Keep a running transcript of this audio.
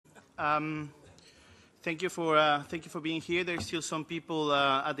Thank you for being here. There's still some people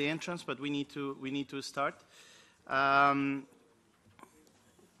at the entrance, but we need to start.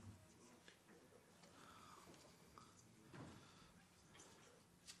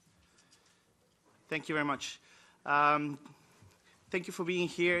 Thank you very much. Thank you for being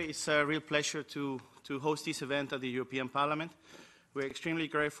here. It's a real pleasure to host this event at the European Parliament. We're extremely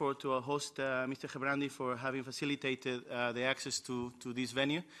grateful to our host, Mr. Gebrandi, for having facilitated the access to this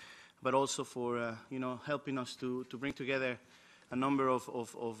venue, but also for helping us to bring together a number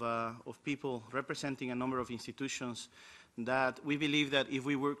of people representing a number of institutions that we believe that if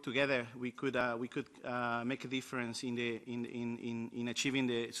we work together, we could make a difference in achieving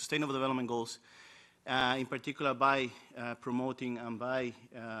the Sustainable Development Goals. In particular by promoting and by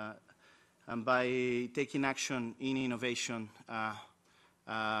taking action in innovation.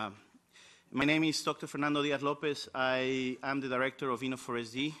 My name is Dr. Fernando Diaz-Lopez. I am the director of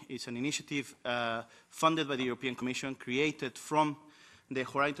inno4sd. It's an initiative funded by the European Commission, created from the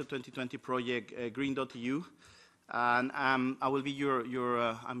Horizon 2020 project, Green.eu. And I will be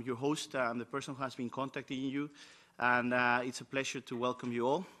I'm your host. I'm the person who has been contacting you. And it's a pleasure to welcome you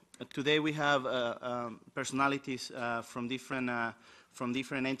all. Today we have personalities from different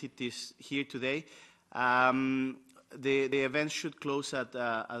entities here today. The event should close at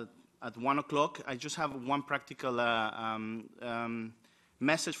 1 o'clock. I just have one practical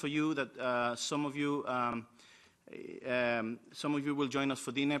message for you that some of you will join us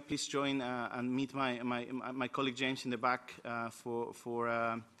for dinner. Please join and meet my colleague James in the back for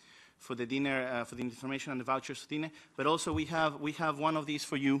the dinner, for the information and the vouchers for dinner. But also we have one of these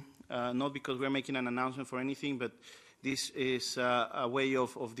for you, not because we're making an announcement for anything, but this is a way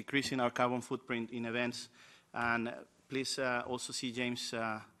of decreasing our carbon footprint in events. And please also see James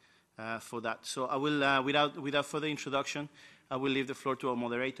for that. So I will, without further introduction, I will leave the floor to our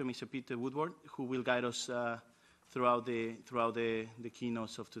moderator, Mr. Peter Woodward, who will guide us throughout the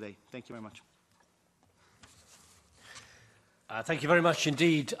keynotes of today. Thank you very much. Thank you very much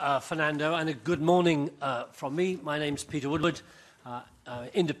indeed, Fernando, and a good morning from me. My name's Peter Woodward,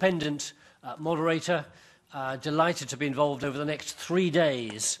 independent moderator. Delighted to be involved over the next 3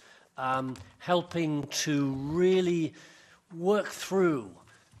 days, helping to really work through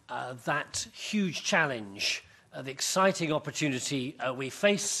that huge challenge, the exciting opportunity we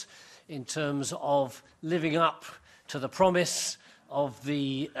face in terms of living up to the promise of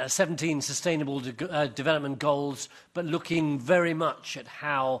the 17 Sustainable Development Goals, but looking very much at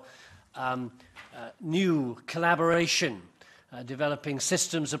how new collaboration, developing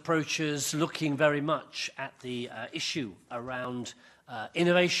systems approaches, looking very much at the issue around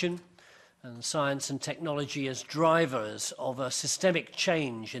innovation and science and technology as drivers of a systemic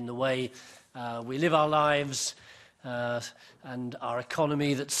change in the way we live our lives, and our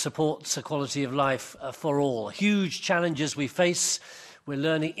economy that supports a quality of life for all. Huge challenges we face. We're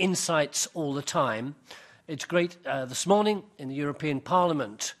learning insights all the time. It's great this morning in the European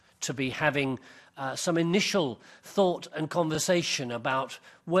Parliament to be having some initial thought and conversation about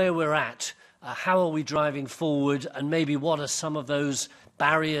where we're at, how are we driving forward, and maybe what are some of those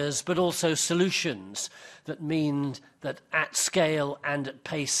barriers, but also solutions that mean that at scale and at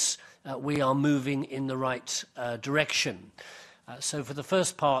pace we are moving in the right direction. So for the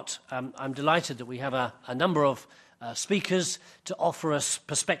first part, I'm delighted that we have a number of speakers to offer us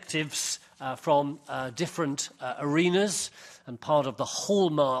perspectives from different arenas, and part of the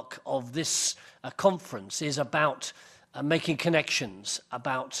hallmark of this conference is about making connections,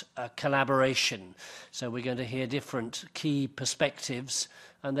 about collaboration. So we're going to hear different key perspectives.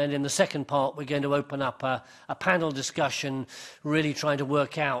 And then in the second part, we're going to open up a panel discussion, really trying to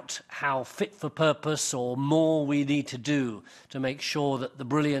work out how fit for purpose or more we need to do to make sure that the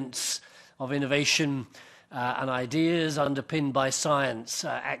brilliance of innovation and ideas underpinned by science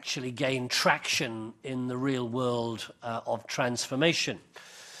actually gain traction in the real world of transformation.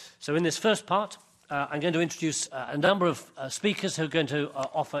 So in this first part, I'm going to introduce a number of speakers who are going to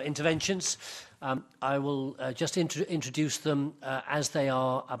offer interventions. I will just introduce them as they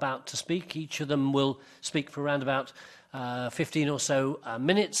are about to speak. Each of them will speak for around about 15 or so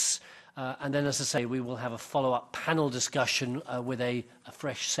minutes. And then, as I say, we will have a follow-up panel discussion with a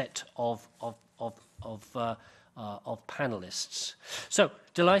fresh set of panelists. So,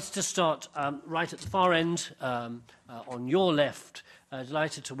 delighted to start right at the far end, on your left.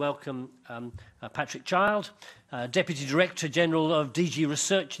 Delighted to welcome Patrick Child, Deputy Director General of DG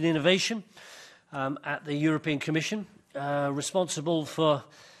Research and Innovation at the European Commission, responsible for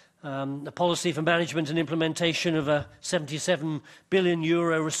the policy for management and implementation of a €77 billion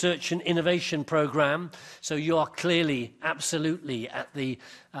research and innovation programme. So you are clearly, absolutely at the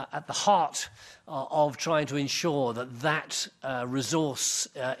heart of trying to ensure that that resource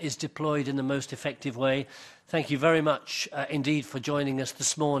is deployed in the most effective way. Thank you very much indeed for joining us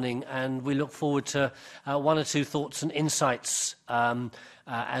this morning, and we look forward to one or two thoughts and insights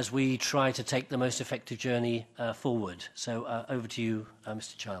as we try to take the most effective journey forward. So over to you,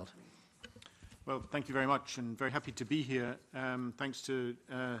 Mr. Child. Well, thank you very much, and very happy to be here. Thanks to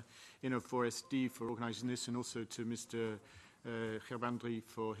inno4sd for organising this, and also to Mr. Gerbandri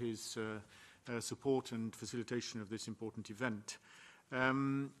for his support and facilitation of this important event.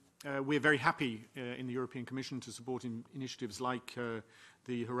 We're very happy in the European Commission to support initiatives like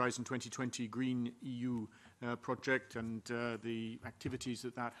the Horizon 2020 Green EU project and the activities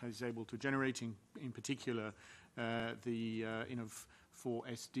that that is able to generate, in particular the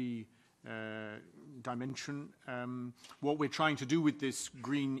inno4sd dimension. What we're trying to do with this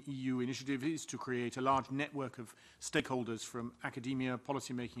Green EU initiative is to create a large network of stakeholders from academia,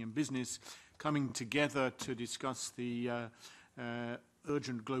 policymaking and business coming together to discuss the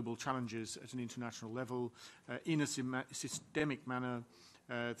urgent global challenges at an international level in a systemic manner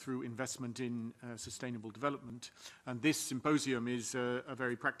through investment in sustainable development. And this symposium is a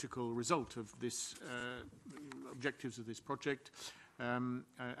very practical result of this objectives of this project, and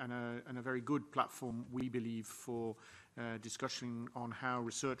a very good platform, we believe, for discussion on how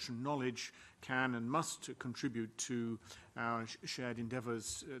research and knowledge can and must contribute to our shared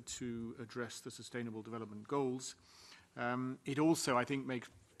endeavours to address the Sustainable Development Goals. It also, I think, makes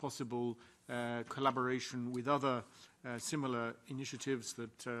possible collaboration with other similar initiatives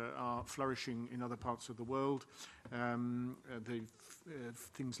that are flourishing in other parts of the world.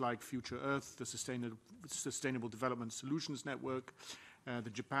 Things like Future Earth, the Sustainable Development Solutions Network, the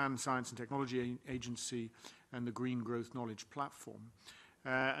Japan Science and Technology Agency, and the Green Growth Knowledge Platform.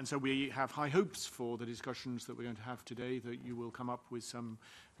 And so we have high hopes for the discussions that we're going to have today, that you will come up with some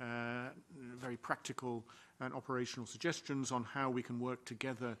very practical and operational suggestions on how we can work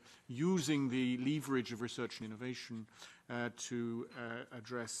together using the leverage of research and innovation to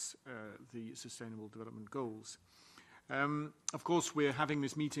address the Sustainable Development Goals. Of course, we're having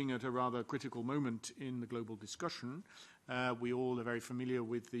this meeting at a rather critical moment in the global discussion. We all are very familiar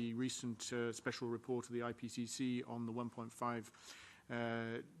with the recent special report of the IPCC on the 1.5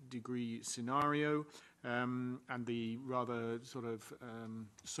 degree scenario, and the rather sort of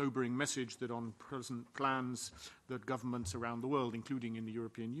sobering message that on present plans that governments around the world, including in the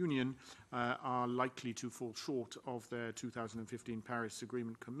European Union, are likely to fall short of their 2015 Paris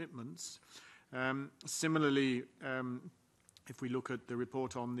Agreement commitments. Similarly, if we look at the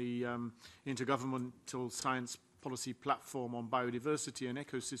report on the Intergovernmental Science Policy Platform on Biodiversity and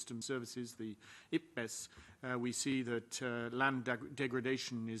Ecosystem Services, the IPBES, we see that land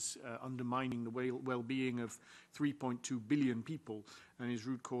degradation is undermining the well-being of 3.2 billion people and is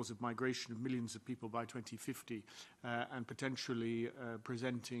root cause of migration of millions of people by 2050, and potentially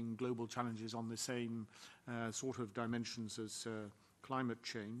presenting global challenges on the same sort of dimensions as climate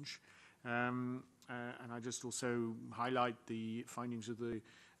change. And I just also highlight the findings of the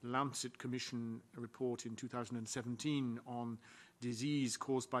Lancet Commission report in 2017 on disease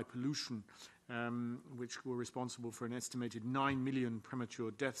caused by pollution, which were responsible for an estimated 9 million premature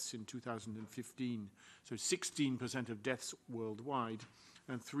deaths in 2015. So 16% of deaths worldwide,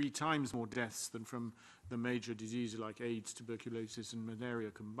 and 3 times more deaths than from the major diseases like AIDS, tuberculosis and malaria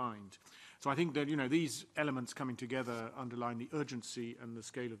combined. So I think that, you know, these elements coming together underline the urgency and the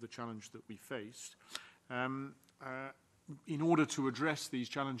scale of the challenge that we faced. In order to address these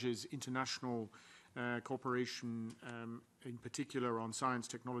challenges, international cooperation, in particular on science,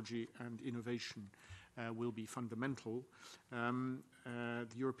 technology and innovation, will be fundamental.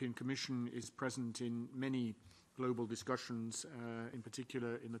 The European Commission is present in many global discussions, in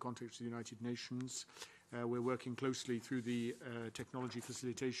particular in the context of the United Nations. We're working closely through the Technology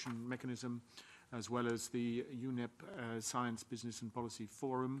Facilitation Mechanism, as well as the UNEP Science, Business and Policy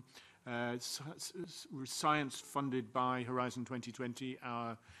Forum. Science funded by Horizon 2020,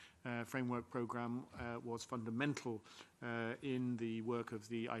 our framework program, was fundamental in the work of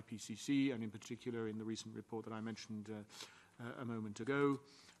the IPCC, and in particular in the recent report that I mentioned a moment ago.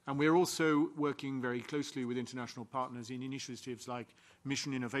 And we're also working very closely with international partners in initiatives like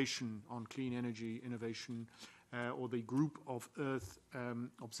Mission Innovation on clean energy innovation, or the Group of Earth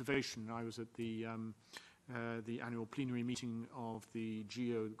Observation. I was at the annual plenary meeting of the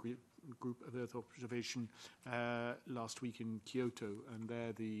GEO, Group of Earth Observation, last week in Kyoto, and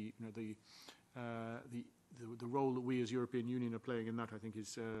there the the role that we as European Union are playing in that, I think,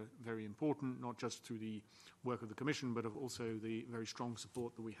 is very important, not just through the work of the Commission, but also the very strong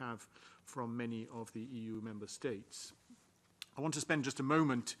support that we have from many of the EU member states. I want to spend just a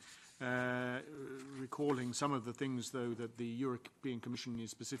moment recalling some of the things, though, that the European Commission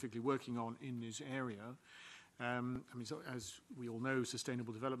is specifically working on in this area. So as we all know,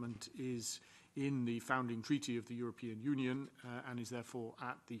 sustainable development is in the founding treaty of the European Union and is therefore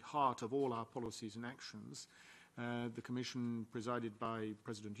at the heart of all our policies and actions. The Commission, presided by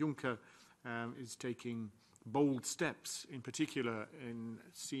President Juncker, is taking bold steps, in particular in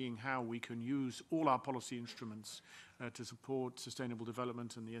seeing how we can use all our policy instruments to support sustainable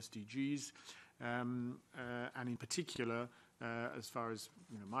development and the SDGs, and in particular, as far as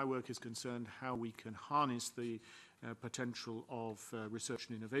my work is concerned, how we can harness the potential of research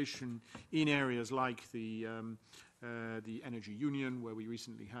and innovation in areas like the Energy Union, where we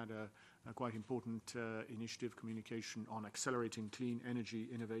recently had a quite important initiative communication on accelerating clean energy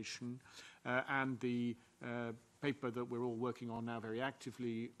innovation, and the paper that we're all working on now very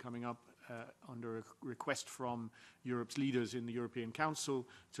actively, coming up under a request from Europe's leaders in the European Council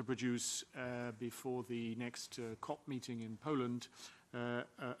to produce before the next COP meeting in Poland a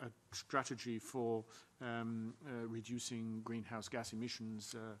strategy for reducing greenhouse gas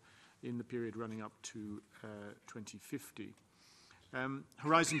emissions in the period running up to 2050.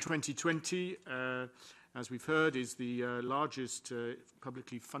 Horizon 2020, as we've heard, is the largest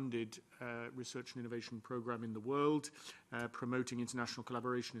publicly funded research and innovation program in the world, promoting international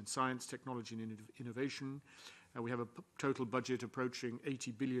collaboration in science, technology and innovation. We have a total budget approaching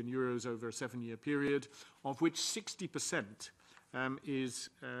 80 billion euros over a 7-year period, of which 60% is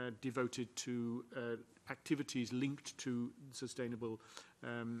devoted to activities linked to sustainable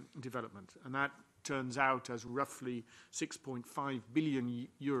development. And that turns out as roughly 6.5 billion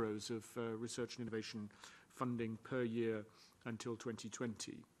euros of research and innovation funding per year until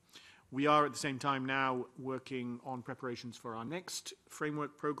 2020. We are at the same time now working on preparations for our next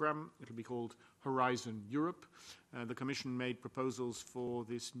framework program. It'll be called Horizon Europe. The Commission made proposals for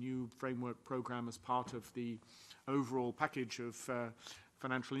this new framework program as part of the overall package of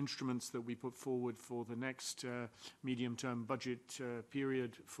financial instruments that we put forward for the next medium-term budget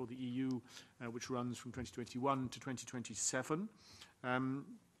period for the EU, which runs from 2021 to 2027.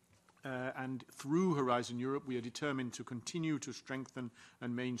 And through Horizon Europe, we are determined to continue to strengthen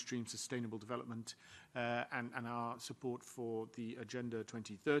and mainstream sustainable development and our support for the Agenda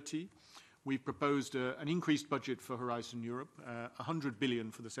 2030. We've proposed an increased budget for Horizon Europe, 100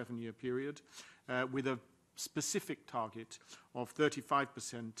 billion for the 7-year period, with a specific target of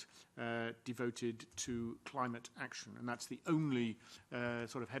 35% devoted to climate action. And that's the only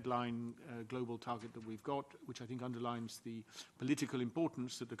sort of headline global target that we've got, which I think underlines the political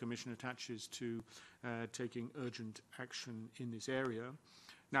importance that the Commission attaches to taking urgent action in this area.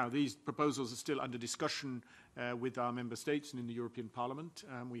 Now, these proposals are still under discussion with our member states and in the European Parliament.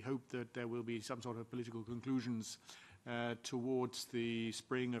 We hope that there will be some sort of political conclusions towards the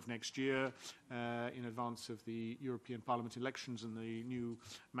spring of next year in advance of the European Parliament elections and the new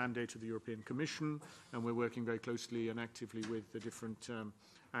mandate of the European Commission. And we're working very closely and actively with the different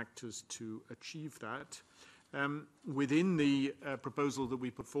actors to achieve that. Within the proposal that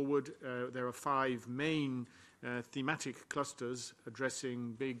we put forward, there are 5 main thematic clusters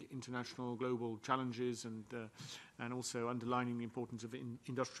addressing big international global challenges and also underlining the importance of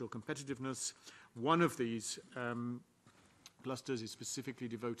industrial competitiveness. One of these clusters is specifically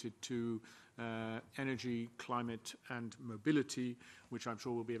devoted to energy, climate and mobility, which I'm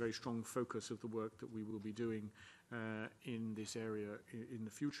sure will be a very strong focus of the work that we will be doing in this area in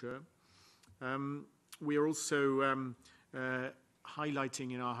the future. We are also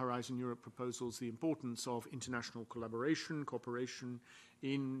highlighting in our Horizon Europe proposals the importance of international cooperation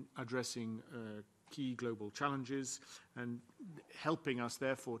in addressing key global challenges and helping us,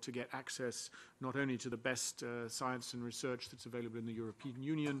 therefore, to get access not only to the best science and research that's available in the European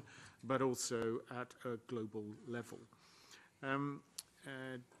Union, but also at a global level.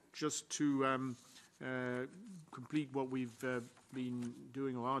 Just to complete what we've been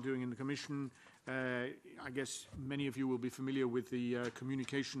doing or are doing in the Commission, I guess many of you will be familiar with the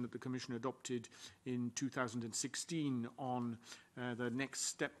communication that the Commission adopted in 2016 on the next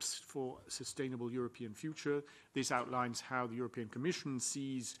steps for a sustainable European future. This outlines how the European Commission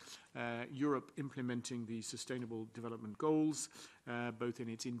sees Europe implementing the Sustainable Development Goals, both in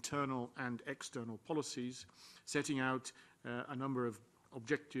its internal and external policies, setting out a number of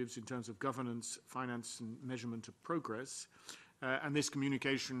objectives in terms of governance, finance and measurement of progress. And this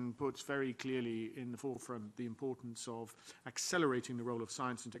communication puts very clearly in the forefront the importance of accelerating the role of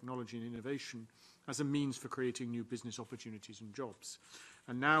science and technology and innovation as a means for creating new business opportunities and jobs.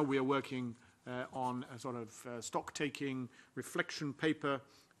 And now we are working on a sort of stock-taking reflection paper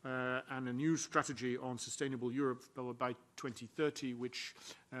and a new strategy on sustainable Europe by 2030, which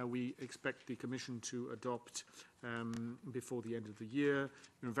we expect the Commission to adopt before the end of the year,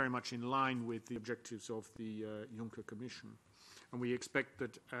 very much in line with the objectives of the Juncker Commission. And we expect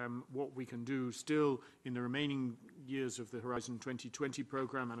that what we can do still in the remaining years of the Horizon 2020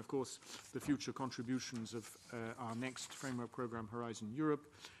 programme, and of course the future contributions of our next framework programme, Horizon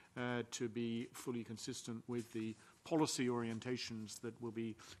Europe, to be fully consistent with the policy orientations that will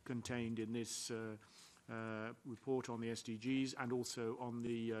be contained in this report on the SDGs and also on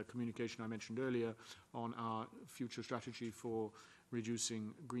the communication I mentioned earlier on our future strategy for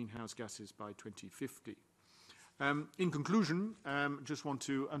reducing greenhouse gases by 2050. In conclusion, just want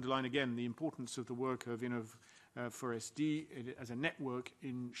to underline again the importance of the work of inno4sd as a network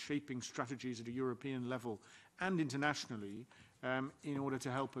in shaping strategies at a European level and internationally in order to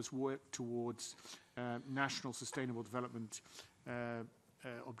help us work towards national sustainable development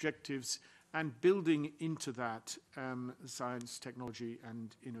objectives and building into that science, technology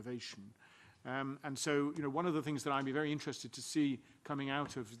and innovation. And so, one of the things that I'd be very interested to see coming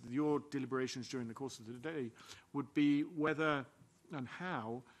out of your deliberations during the course of the day would be whether and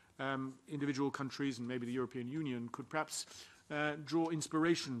how individual countries and maybe the European Union could perhaps draw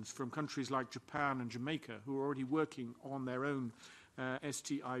inspirations from countries like Japan and Jamaica, who are already working on their own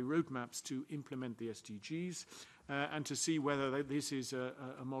STI roadmaps to implement the SDGs, and to see whether this is a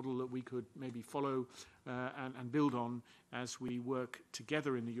model that we could maybe follow and build on as we work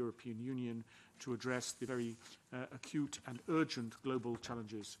together in the European Union to address the very acute and urgent global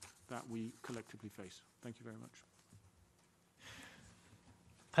challenges that we collectively face. Thank you very much.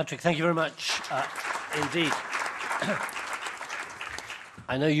 Patrick, thank you very much indeed.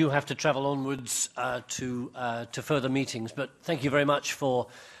 I know you have to travel onwards to further meetings, but thank you very much for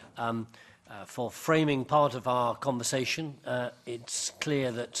framing part of our conversation. It's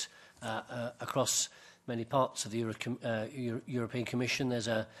clear that across many parts of the European Commission there's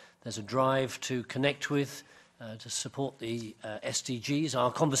a drive to connect with, to support the SDGs.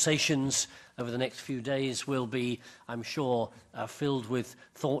 Our conversations over the next few days will be, I'm sure, filled with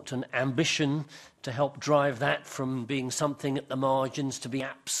thought and ambition to help drive that from being something at the margins to be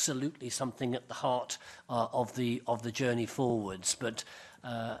absolutely something at the heart of the journey forwards. But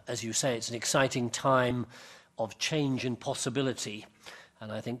as you say, it's an exciting time of change and possibility.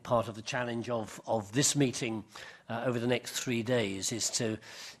 And I think part of the challenge of this meeting over the next 3 days is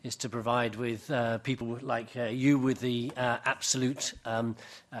to provide with people like you with the absolute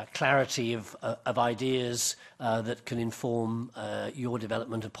clarity of ideas that can inform your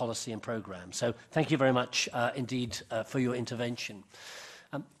development of policy and programme. So thank you very much indeed for your intervention.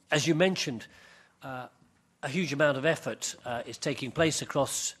 As you mentioned, a huge amount of effort is taking place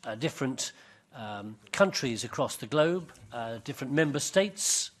across different countries across the globe, different member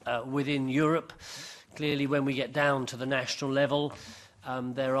states within Europe. Clearly, when we get down to the national level,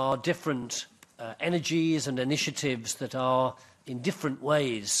 there are different energies and initiatives that are in different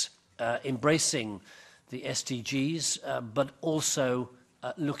ways embracing the SDGs, but also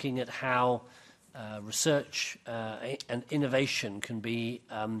looking at how research and innovation can be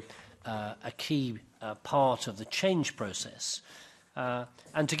a key part of the change process.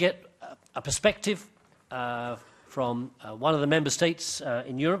 And to get a perspective from one of the member states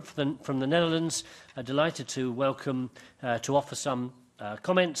in Europe, from the Netherlands, delighted to welcome, to offer some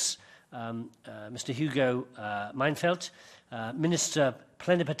comments, Mr. Hugo Meijenfeldt, Minister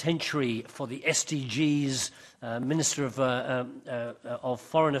Plenipotentiary for the SDGs, Minister of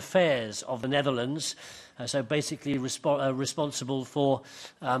Foreign Affairs of the Netherlands, so basically responsible for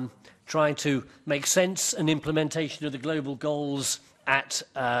trying to make sense and implementation of the global goals at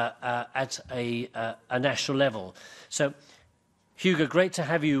a national level. So, Hugo, great to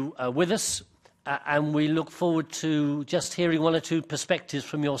have you with us, and we look forward to just hearing one or two perspectives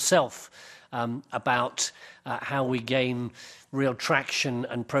from yourself about how we gain real traction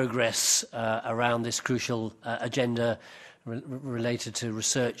and progress around this crucial agenda related to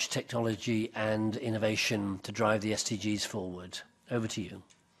research, technology and innovation to drive the SDGs forward. Over to you.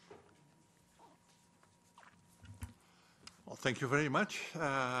 Well, thank you very much,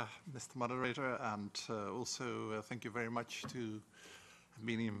 Mr. Moderator, and also thank you very much to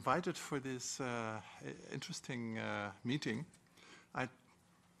being invited for this interesting meeting. I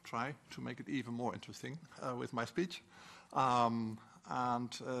try to make it even more interesting with my speech. And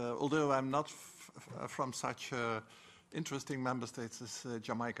although I'm not from such a interesting member states is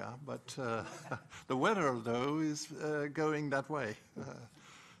Jamaica, but the weather, though, is going that way,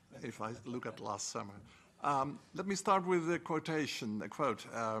 if I look at last summer. Let me start with a quotation, a quote.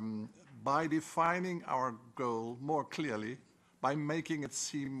 By defining our goal more clearly, by making it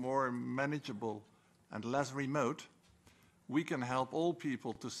seem more manageable and less remote, we can help all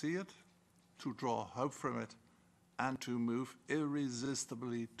people to see it, to draw hope from it, and to move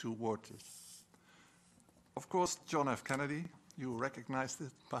irresistibly towards it. Of course, John F. Kennedy, you recognized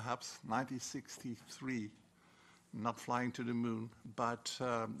it, perhaps, 1963, not flying to the moon, but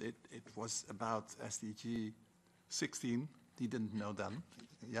it was about SDG 16. He didn't know then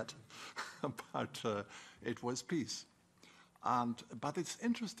yet, but it was peace. But it's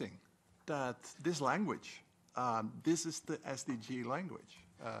interesting that this language, this is the SDG language.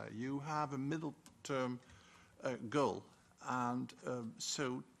 You have a middle-term goal, and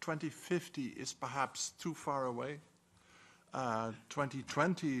so 2050 is perhaps too far away.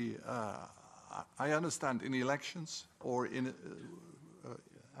 2020, I understand in elections or in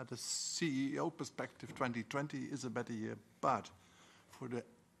at a CEO perspective, 2020 is a better year, but for the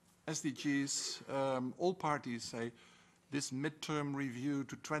SDGs, all parties say this midterm review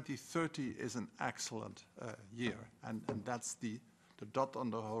to 2030 is an excellent year, and that's the dot on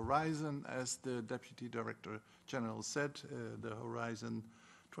the horizon, as the Deputy Director General said, the Horizon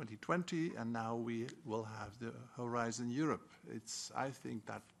 2020, and now we will have the Horizon Europe. I think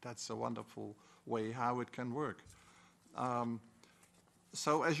that's a wonderful way how it can work.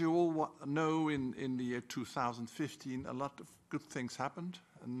 So as you all know, in the year 2015, a lot of good things happened.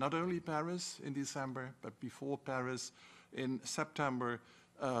 And not only Paris in December, but before Paris in September,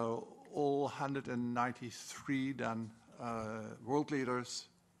 all 193 then world leaders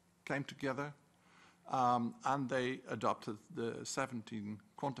came together and they adopted the 17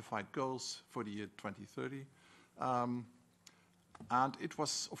 quantified goals for the year 2030. And it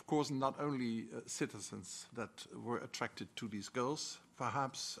was, of course, not only citizens that were attracted to these goals.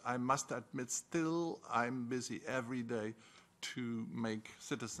 Perhaps, I must admit, still I'm busy every day to make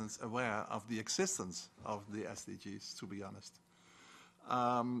citizens aware of the existence of the SDGs, to be honest.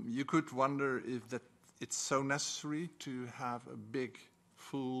 You could wonder if that it's so necessary to have a big,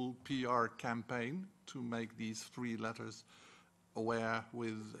 full PR campaign to make these three letters aware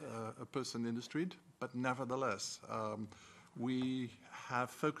with a person in the street, but nevertheless, we have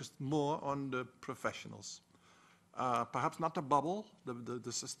focused more on the professionals. Perhaps not the bubble,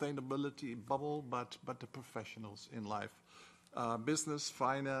 the sustainability bubble, but the professionals in life. Business,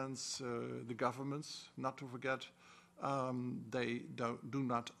 finance, the governments, not to forget, they do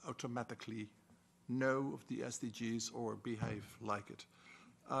not automatically know of the SDGs or behave like it.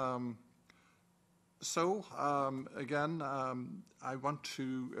 Again, I want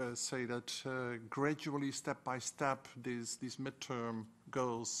to say that gradually, step by step, these midterm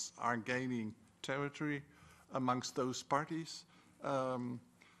goals are gaining territory amongst those parties. Only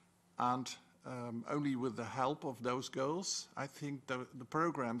with the help of those goals, I think the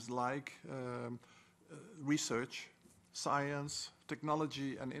programs like research, science,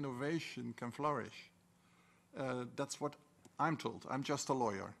 technology, and innovation can flourish. That's what I'm told. I'm just a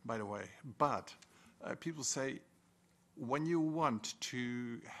lawyer, by the way. But people say, when you want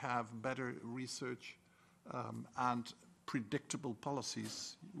to have better research and predictable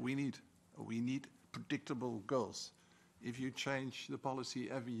policies, we need predictable goals. If you change the policy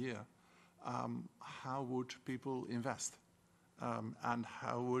every year, how would people invest? And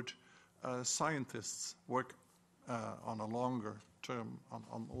how would scientists work on a longer term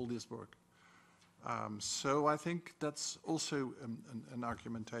on all this work? So I think that's also an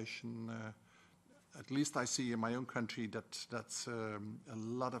argumentation, at least I see in my own country, that's a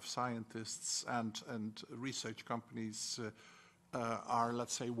lot of scientists and research companies are,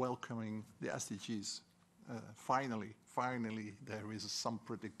 let's say, welcoming the SDGs. Finally, there is some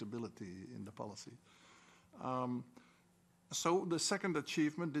predictability in the policy. So the second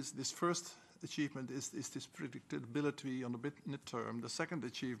achievement, this first achievement is this predictability on the midterm. The second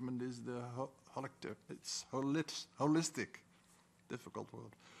achievement is it's holistic, difficult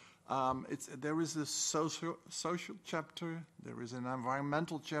word. There is a social chapter, there is an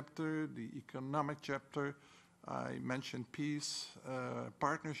environmental chapter, the economic chapter. I mentioned peace,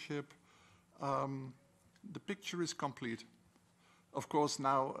 partnership. The picture is complete. Of course,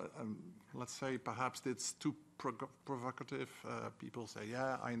 now, let's say perhaps it's too provocative. People say,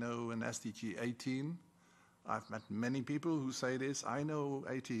 yeah, I know an SDG 18. I've met many people who say this. I know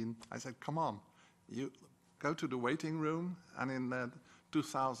 18. I said, come on, you go to the waiting room, and in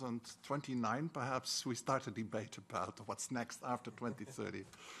 2029, perhaps we start a debate about what's next after 2030.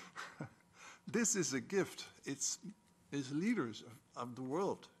 This is a gift. It's is leaders of the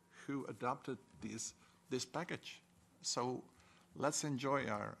world who adopted this package. So let's enjoy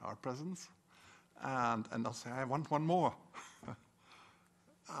our presence. And I'll say, I want one more.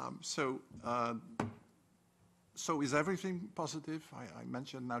 So is everything positive? I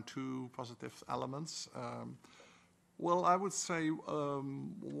mentioned now 2 positive elements. Well, I would say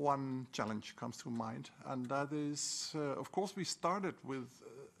one challenge comes to mind, and that is, of course, we started with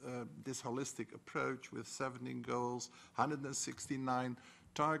this holistic approach with 17 goals, 169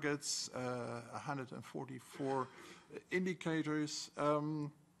 targets, 144 indicators,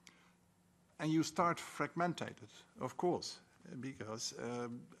 and you start fragmented, of course, because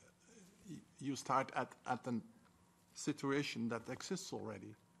you start at a situation that exists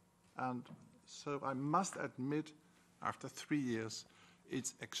already. And so I must admit, after 3 years,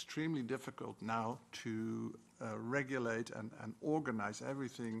 it's extremely difficult now to regulate and organize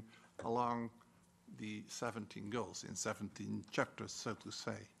everything along the 17 goals in 17 chapters, so to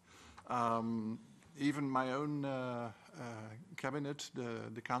say. Even my own cabinet,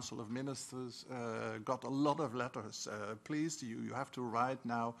 the Council of Ministers, got a lot of letters. Please, you have to write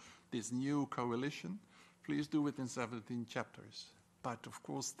now this new coalition. Please do it in 17 chapters. But of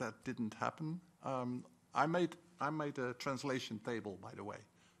course, that didn't happen. I made a translation table, by the way,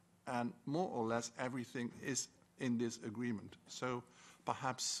 and more or less everything is in this agreement. So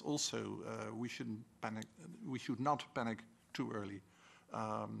perhaps also we shouldn't panic. We should not panic too early.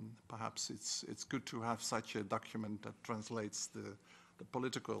 Perhaps it's good to have such a document that translates the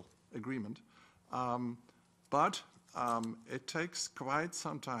political agreement. But it takes quite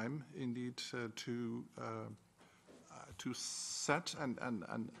some time, indeed, to set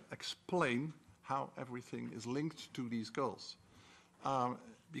and explain how everything is linked to these goals.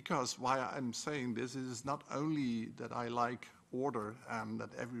 Because why I'm saying this is not only that I like order and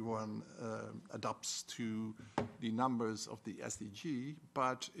that everyone adapts to the numbers of the SDG,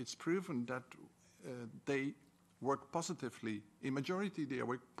 but it's proven that they work positively. In majority, they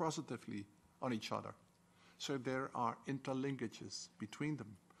work positively on each other. So there are interlinkages between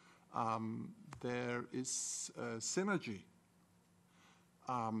them. There is synergy.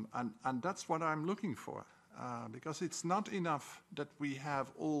 And that's what I'm looking for, because it's not enough that we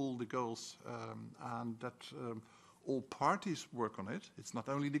have all the goals and that all parties work on it. It's not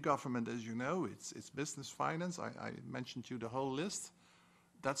only the government, as you know, it's business, finance. I mentioned to you the whole list.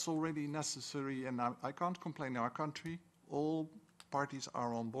 That's already necessary, and I can't complain in our country. All parties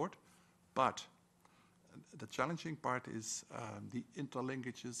are on board, but the challenging part is the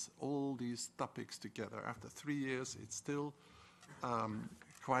interlinkages, all these topics together. After 3 years, it's still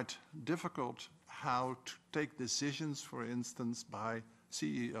quite difficult how to take decisions, for instance, by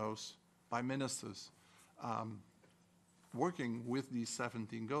CEOs, by ministers, working with these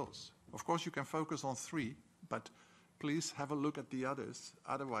 17 goals. Of course, you can focus on 3, but please have a look at the others.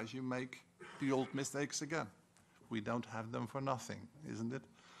 Otherwise, you make the old mistakes again. We don't have them for nothing, isn't it?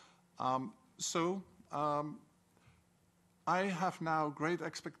 I have now great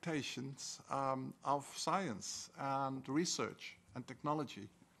expectations of science and research and technology,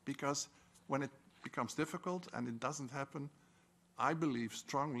 because when it becomes difficult and it doesn't happen, I believe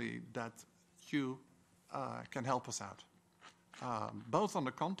strongly that you can help us out. Both on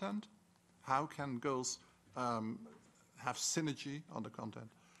the content, how can goals have synergy on the content,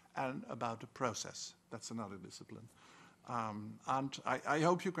 and about the process. That's another discipline. And I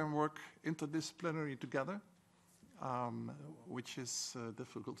hope you can work interdisciplinary together, which is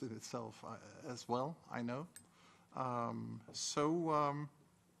difficult in itself as well, I know.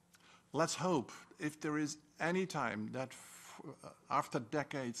 Let's hope, if there is any time that after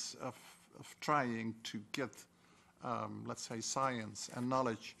decades of trying to get, let's say, science and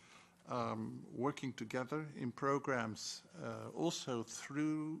knowledge working together in programs, also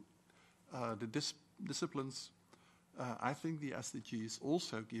through the disciplines, I think the SDGs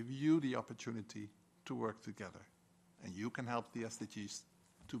also give you the opportunity to work together, and you can help the SDGs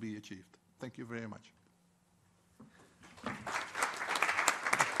to be achieved. Thank you very much.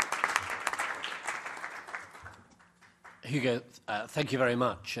 Hugo, thank you very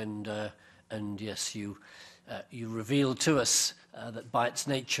much, and yes, you revealed to us that by its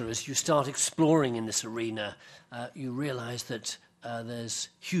nature, as you start exploring in this arena, you realise that there's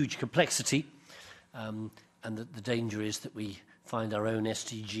huge complexity, and that the danger is that we find our own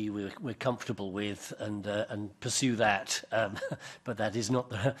SDG we're comfortable with and pursue that, but that is not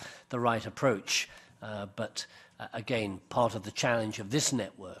the right approach. But again, part of the challenge of this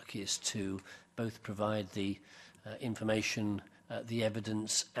network is to both provide the information, the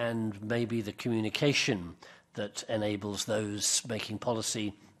evidence, and maybe the communication that enables those making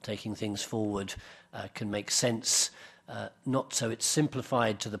policy, taking things forward, can make sense not so it's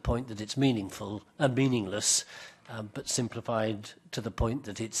simplified to the point that it's meaningless, but simplified to the point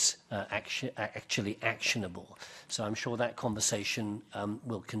that it's actually actionable. So I'm sure that conversation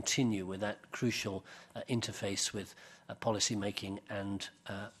will continue with that crucial interface with policy making and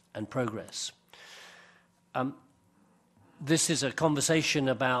progress. This is a conversation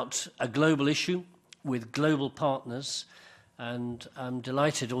about a global issue with global partners, and I'm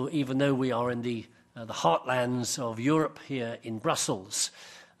delighted, even though we are in the heartlands of Europe here in Brussels,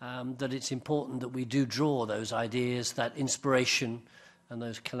 that it's important that we do draw those ideas, that inspiration and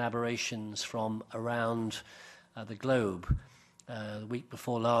those collaborations from around the globe. The week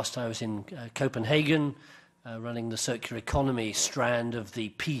before last I was in Copenhagen running the circular economy strand of the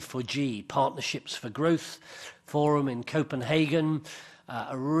P4G, Partnerships for Growth Forum in Copenhagen,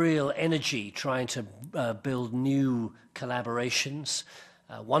 a real energy trying to build new collaborations.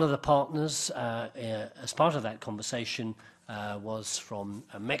 One of the partners as part of that conversation was from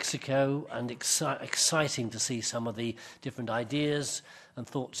Mexico, and exciting to see some of the different ideas and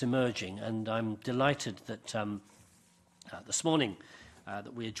thoughts emerging. And I'm delighted that this morning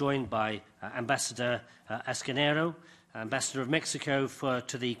that we are joined by Ambassador Escanero, Ambassador of Mexico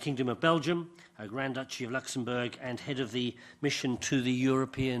to the Kingdom of Belgium, Grand-Duchy of Luxembourg, and head of the mission to the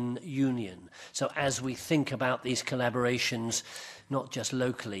European Union. So as we think about these collaborations, not just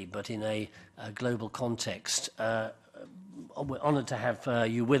locally, but in a global context, we're honoured to have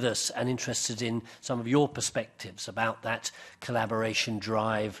you with us and interested in some of your perspectives about that collaboration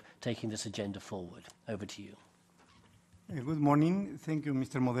drive, taking this agenda forward. Over to you. Good morning. Thank you,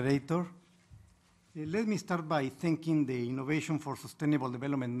 Mr. Moderator. Let me start by thanking the Innovation for Sustainable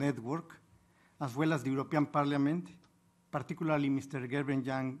Development Network, as well as the European Parliament, particularly Mr.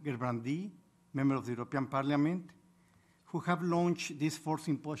 Gerben-Jan Gerbrandy, member of the European Parliament, who have launched this fourth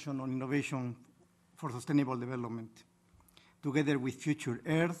symposium on innovation for sustainable development, together with Future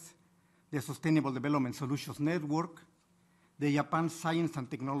Earth, the Sustainable Development Solutions Network, the Japan Science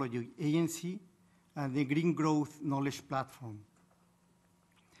and Technology Agency, and the Green Growth Knowledge Platform.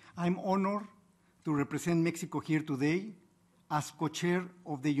 I'm honored to represent Mexico here today as co-chair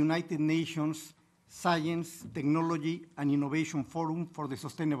of the United Nations Science, Technology, and Innovation Forum for the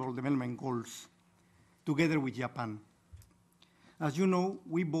Sustainable Development Goals, together with Japan. As you know,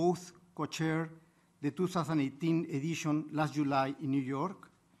 we both co-chair the 2018 edition last July in New York,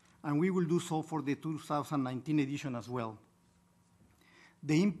 and we will do so for the 2019 edition as well.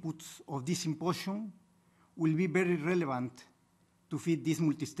 The inputs of this symposium will be very relevant to feed this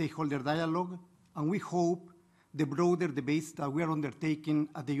multi-stakeholder dialogue, and we hope the broader debates that we are undertaking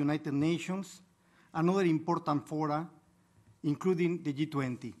at the United Nations and other important fora, including the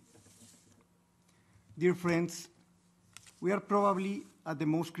G20. Dear friends, we are probably at the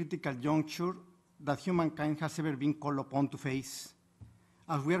most critical juncture that humankind has ever been called upon to face,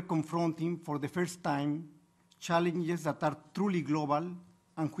 as we are confronting for the first time challenges that are truly global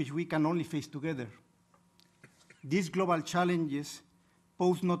and which we can only face together. These global challenges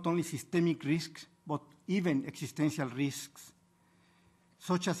pose not only systemic risks, but even existential risks,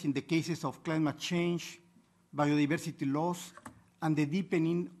 such as in the cases of climate change, biodiversity loss, and the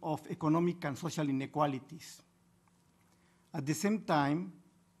deepening of economic and social inequalities. At the same time,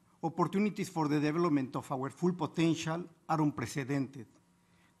 opportunities for the development of our full potential are unprecedented,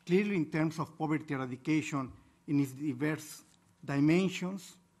 clearly in terms of poverty eradication in its diverse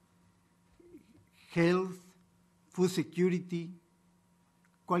dimensions, health, food security,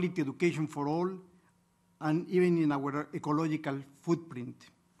 quality education for all, and even in our ecological footprint,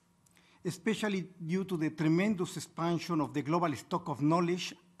 especially due to the tremendous expansion of the global stock of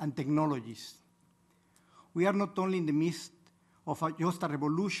knowledge and technologies. We are not only in the midst of just a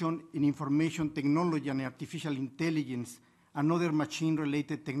revolution in information technology and artificial intelligence and other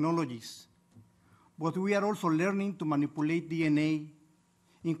machine-related technologies, but we are also learning to manipulate DNA,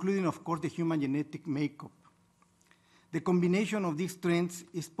 including, of course, the human genetic makeup. The combination of these trends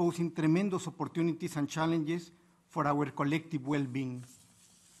is posing tremendous opportunities and challenges for our collective well-being.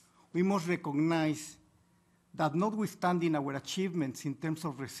 We must recognize that notwithstanding our achievements in terms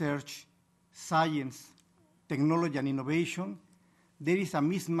of research, science, technology, and innovation, there is a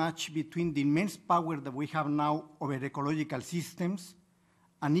mismatch between the immense power that we have now over ecological systems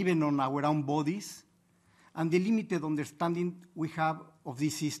and even on our own bodies, and the limited understanding we have of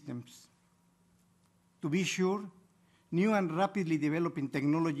these systems. To be sure, new and rapidly developing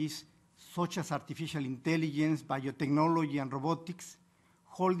technologies such as artificial intelligence, biotechnology, and robotics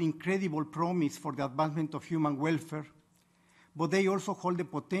hold incredible promise for the advancement of human welfare, but they also hold the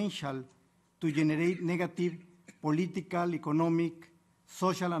potential to generate negative political, economic,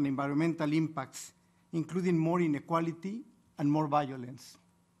 social, and environmental impacts, including more inequality and more violence.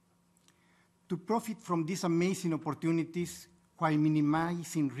 To profit from these amazing opportunities while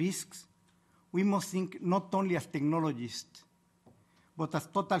minimizing risks, we must think not only as technologists, but as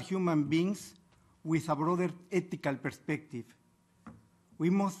total human beings with a broader ethical perspective. We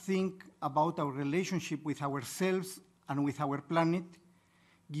must think about our relationship with ourselves and with our planet,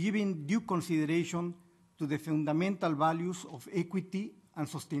 giving due consideration to the fundamental values of equity and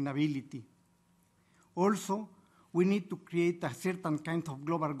sustainability. Also, we need to create a certain kind of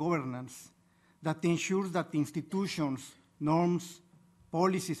global governance that ensures that institutions, norms,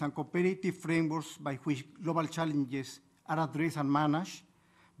 policies, and cooperative frameworks by which global challenges are addressed and managed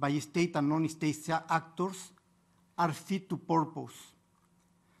by state and non-state actors are fit to purpose.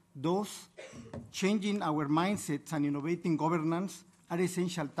 Thus, changing our mindsets and innovating governance are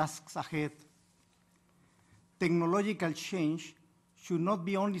essential tasks ahead. Technological change should not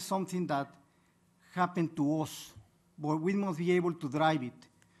be only something that happens to us, but we must be able to drive it,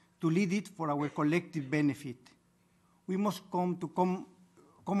 to lead it for our collective benefit. We must come to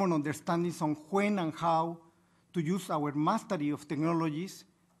common understandings on when and how to use our mastery of technologies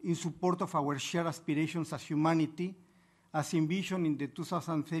in support of our shared aspirations as humanity, as envisioned in the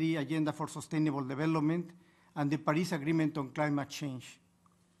 2030 Agenda for Sustainable Development and the Paris Agreement on Climate Change.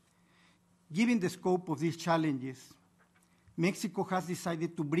 Given the scope of these challenges, Mexico has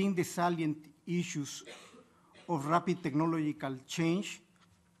decided to bring the salient issues of rapid technological change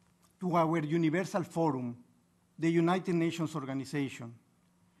to our universal forum, the United Nations Organization.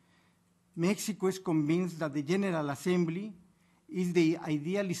 Mexico is convinced that the General Assembly is the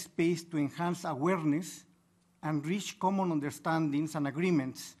ideal space to enhance awareness and reach common understandings and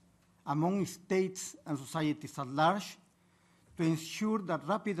agreements among states and societies at large to ensure that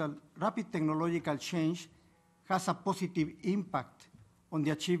rapid technological change has a positive impact on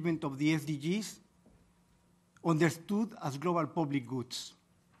the achievement of the SDGs, understood as global public goods.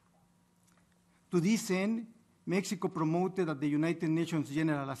 To this end, Mexico promoted at the United Nations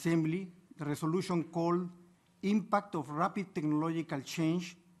General Assembly the resolution called Impact of Rapid Technological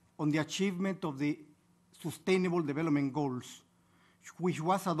Change on the Achievement of the Sustainable Development Goals, which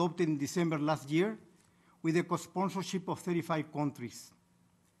was adopted in December last year with the co-sponsorship of 35 countries.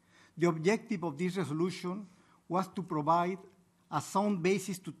 The objective of this resolution was to provide a sound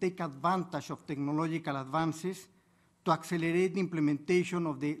basis to take advantage of technological advances to accelerate the implementation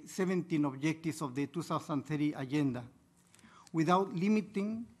of the 17 objectives of the 2030 Agenda, without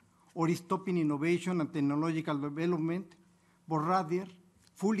limiting or stopping innovation and technological development, but rather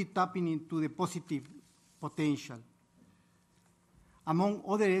fully tapping into the positive potential. Among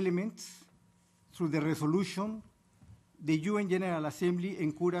other elements, through the resolution, the UN General Assembly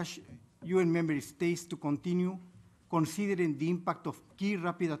encouraged UN member states to continue considering the impact of key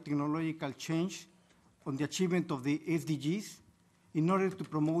rapid technological change on the achievement of the SDGs in order to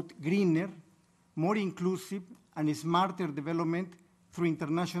promote greener, more inclusive, and smarter development through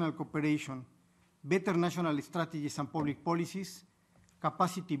international cooperation, better national strategies and public policies,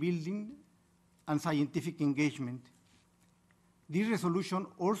 capacity building, and scientific engagement. This resolution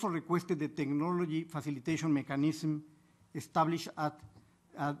also requested the technology facilitation mechanism established at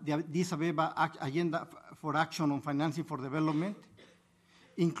the Addis Ababa Agenda for Action on Financing for Development,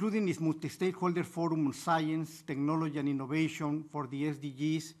 including its multi-stakeholder forum on science, technology, and innovation for the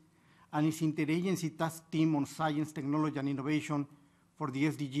SDGs, and its interagency task team on science, technology, and innovation for the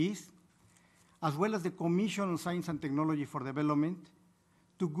SDGs, as well as the Commission on Science and Technology for Development,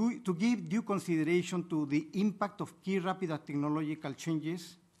 to give due consideration to the impact of key rapid technological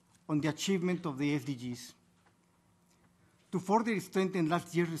changes on the achievement of the SDGs. To further strengthen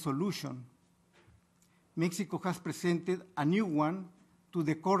last year's resolution, Mexico has presented a new one to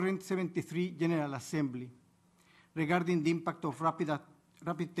the current 73 General Assembly regarding the impact of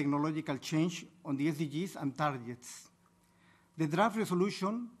rapid technological change on the SDGs and targets. The draft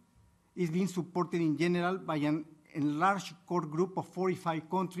resolution is being supported in general by an enlarged core group of 45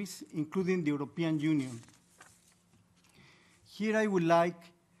 countries, including the European Union. Here I would like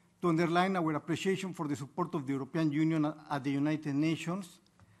to underline our appreciation for the support of the European Union at the United Nations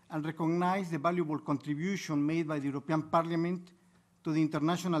and recognize the valuable contribution made by the European Parliament to the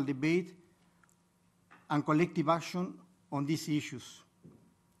international debate and collective action on these issues,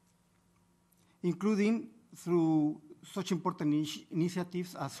 including through such important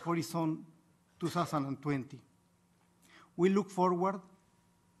initiatives as Horizon 2020. We look forward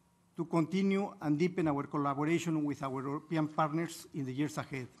to continue and deepen our collaboration with our European partners in the years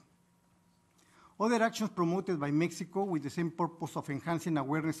ahead. Other actions promoted by Mexico with the same purpose of enhancing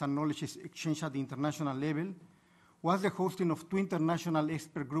awareness and knowledge exchange at the international level was the hosting of two international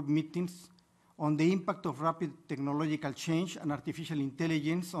expert group meetings on the impact of rapid technological change and artificial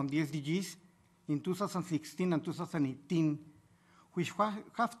intelligence on the SDGs in 2016 and 2018, which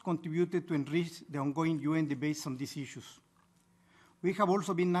have contributed to enrich the ongoing UN debates on these issues. We have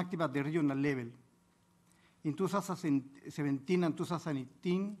also been active at the regional level. In 2017 and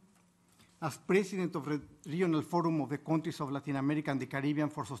 2018, as president of the Regional Forum of the Countries of Latin America and the Caribbean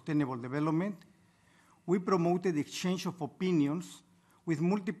for Sustainable Development, we promoted the exchange of opinions with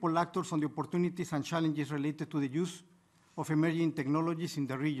multiple actors on the opportunities and challenges related to the use of emerging technologies in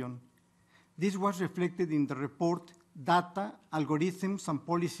the region. This was reflected in the report, Data, Algorithms and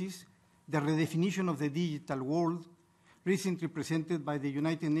Policies, the Redefinition of the Digital World, recently presented by the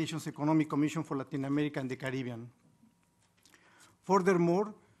United Nations Economic Commission for Latin America and the Caribbean.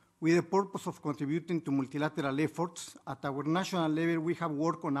 Furthermore, with the purpose of contributing to multilateral efforts, at our national level, we have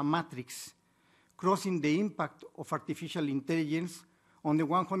worked on a matrix crossing the impact of artificial intelligence on the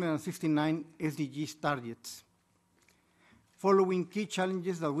 169 SDGs targets. Following key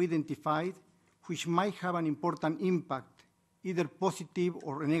challenges that we identified, which might have an important impact, either positive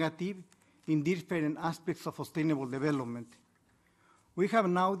or negative, in different aspects of sustainable development. We have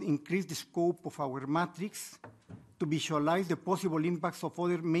now increased the scope of our matrix to visualize the possible impacts of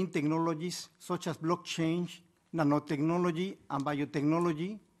other main technologies, such as blockchain, nanotechnology, and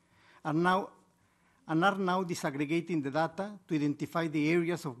biotechnology, and are now disaggregating the data to identify the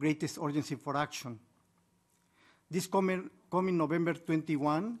areas of greatest urgency for action. This coming November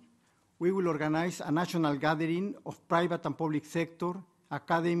 21, we will organize a national gathering of private and public sector,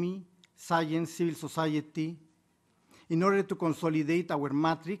 academy, science, civil society, in order to consolidate our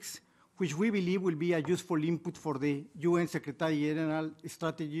matrix, which we believe will be a useful input for the UN Secretary-General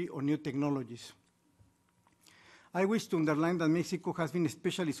strategy on new technologies. I wish to underline that Mexico has been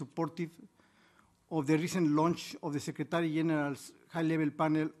especially supportive of the recent launch of the Secretary-General's high-level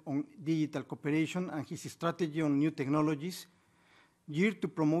panel on digital cooperation and his strategy on new technologies, geared to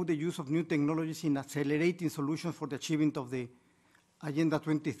promote the use of new technologies in accelerating solutions for the achievement of the Agenda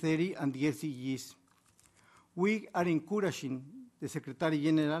 2030 and the SDGs. We are encouraging the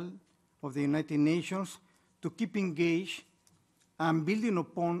Secretary-General of the United Nations to keep engaged and building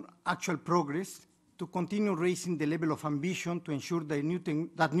upon actual progress to continue raising the level of ambition to ensure that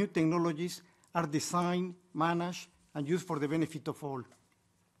new technologies are designed, managed, and used for the benefit of all.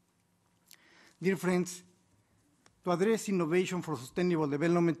 Dear friends, to address innovation for sustainable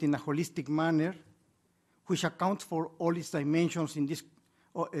development in a holistic manner, which accounts for all its dimensions in this,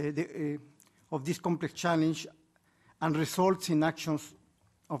 of this complex challenge and results in actions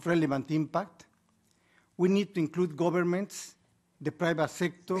of relevant impact, we need to include governments, the private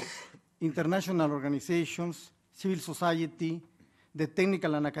sector, international organizations, civil society, the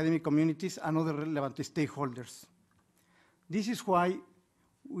technical and academic communities, and other relevant stakeholders. This is why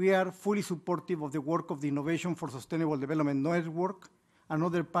we are fully supportive of the work of the Innovation for Sustainable Development Network and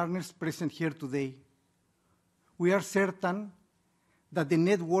other partners present here today. We are certain that the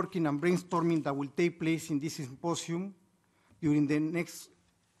networking and brainstorming that will take place in this symposium during the next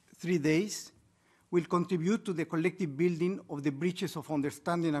 3 days will contribute to the collective building of the bridges of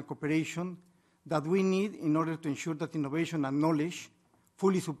understanding and cooperation that we need in order to ensure that innovation and knowledge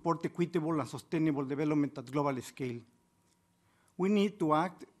fully support equitable and sustainable development at global scale. We need to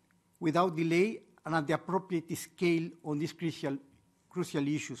act without delay and at the appropriate scale on these crucial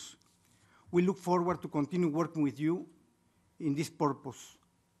issues. We look forward to continue working with you in this purpose.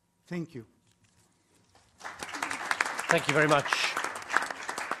 Thank you. Thank you very much.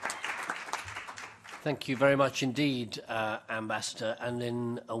 Thank you very much indeed, Ambassador. And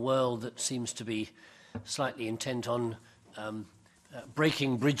in a world that seems to be slightly intent on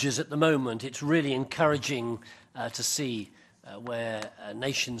breaking bridges at the moment, it's really encouraging to see where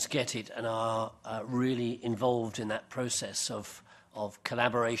nations get it and are really involved in that process of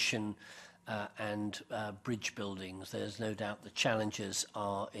collaboration and bridge buildings. There's no doubt the challenges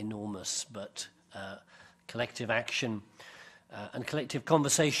are enormous, but collective action and collective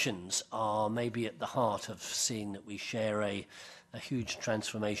conversations are maybe at the heart of seeing that we share a huge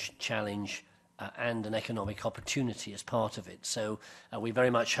transformation challenge and an economic opportunity as part of it. So we very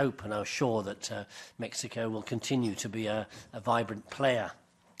much hope and are sure that Mexico will continue to be a vibrant player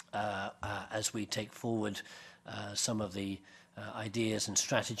as we take forward some of the ideas and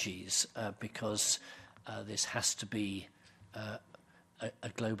strategies, because this has to be a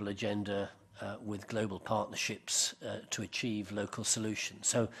global agenda with global partnerships to achieve local solutions.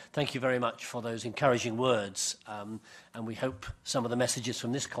 So thank you very much for those encouraging words, and we hope some of the messages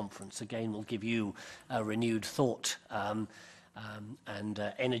from this conference again will give you a renewed thought and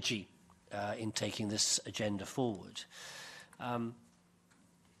energy in taking this agenda forward.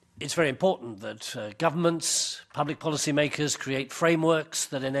 it's very important that governments, public policy makers create frameworks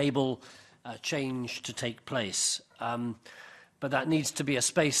that enable change to take place. But that needs to be a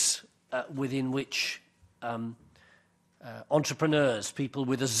space within which entrepreneurs, people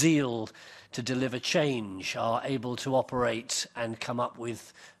with a zeal to deliver change, are able to operate and come up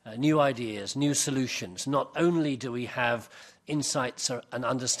with new ideas, new solutions. Not only do we have insights and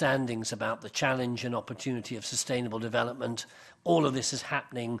understandings about the challenge and opportunity of sustainable development, all of this is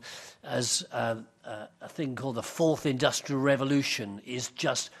happening as a thing called the fourth industrial revolution is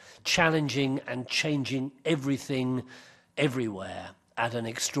just challenging and changing everything everywhere at an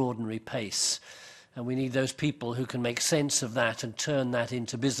extraordinary pace. And we need those people who can make sense of that and turn that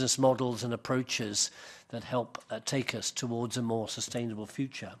into business models and approaches that help take us towards a more sustainable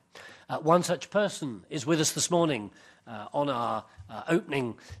future. One such person is with us this morning on our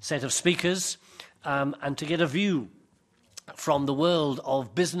opening set of speakers, and to get a view from the world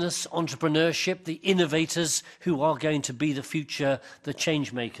of business, entrepreneurship, the innovators who are going to be the future, the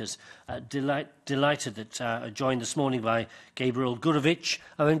change makers. Delighted that joined this morning by Gabriel Gurovich.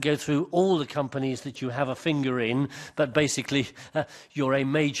 I won't go through all the companies that you have a finger in, but basically you're a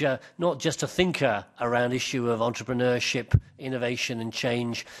major, not just a thinker around issue of entrepreneurship, innovation and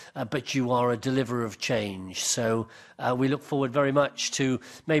change, but you are a deliverer of change. So we look forward very much to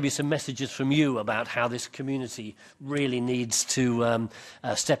maybe some messages from you about how this community really needs to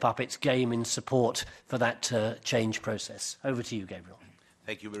step up its game in support for that change process. Over to you, Gabriel.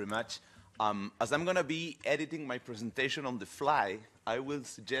 Thank you very much. As I'm going to be editing my presentation on the fly, I will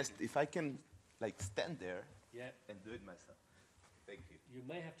suggest if I can stand there and do it myself. Thank you. You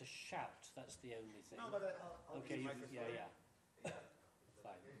may have to shout, that's the only thing. No, but I'll okay, yeah.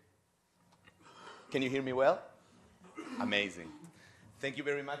 Fine. Can you hear me well? Amazing. Thank you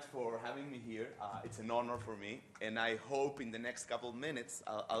very much for having me here. It's an honor for me, and I hope in the next couple of minutes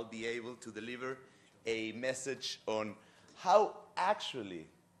I'll be able to deliver a message on how actually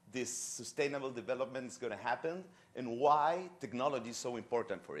this sustainable development is going to happen and why technology is so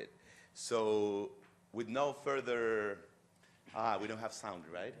important for it. So with no further, we don't have sound,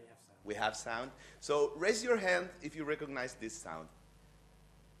 right? We have sound. So raise your hand if you recognize this sound.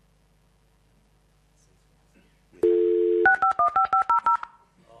 You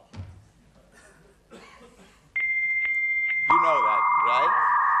know that, right?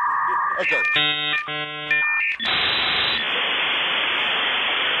 Okay.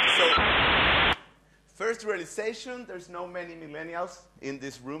 So, first realization, there's no many millennials in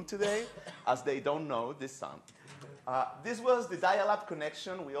this room today, as they don't know this sound. This was the dial-up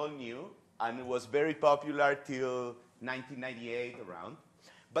connection we all knew, and it was very popular till 1998 around.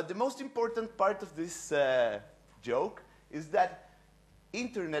 But the most important part of this joke is that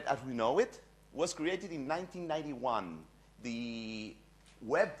internet as we know it was created in 1991. The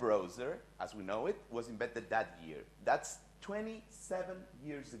web browser, as we know it, was invented that year. That's 27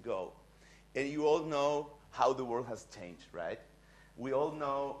 years ago. And you all know how the world has changed, right? We all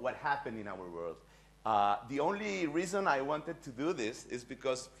know what happened in our world. The only reason I wanted to do this is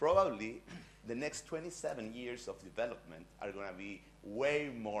because probably the next 27 years of development are going to be way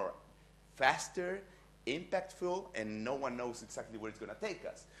more faster, impactful, and no one knows exactly where it's going to take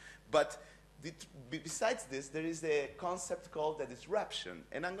us. But besides this, there is a concept called the disruption.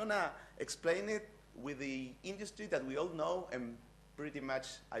 And I'm going to explain it with the industry that we all know, and pretty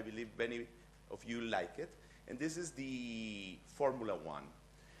much, I believe, many of you like it. And this is the Formula One.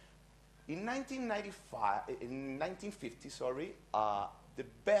 In 1950, the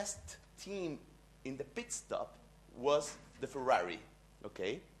best team in the pit stop was the Ferrari,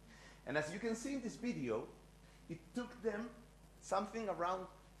 okay? And as you can see in this video, it took them something around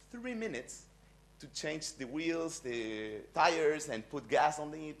 3 minutes to change the wheels, the tires, and put gas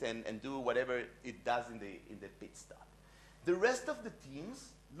on it, and do whatever it does in the pit stop. The rest of the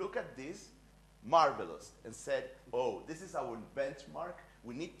teams look at this, marvelous, and said, oh, this is our benchmark.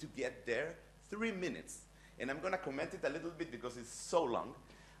 We need to get there 3 minutes. And I'm going to comment it a little bit because it's so long.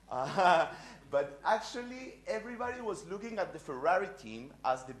 But actually, everybody was looking at the Ferrari team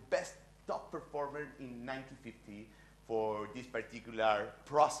as the best top performer in 1950 for this particular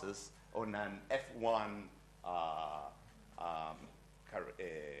process on an F1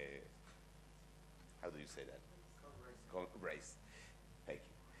 how do you say that? Race. Thank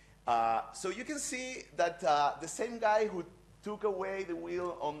you. So you can see that the same guy who took away the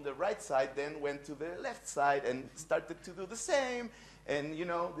wheel on the right side then went to the left side and started to do the same. And you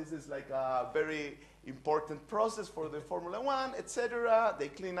know, this is like a very important process for the Formula One, etc. They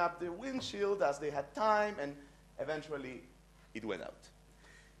clean up the windshield as they had time, and eventually it went out.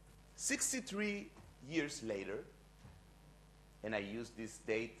 63 years later, And I use this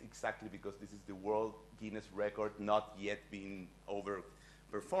date exactly because this is the World Guinness record not yet being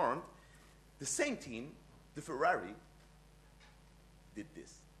overperformed. The same team, the Ferrari, did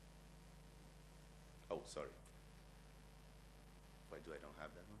this. Oh, sorry. Why do I don't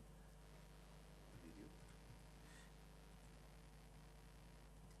have that one? Video.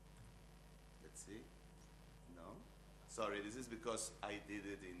 Let's see. No? Sorry, this is because I did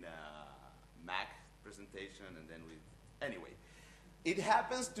it in a Mac presentation and then we... Anyway, it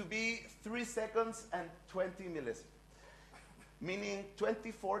happens to be 3 seconds and 20 milliseconds, meaning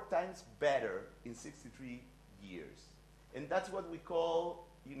 24 times better in 63 years. And that's what we call,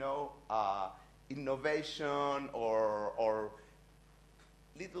 you know, innovation or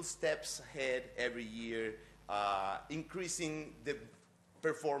little steps ahead every year, increasing the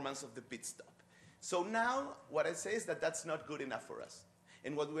performance of the pit stop. So now what I say is that that's not good enough for us.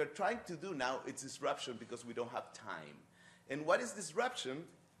 And what we're trying to do now is disruption because we don't have time. And what is disruption?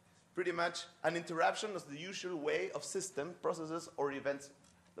 Pretty much an interruption of the usual way of system, processes, or events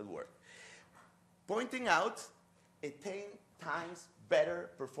that work. Pointing out a 10 times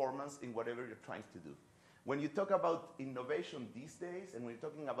better performance in whatever you're trying to do. When you talk about innovation these days, and when you're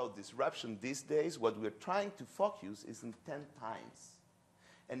talking about disruption these days, what we're trying to focus is in 10 times.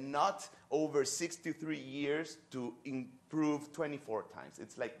 And not over 63 years to improve 24 times.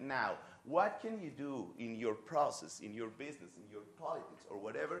 It's like now, what can you do in your process, in your business, in your politics, or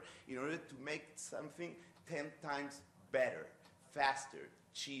whatever, in order to make something 10 times better, faster,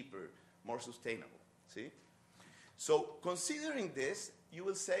 cheaper, more sustainable, see? So considering this, you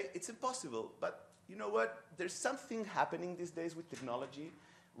will say, it's impossible, but you know what? There's something happening these days with technology.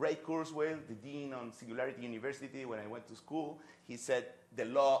 Ray Kurzweil, the dean on Singularity University, when I went to school, he said the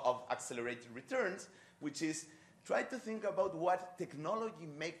law of accelerated returns, which is try to think about what technology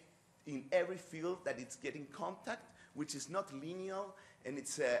makes in every field that it's getting contact, which is not linear, and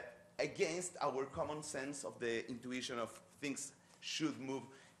it's against our common sense of the intuition of things should move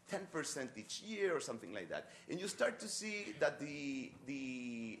 10% each year or something like that. And you start to see that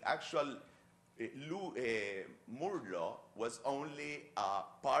the actual Moore law was only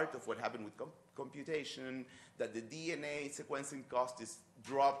part of what happened with computation, that the DNA sequencing cost is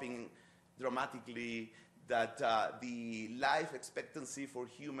dropping dramatically, that the life expectancy for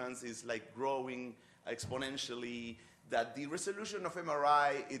humans is like growing exponentially, that the resolution of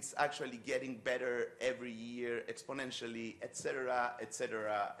MRI is actually getting better every year exponentially, et cetera, et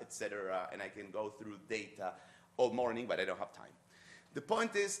cetera, et cetera. And I can go through data all morning, but I don't have time. The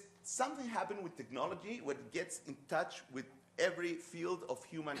point is, something happened with technology when it gets in touch with every field of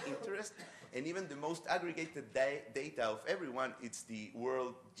human interest, and even the most aggregated data of everyone, it's the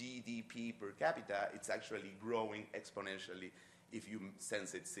world GDP per capita. It's actually growing exponentially if you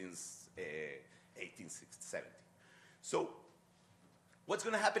sense it since 1870. So what's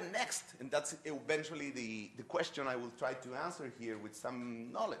going to happen next? And that's eventually the question I will try to answer here with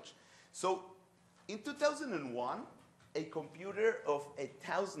some knowledge. So in 2001, a computer of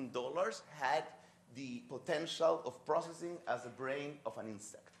 $1,000 had the potential of processing as a brain of an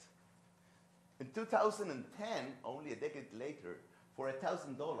insect. In 2010, only a decade later, for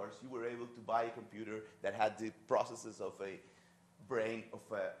 $1,000, you were able to buy a computer that had the processes of a brain of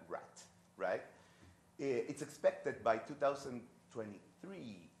a rat, right? It's expected by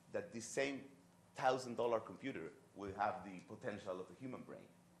 2023 that the same $1,000 computer will have the potential of a human brain.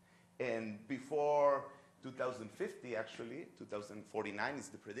 And before 2050, actually, 2049 is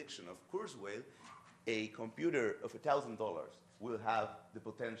the prediction of Kurzweil, a computer of $1,000 will have the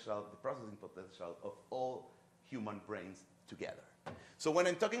potential, the processing potential of all human brains together. So when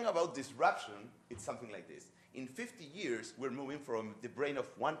I'm talking about disruption, it's something like this. In 50 years, we're moving from the brain of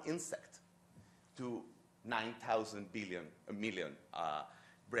one insect to 9,000 million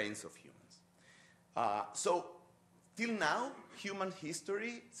brains of humans. So till now, human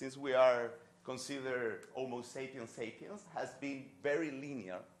history, since we are considered Homo sapiens sapiens, has been very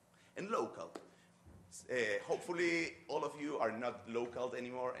linear and local. Hopefully, all of you are not local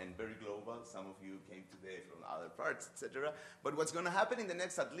anymore and very global. Some of you came today from other parts, etc. But what's going to happen in the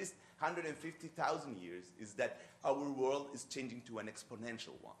next at least 150,000 years is that our world is changing to an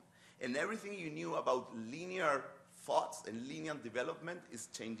exponential one. And everything you knew about linear thoughts and linear development is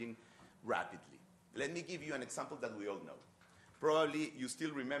changing rapidly. Let me give you an example that we all know. Probably you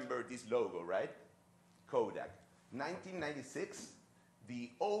still remember this logo, right? Kodak. 1996,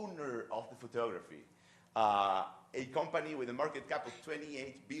 the owner of the photography, a company with a market cap of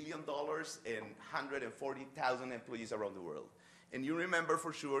 $28 billion and 140,000 employees around the world. And you remember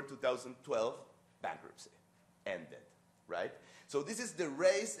for sure 2012, bankruptcy ended, right? So this is the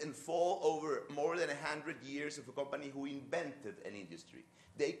rise and fall over more than 100 years of a company who invented an industry.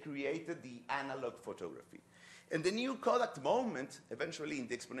 They created the analog photography. And the new Kodak moment, eventually in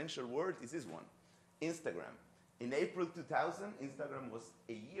the exponential world, is this one, Instagram. In April 2000, Instagram was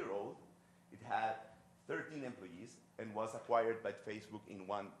a year old. It had 13 employees and was acquired by Facebook in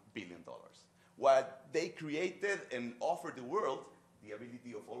 $1 billion. What they created and offered the world, the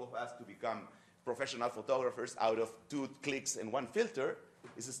ability of all of us to become professional photographers out of 2 clicks and 1 filter,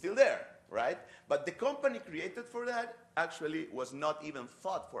 is still there, right? But the company created for that actually was not even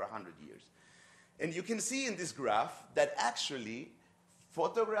thought for 100 years. And you can see in this graph that actually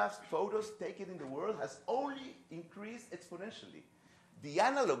photos taken in the world has only increased exponentially. The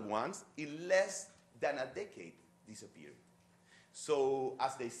analog ones, in less than a decade, disappeared. So,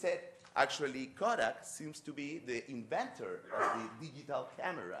 as they said, actually Kodak seems to be the inventor of the digital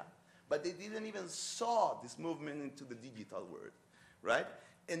camera, but they didn't even saw this movement into the digital world, right?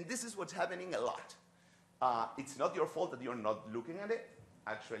 And this is what's happening a lot. It's not your fault that you're not looking at it.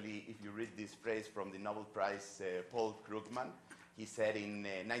 Actually, if you read this phrase from the Nobel Prize Paul Krugman, he said in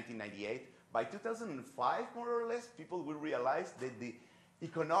 1998, by 2005, more or less, people will realize that the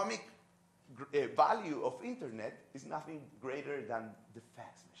economic value of internet is nothing greater than the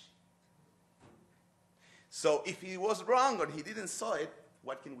fax machine. So if he was wrong or he didn't saw it,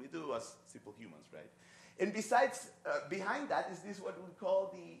 what can we do as simple humans, right? And besides, behind that is this what we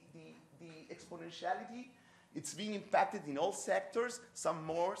call the exponentiality. It's being impacted in all sectors, some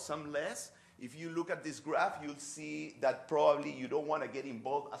more, some less. If you look at this graph, you'll see that probably you don't want to get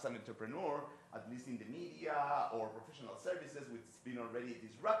involved as an entrepreneur, at least in the media or professional services, which has been already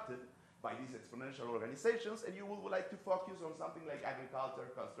disrupted by these exponential organizations, and you would like to focus on something like agriculture,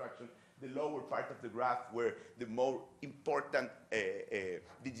 construction, the lower part of the graph where the more important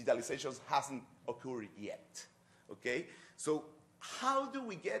digitalizations hasn't occurred yet, okay? So how do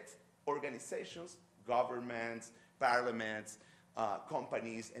we get organizations, governments, parliaments,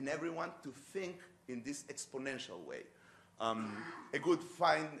 companies, and everyone to think in this exponential way? A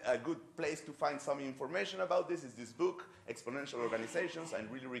good place to find some information about this is this book, Exponential Organizations. I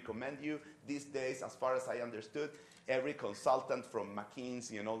really recommend you. These days, as far as I understood, every consultant from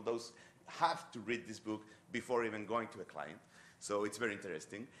McKinsey and all those have to read this book before even going to a client. So it's very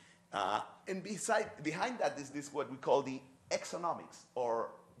interesting. And behind that is this what we call the exonomics, or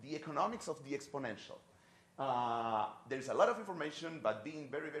the economics of the exponential. There's a lot of information, but being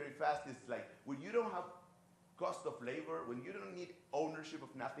very, very fast is like when you don't have cost of labor, when you don't need ownership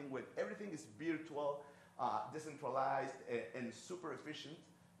of nothing, when everything is virtual, decentralized, and super efficient,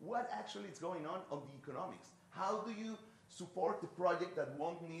 what actually is going on the economics? How do you support the project that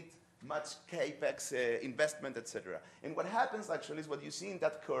won't need much capex investment, etc.? And what happens actually is what you see in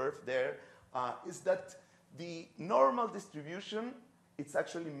that curve there is that the normal distribution, it's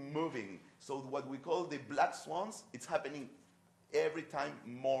actually moving. So what we call the black swans, it's happening every time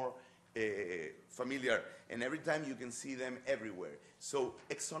more familiar, and every time you can see them everywhere. So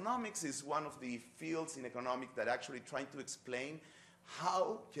exonomics is one of the fields in economics that actually trying to explain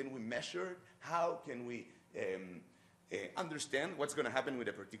how can we measure, how can we understand what's going to happen with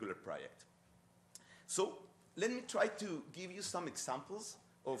a particular project. So let me try to give you some examples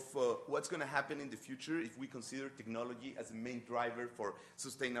of what's going to happen in the future if we consider technology as a main driver for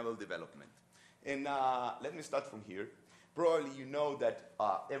sustainable development. And let me start from here. Probably you know that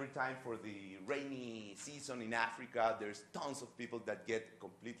every time for the rainy season in Africa, there's tons of people that get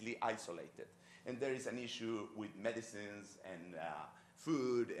completely isolated. And there is an issue with medicines and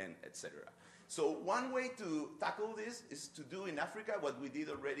food and etc. So one way to tackle this is to do in Africa what we did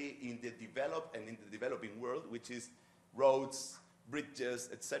already in the developed and in the developing world, which is roads, bridges,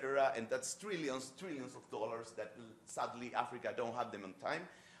 etc. And that's trillions of dollars that sadly Africa don't have them on time.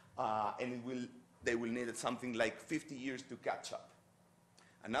 And they will need something like 50 years to catch up.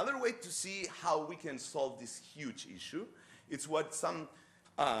 Another way to see how we can solve this huge issue is what some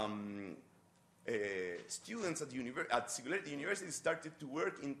students at Singularity University started to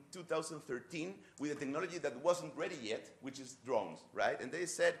work in 2013 with a technology that wasn't ready yet, which is drones, right? And they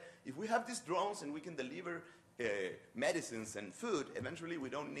said, if we have these drones and we can deliver medicines and food, eventually we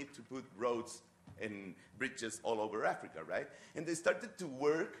don't need to put roads and bridges all over Africa, right? And they started to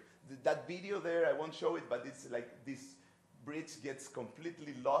work. That video there, I won't show it, but it's like this bridge gets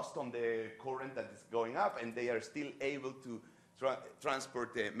completely lost on the current that is going up, and they are still able to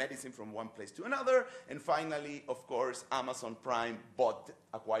transport the medicine from one place to another. And finally, of course, Amazon Prime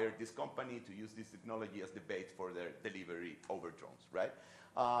acquired this company to use this technology as the bait for their delivery over drones, right?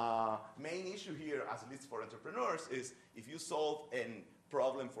 Main issue here, at least for entrepreneurs, is if you solve a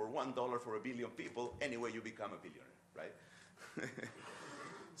problem for $1 for a billion people, anyway you become a billionaire, right?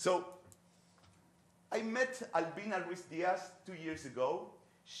 So I met Albina Ruiz-Diaz 2 years ago.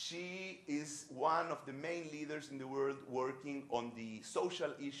 She is one of the main leaders in the world working on the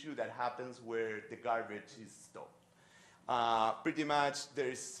social issue that happens where the garbage is stored. Pretty much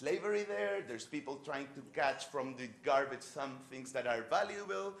there's slavery there, there's people trying to catch from the garbage some things that are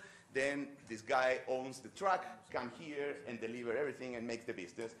valuable, then this guy owns the truck, come here and deliver everything and make the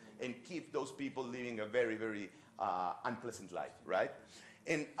business and keep those people living a very, very unpleasant life, right?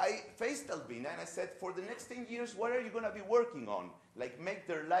 And I faced Albina and I said, for the next 10 years, what are you going to be working on? Like make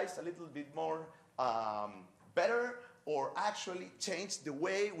their lives a little bit more better, or actually change the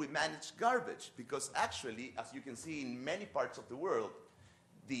way we manage garbage? Because actually, as you can see in many parts of the world,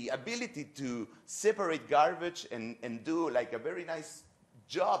 the ability to separate garbage and do like a very nice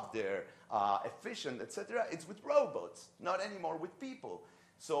job there, efficient, etc., it's with robots, not anymore with people.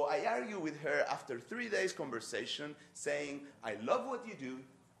 So I argue with her after 3 days conversation saying, I love what you do,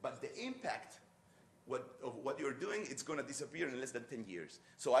 but the impact of what you're doing, it's going to disappear in less than 10 years.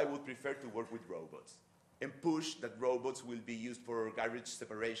 So I would prefer to work with robots and push that robots will be used for garbage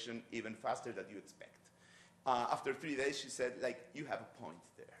separation even faster than you expect. After 3 days, she said, like, you have a point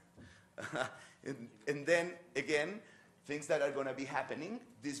there. and then, again, things that are going to be happening.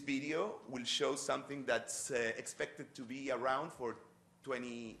 This video will show something that's expected to be around for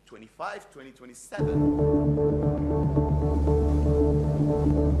 2025, 2027.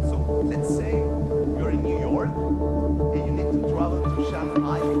 So let's say you're in New York and you need to travel to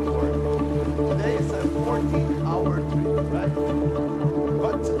Shanghai for work. Today is a 14-hour trip, right?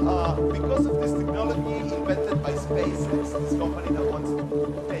 But because of this technology invented by SpaceX, this company that wants to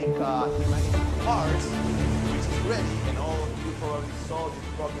take humanity to Mars, which is ready, and all of you probably saw these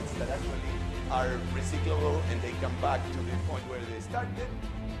rockets that actually are recyclable and they come back to the point where they started.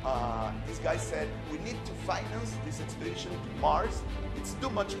 This guy said, we need to finance this expedition to Mars. It's too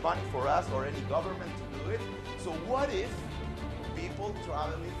much money for us or any government to do it. So what if people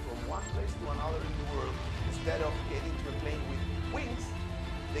traveling from one place to another in the world, instead of getting to a plane with wings,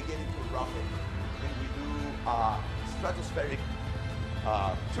 they get into a rocket and we do a stratospheric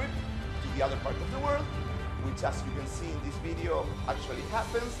trip to the other part of the world, which, as you can see in this video, actually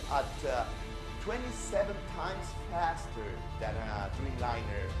happens at 27 times faster than a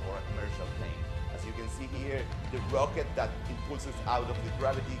Dreamliner or a commercial plane. As you can see here, the rocket that impulses out of the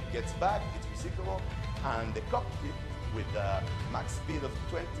gravity gets back, it's recyclable, and the cockpit with a max speed of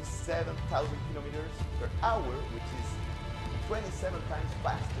 27,000 kilometers per hour, which is 27 times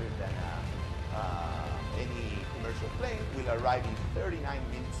faster than any commercial plane, will arrive in 39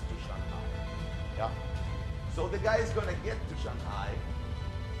 minutes to Shanghai. Yeah? So the guy is going to get to Shanghai,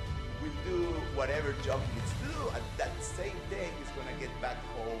 will do whatever job he needs to do, and that same day he's going to get back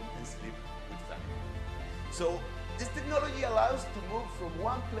home and sleep with family. So this technology allows to move from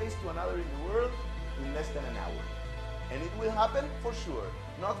one place to another in the world in less than an hour. And it will happen for sure,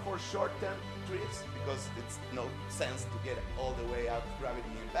 not for short-term trips, because it's no sense to get all the way out of gravity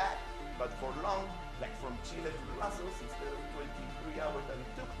and back, but for long, like from Chile to Brussels, instead of 23 hours that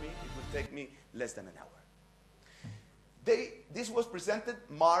it took me, it would take me less than an hour. This was presented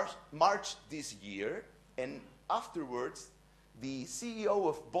March this year, and afterwards, the CEO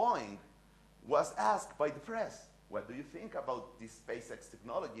of Boeing was asked by the press, what do you think about this SpaceX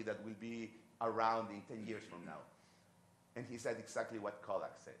technology that will be around in 10 years from now? And he said exactly what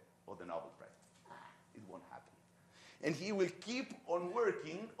Kodak said, or the Nobel Prize. It won't happen. And he will keep on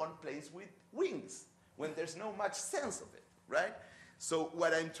working on planes with wings when there's no much sense of it, right? So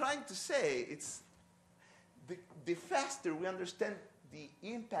what I'm trying to say, it's the faster we understand the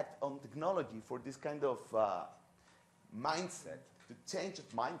impact on technology for this kind of mindset, to change of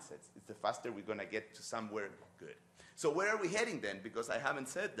mindsets, it's the faster we're going to get to somewhere good. So where are we heading then? Because I haven't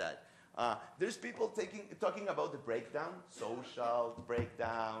said that. There's people talking about the breakdown, social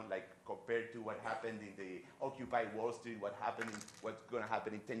breakdown, like compared to what happened in the Occupy Wall Street, what's going to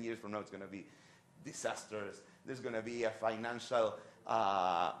happen in 10 years from now, it's going to be disastrous. There's going to be a financial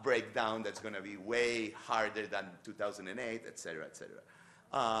breakdown that's going to be way harder than 2008, et cetera, et cetera.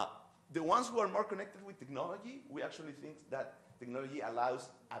 The ones who are more connected with technology, we actually think that technology allows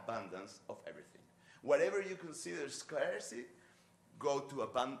abundance of everything. Whatever you consider scarcity, go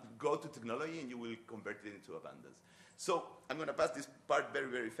to technology and you will convert it into abundance. So I'm going to pass this part very,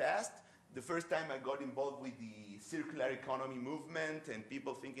 very fast. The first time I got involved with the circular economy movement and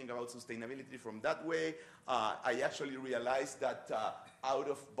people thinking about sustainability from that way, I actually realized that out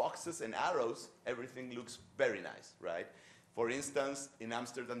of boxes and arrows, everything looks very nice, right? For instance, in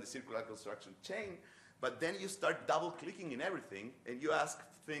Amsterdam, the circular construction chain, but then you start double-clicking in everything and you ask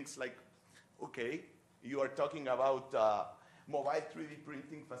things like, okay, you are talking about mobile 3D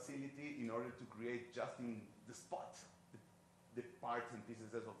printing facility in order to create just in the spot the parts and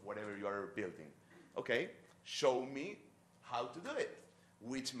pieces of whatever you are building. Okay, show me how to do it,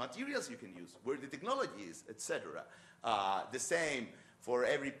 which materials you can use, where the technology is, etc. The same for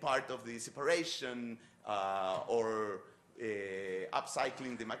every part of the separation or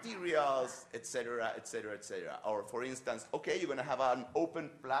upcycling the materials, etc., etc., etc. Or for instance, okay, you're going to have an open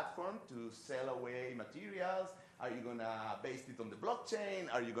platform to sell away materials. Are you going to base it on the blockchain?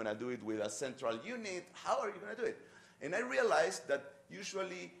 Are you going to do it with a central unit? How are you going to do it? And I realized that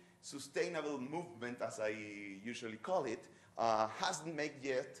usually sustainable movement, as I usually call it, hasn't made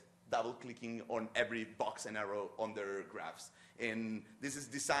yet double-clicking on every box and arrow on their graphs. And this is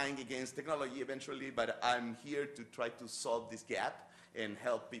designed against technology eventually, but I'm here to try to solve this gap and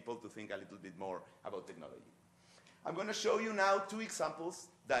help people to think a little bit more about technology. I'm going to show you now 2 examples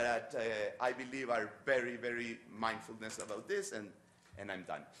that I believe are very, very mindfulness about this, and I'm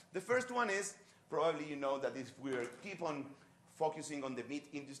done. The first one is, probably you know that if we keep on focusing on the meat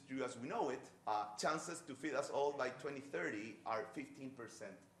industry as we know it, chances to feed us all by 2030 are 15%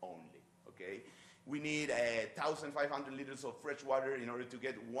 only, okay? We need 1,500 liters of fresh water in order to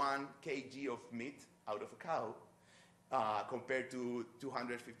get 1 kg of meat out of a cow, compared to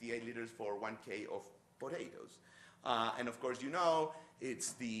 258 liters for 1 kg of potatoes. And of course, you know,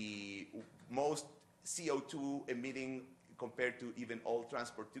 it's the most CO2 emitting compared to even all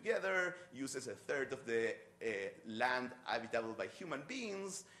transport together, uses 1/3 of the land habitable by human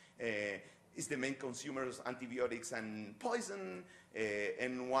beings, is the main consumer of antibiotics and poison,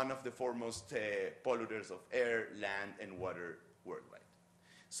 and one of the foremost polluters of air, land, and water worldwide.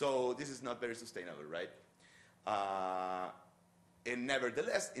 So this is not very sustainable, right? And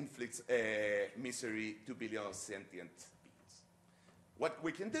nevertheless inflicts misery to billions of sentient beings. What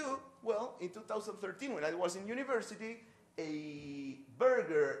we can do? Well, in 2013, when I was in university, a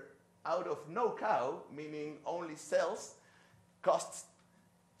burger out of no cow, meaning only cells, costs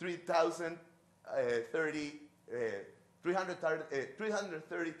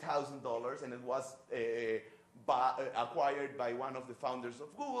 $330,000, and it was acquired by one of the founders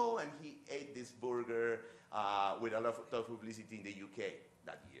of Google, and he ate this burger with a lot of publicity in the UK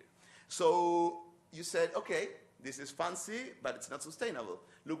that year. So you said, okay, this is fancy, but it's not sustainable.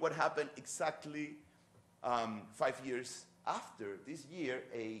 Look what happened exactly 5 years after. This year,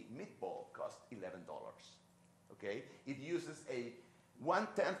 a meatball cost $11. Okay? It uses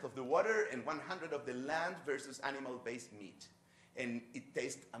 1/10 of the water and 100 of the land versus animal-based meat. And it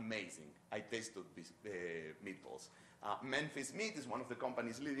tastes amazing. I tasted these meatballs. Memphis Meat is one of the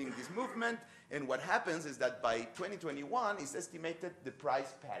companies leading this movement, and what happens is that by 2021, it's estimated the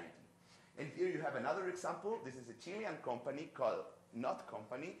price parity. And here you have another example. This is a Chilean company called KEYNOTE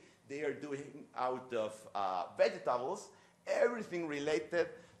company. They are doing out of vegetables everything related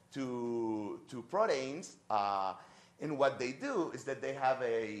to proteins, and what they do is that they have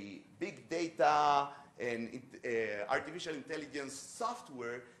a big data and artificial intelligence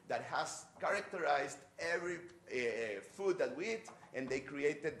software that has characterized every food that we eat, and they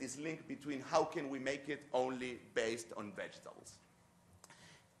created this link between how can we make it only based on vegetables.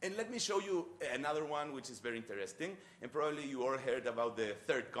 And let me show you another one which is very interesting, and probably you all heard about the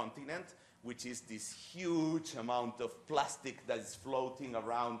third continent, which is this huge amount of plastic that is floating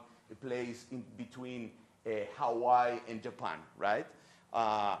around a place in between Hawaii and Japan, right?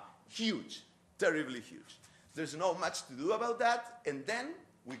 Huge, terribly huge. There's not much to do about that, and then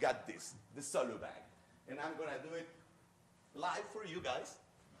we got this, the solo bag. And I'm gonna do it live for you guys.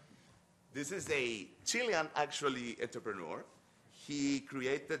 This is a Chilean, actually, entrepreneur. He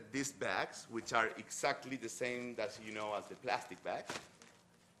created these bags, which are exactly the same as you know as the plastic bag,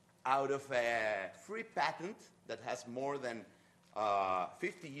 out of a free patent that has more than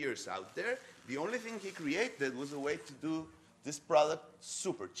 50 years out there. The only thing he created was a way to do this product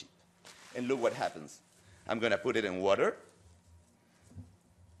super cheap. And look what happens. I'm going to put it in water,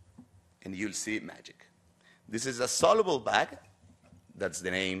 and you'll see magic. This is a soluble bag. That's the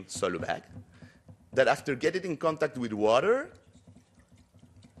name, solu bag, that after getting in contact with water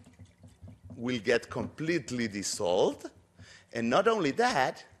will get completely dissolved. And not only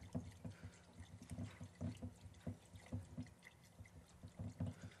that,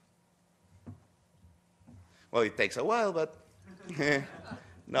 well, it takes a while, but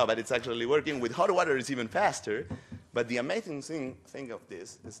no, but it's actually working. With hot water, it's even faster. But the amazing thing of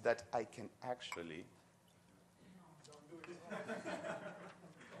this is that I can actually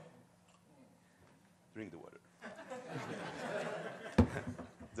drink the water.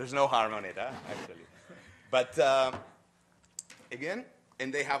 There's no harm on it, actually. But again,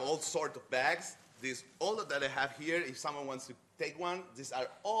 and they have all sorts of bags. all that I have here, if someone wants to take one, these are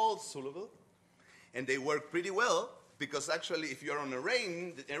all soluble, and they work pretty well, because actually if you're on a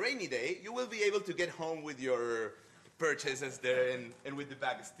rainy day, you will be able to get home with your purchases there and with the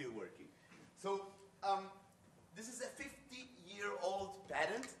bag still working. So this is a 50-year-old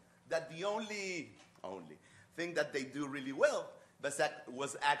patent that the only thing that they do really well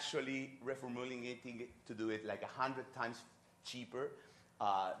was actually reformulating it to do it like 100 times cheaper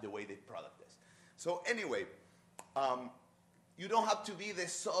the way the product is. So anyway, you don't have to be the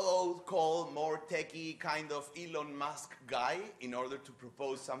so-called more techie kind of Elon Musk guy in order to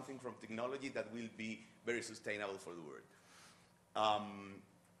propose something from technology that will be very sustainable for the world.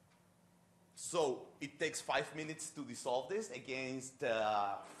 So it takes 5 minutes to dissolve this against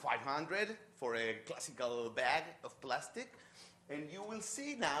 500 for a classical bag of plastic. And you will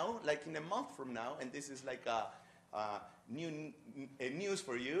see now, like in a month from now, and this is like news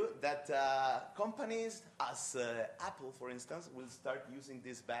for you, that companies as Apple, for instance, will start using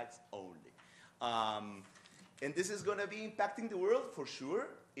these bags only. And this is going to be impacting the world for sure.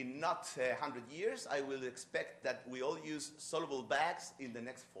 In not 100 years, I will expect that we all use soluble bags in the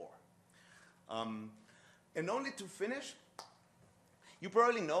next 4. And only to finish, you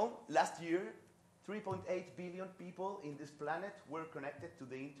probably know last year 3.8 billion people in this planet were connected to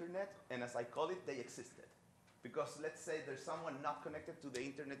the internet, and as I call it, they existed. Because let's say there's someone not connected to the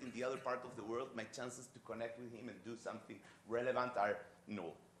internet in the other part of the world, my chances to connect with him and do something relevant are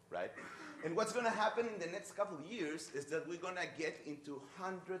null, right? And what's going to happen in the next couple of years is that we're going to get into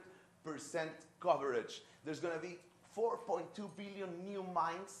 100% coverage. There's going to be 4.2 billion new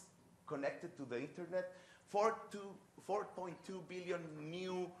minds connected to the internet, 4.2 billion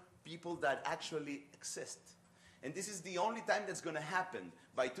new people that actually exist. And this is the only time that's going to happen.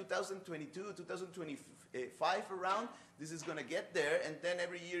 By 2022, 2025 around, this is going to get there, and then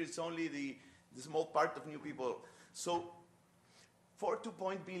every year it's only the small part of new people. So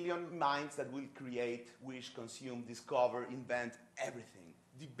 4.2 billion minds that will create, wish, consume, discover, invent, everything.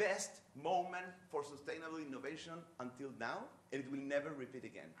 The best moment for sustainable innovation until now, and it will never repeat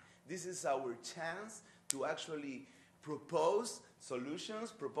again. This is our chance to actually propose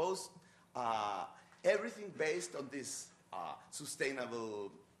solutions, propose everything based on this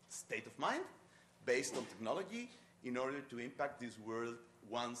sustainable state of mind, based on technology, in order to impact this world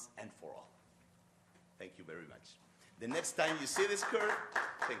once and for all. Thank you very much. The next time you see this curve,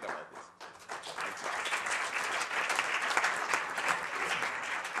 think about this. Thanks.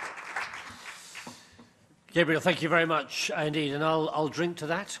 Gabriel, thank you very much indeed, and I'll drink to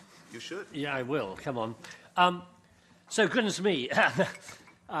that. You should. Yeah, I will. Come on. So, goodness me,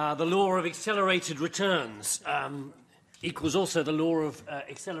 the law of accelerated returns equals also the law of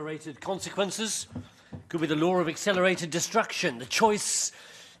accelerated consequences. Could be the law of accelerated destruction. The choice,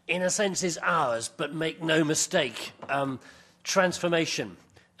 in a sense, is ours, but make no mistake, transformation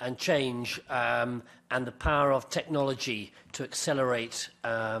and change and the power of technology to accelerate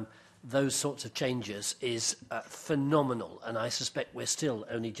those sorts of changes is phenomenal, and I suspect we're still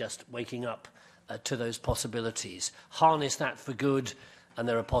only just waking up to those possibilities. Harness that for good, and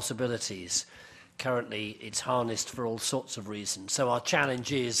there are possibilities. Currently, it's harnessed for all sorts of reasons. So our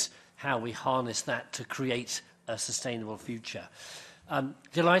challenge is how we harness that to create a sustainable future.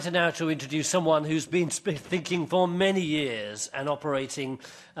 Delighted now to introduce someone who's been thinking for many years and operating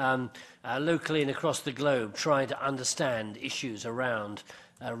locally and across the globe, trying to understand issues around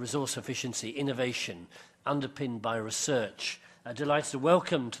resource efficiency, innovation, underpinned by research. Delighted to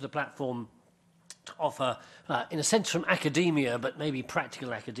welcome to the platform to offer, in a sense from academia, but maybe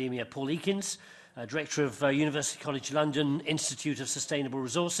practical academia, Paul Ekins, Director of University College London Institute of Sustainable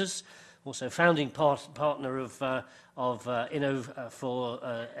Resources, also founding partner of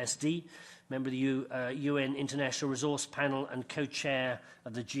inno4sd, member of the UN International Resource Panel and co-chair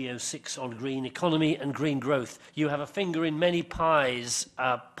of the Go6 on green economy and green growth. You have a finger in many pies,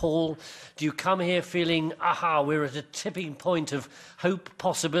 Paul. Do you come here feeling, aha, we're at a tipping point of hope,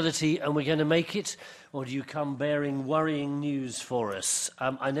 possibility, and we're going to make it? Or do you come bearing worrying news for us?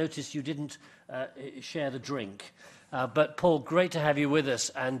 I noticed you didn't share the drink. But Paul, great to have you with us,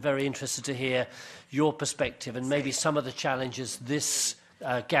 and very interested to hear your perspective and maybe some of the challenges this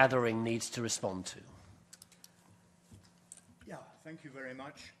gathering needs to respond to. Yeah, thank you very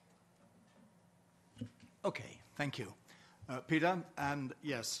much. Okay, thank you, Peter, and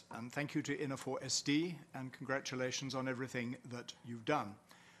yes, and thank you to inno4sd, and congratulations on everything that you've done.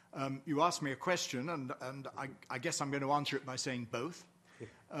 You asked me a question, and I guess I'm going to answer it by saying both.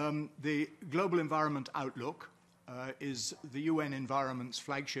 The Global Environment Outlook is the UN Environment's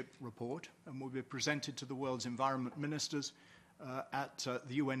flagship report and will be presented to the world's environment ministers at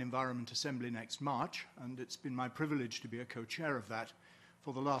the UN Environment Assembly next March, and it's been my privilege to be a co-chair of that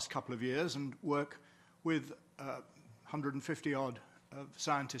for the last couple of years and work with 150-odd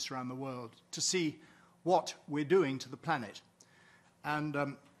scientists around the world to see what we're doing to the planet.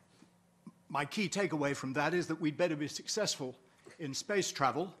 And my key takeaway from that is that we'd better be successful in space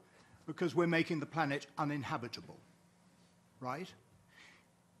travel because we're making the planet uninhabitable, right?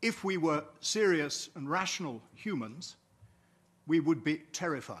 If we were serious and rational humans, we would be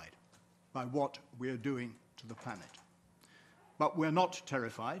terrified by what we are doing to the planet. But we're not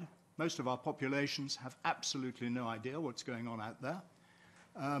terrified. Most of our populations have absolutely no idea what's going on out there.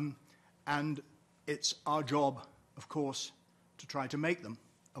 And it's our job, of course, to try to make them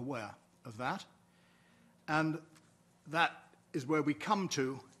aware of that. And that is where we come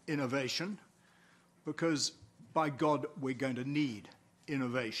to innovation, because by God, we're going to need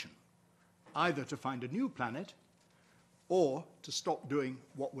innovation, either to find a new planet or to stop doing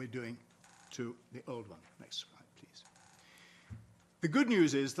what we're doing to the old one. Next slide, please. The good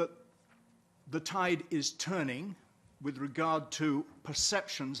news is that the tide is turning with regard to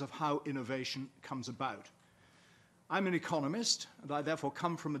perceptions of how innovation comes about. I'm an economist, and I therefore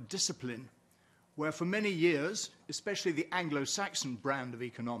come from a discipline where for many years, especially the Anglo-Saxon brand of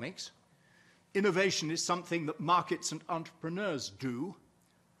economics, innovation is something that markets and entrepreneurs do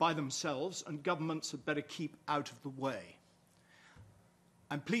by themselves, and governments had better keep out of the way.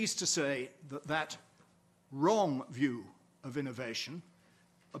 I'm pleased to say that that wrong view of innovation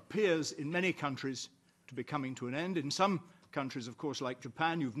appears in many countries to be coming to an end. In some countries, of course, like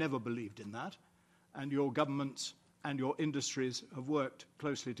Japan, you've never believed in that, and your governments and your industries have worked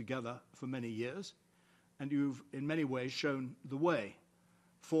closely together for many years, and you've in many ways shown the way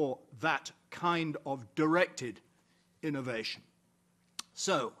for that kind of directed innovation.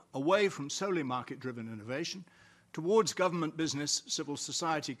 So, away from solely market-driven innovation, towards government, business, civil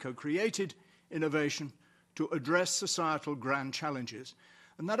society co-created innovation to address societal grand challenges.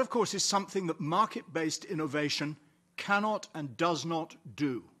 And that, of course, is something that market-based innovation cannot and does not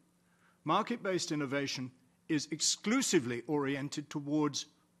do. Market-based innovation is exclusively oriented towards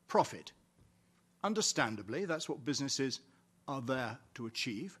profit. Understandably, that's what businesses are there to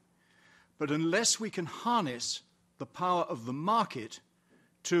achieve. But unless we can harness the power of the market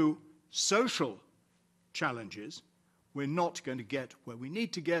to social challenges, we're not going to get where we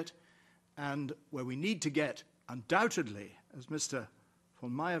need to get, and where we need to get, undoubtedly, as Mr.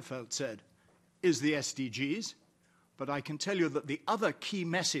 von Meijenfeldt said, is the SDGs. But I can tell you that the other key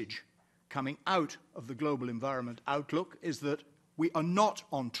message coming out of the Global Environment Outlook is that we are not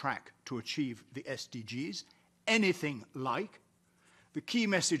on track to achieve the SDGs, anything like. The key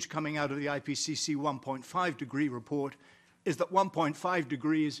message coming out of the IPCC 1.5 degree report is that 1.5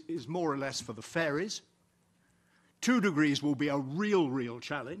 degrees is more or less for the fairies. 2 degrees will be a real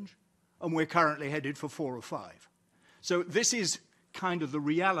challenge, and we're currently headed for 4 or 5. So this is kind of the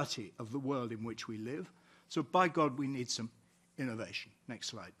reality of the world in which we live. So by God, we need some innovation. Next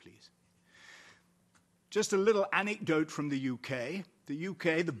slide, please. Just a little anecdote from the UK. The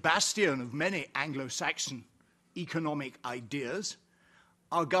UK, the bastion of many Anglo-Saxon economic ideas,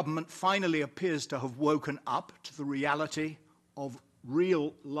 our government finally appears to have woken up to the reality of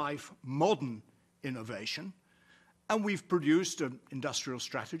real-life modern innovation. And we've produced an industrial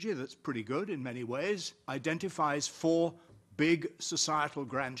strategy that's pretty good in many ways, identifies 4 big societal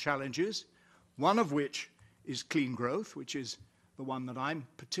grand challenges, one of which is clean growth, which is the one that I'm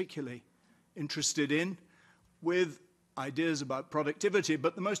particularly interested in, with ideas about productivity.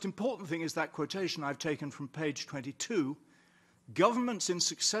 But the most important thing is that quotation I've taken from page 22. Governments in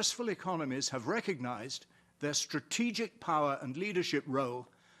successful economies have recognized their strategic power and leadership role,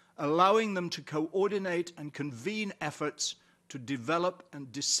 allowing them to coordinate and convene efforts to develop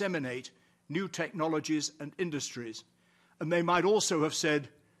and disseminate new technologies and industries. And they might also have said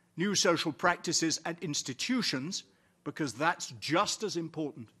new social practices and institutions, because that's just as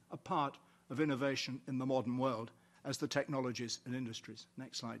important a part of innovation in the modern world as the technologies and industries.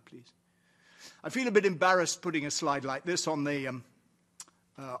 Next slide, please. I feel a bit embarrassed putting a slide like this on the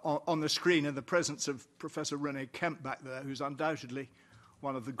screen in the presence of Professor René Kemp back there, who's undoubtedly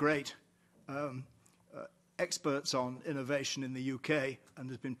one of the great experts on innovation in the UK and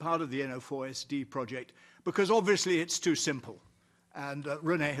has been part of the inno4sd project, because obviously it's too simple. And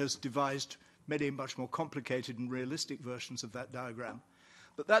René has devised many much more complicated and realistic versions of that diagram.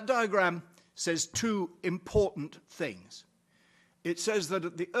 But that diagram says 2 important things. It says that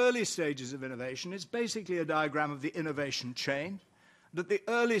at the early stages of innovation, it's basically a diagram of the innovation chain. And at the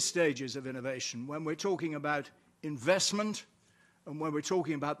early stages of innovation, when we're talking about investment and when we're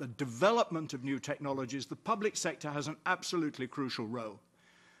talking about the development of new technologies, the public sector has an absolutely crucial role.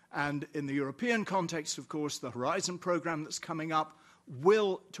 And in the European context, of course, the Horizon program that's coming up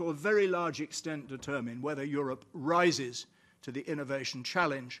will, to a very large extent, determine whether Europe rises to the innovation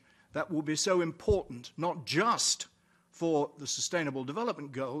challenge that will be so important, not just for the Sustainable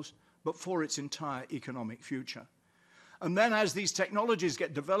Development Goals, but for its entire economic future. And then as these technologies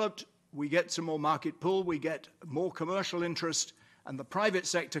get developed, we get some more market pull, we get more commercial interest, and the private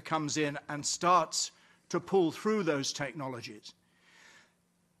sector comes in and starts to pull through those technologies.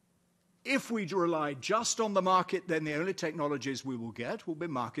 If we rely just on the market, then the only technologies we will get will be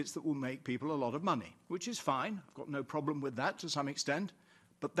markets that will make people a lot of money, which is fine. I've got no problem with that to some extent,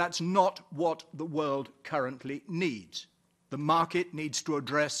 but that's not what the world currently needs. The market needs to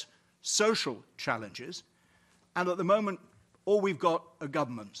address social challenges, and at the moment, all we've got are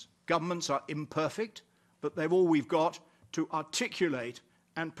governments. Governments are imperfect, but they're all we've got to articulate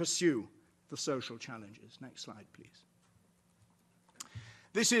and pursue the social challenges. Next slide, please.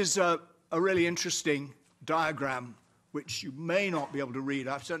 This is a really interesting diagram, which you may not be able to read.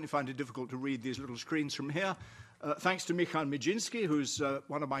 I certainly find it difficult to read these little screens from here. Thanks to Michal Mijinski, who's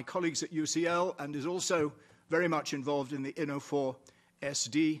one of my colleagues at UCL and is also very much involved in the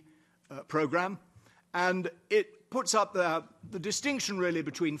inno4sd program. And it puts up the distinction really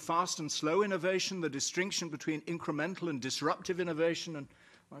between fast and slow innovation, the distinction between incremental and disruptive innovation. And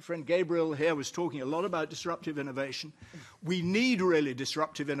my friend Gabriel here was talking a lot about disruptive innovation. We need really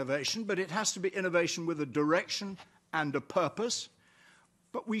disruptive innovation, but it has to be innovation with a direction and a purpose.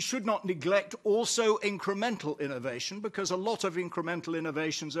 But we should not neglect also incremental innovation, because a lot of incremental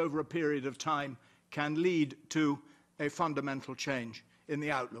innovations over a period of time can lead to a fundamental change in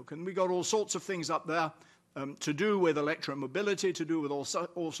the outlook. And we got all sorts of things up there to do with electromobility, to do with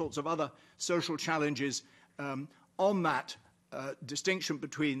all sorts of other social challenges on that distinction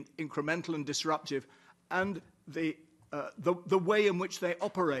between incremental and disruptive, and the way in which they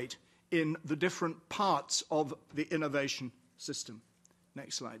operate in the different parts of the innovation system.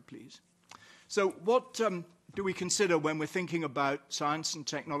 Next slide, please. So what do we consider when we're thinking about science and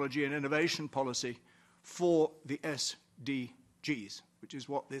technology and innovation policy for the SDGs, which is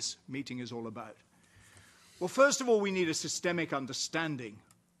what this meeting is all about? Well, first of all, we need a systemic understanding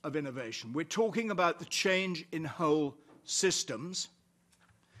of innovation. We're talking about the change in whole systems,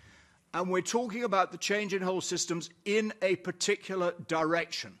 and we're talking about the change in whole systems in a particular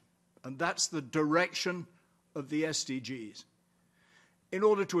direction, and that's the direction of the SDGs. In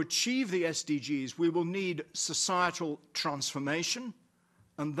order to achieve the SDGs, we will need societal transformation,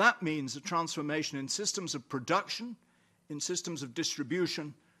 and that means a transformation in systems of production, in systems of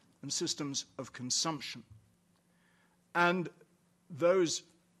distribution, and systems of consumption. And those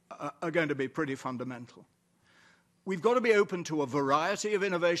are going to be pretty fundamental. We've got to be open to a variety of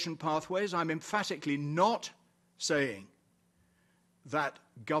innovation pathways. I'm emphatically not saying that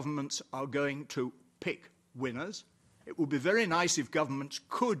governments are going to pick winners. It would be very nice if governments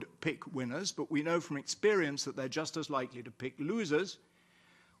could pick winners, but we know from experience that they're just as likely to pick losers.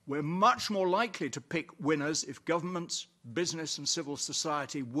 We're much more likely to pick winners if governments, business, and civil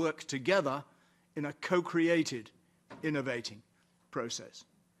society work together in a co-created, innovating process.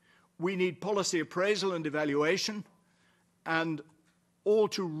 We need policy appraisal and evaluation, and all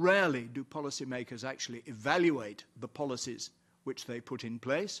too rarely do policymakers actually evaluate the policies which they put in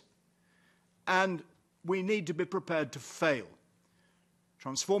place. And we need to be prepared to fail.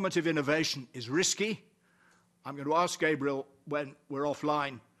 Transformative innovation is risky. I'm going to ask Gabriel when we're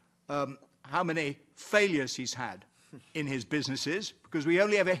offline how many failures he's had in his businesses, because we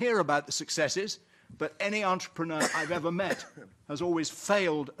only ever hear about the successes, but any entrepreneur I've ever met has always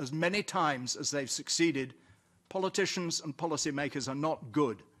failed as many times as they've succeeded. Politicians and policymakers are not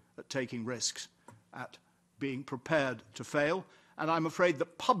good at taking risks, at being prepared to fail, and I'm afraid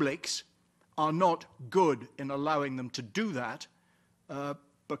that publics are not good in allowing them to do that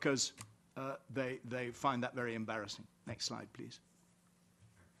because they find that very embarrassing. Next slide, please.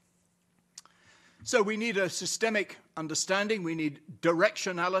 So we need a systemic understanding. We need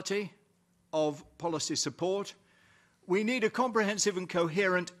directionality of policy support. We need a comprehensive and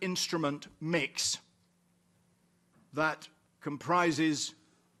coherent instrument mix that comprises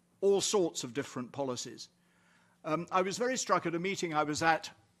all sorts of different policies. I was very struck at a meeting I was at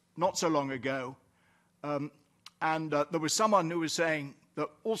not so long ago, and there was someone who was saying that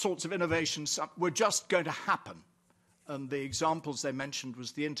all sorts of innovations were just going to happen. And the examples they mentioned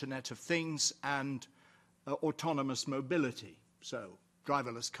was the Internet of Things and autonomous mobility, so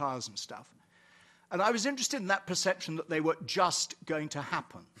driverless cars and stuff. And I was interested in that perception that they were just going to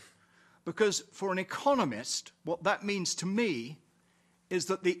happen. Because for an economist, what that means to me is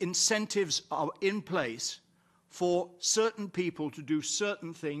that the incentives are in place for certain people to do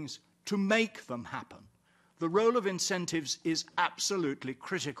certain things to make them happen. The role of incentives is absolutely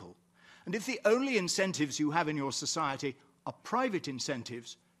critical. And if the only incentives you have in your society are private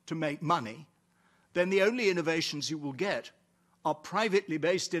incentives to make money, then the only innovations you will get are privately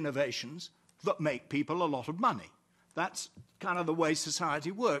based innovations that make people a lot of money. That's kind of the way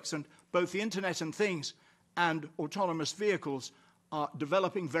society works. And both the Internet and Things and autonomous vehicles are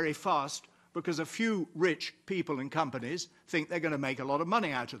developing very fast because a few rich people and companies think they're going to make a lot of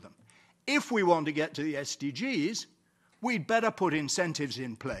money out of them. If we want to get to the SDGs, we'd better put incentives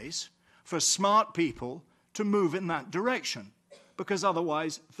in place for smart people to move in that direction, because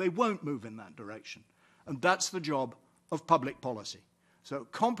otherwise they won't move in that direction. And that's the job of public policy. So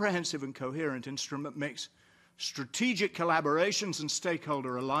comprehensive and coherent instrument mix, strategic collaborations and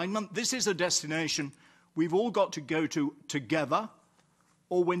stakeholder alignment. This is a destination we've all got to go to together,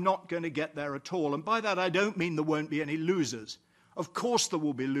 or we're not going to get there at all. And by that, I don't mean there won't be any losers. Of course there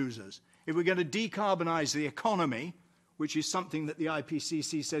will be losers. If we're going to decarbonize the economy, which is something that the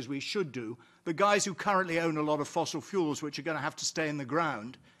IPCC says we should do, the guys who currently own a lot of fossil fuels, which are going to have to stay in the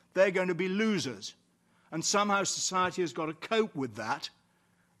ground, they're going to be losers. And somehow society has got to cope with that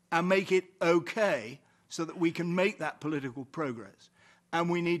and make it okay so that we can make that political progress. And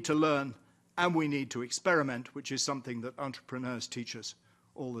we need to learn and we need to experiment, which is something that entrepreneurs teach us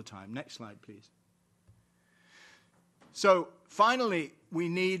all the time. Next slide, please. So finally, we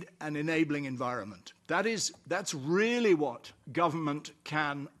need an enabling environment. That's really what government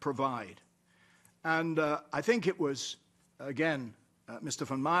can provide. And I think it was, again, Mr.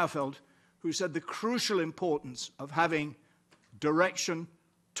 van Meijenfeldt, who said the crucial importance of having direction,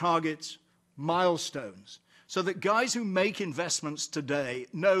 targets, milestones, so that guys who make investments today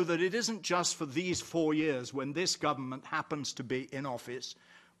know that it isn't just for these 4 years when this government happens to be in office,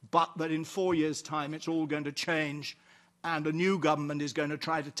 but that in 4 years' time it's all going to change and a new government is going to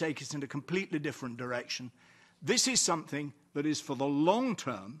try to take us in a completely different direction. This is something that is for the long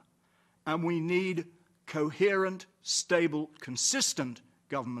term, and we need coherent, stable, consistent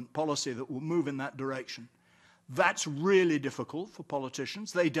government policy that will move in that direction. That's really difficult for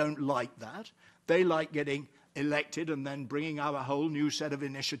politicians. They don't like that. They like getting elected and then bringing out a whole new set of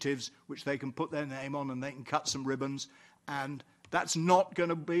initiatives which they can put their name on and they can cut some ribbons. And that's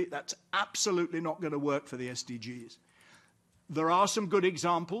absolutely not going to work for the SDGs. There are some good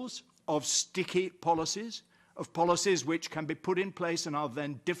examples of sticky policies, of policies which can be put in place and are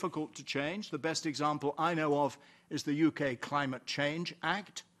then difficult to change. The best example I know of is the UK Climate Change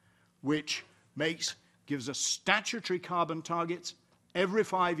Act, which gives us statutory carbon targets every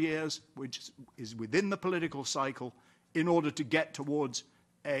 5 years, which is within the political cycle, in order to get towards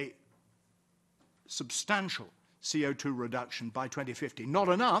a substantial CO2 reduction by 2050. Not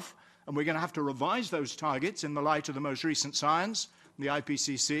enough, and we're going to have to revise those targets in the light of the most recent science. The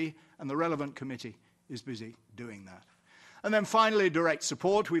IPCC and the relevant committee is busy doing that. And then finally, direct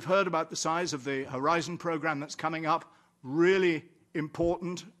support. We've heard about the size of the Horizon program that's coming up. Really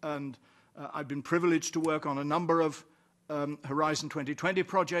important, and I've been privileged to work on a number of Horizon 2020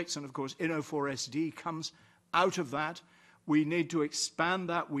 projects, and of course inno4sd comes out of that. We need to expand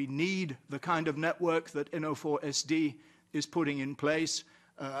that. We need the kind of network that inno4sd is putting in place,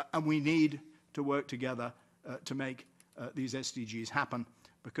 and we need to work together to make these SDGs happen,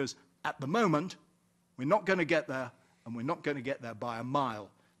 because at the moment we're not going to get there, and we're not going to get there by a mile,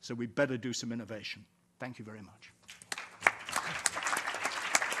 so we better do some innovation. Thank you very much.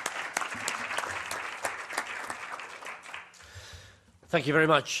 Thank you very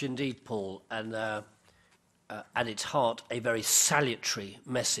much indeed, Paul, and at its heart, a very salutary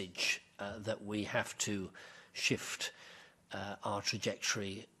message that we have to shift our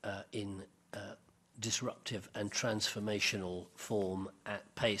trajectory in disruptive and transformational form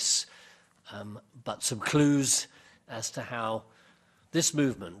at pace, but some clues as to how this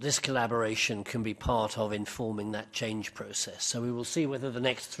movement, this collaboration can be part of informing that change process. So we will see whether the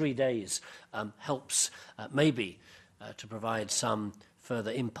next 3 days helps maybe to provide some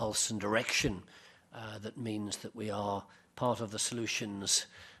further impulse and direction that means that we are part of the solutions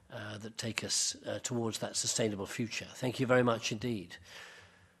that take us towards that sustainable future. Thank you very much indeed.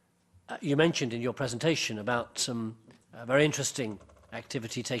 You mentioned in your presentation about some very interesting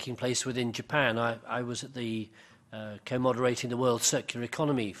activity taking place within Japan. I was at the co-moderating the World Circular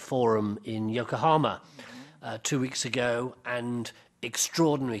Economy Forum in Yokohama 2 weeks ago, and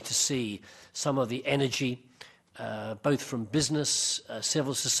extraordinary to see some of the energy both from business,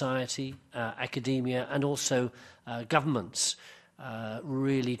 civil society, academia, and also governments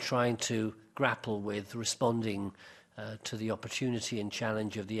really trying to grapple with responding to the opportunity and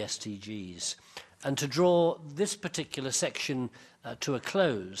challenge of the SDGs. And to draw this particular section to a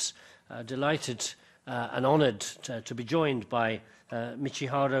close, delighted and honoured to be joined by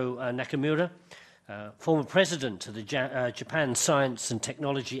Michiharu Nakamura, former president of the Japan Science and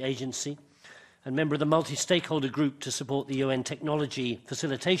Technology Agency, and member of the multi-stakeholder group to support the UN technology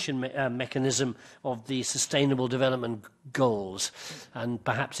facilitation mechanism of the Sustainable Development Goals. And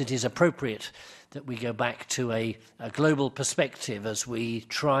perhaps it is appropriate that we go back to a global perspective as we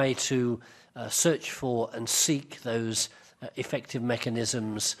try to search for and seek those effective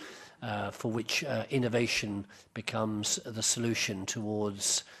mechanisms for which innovation becomes the solution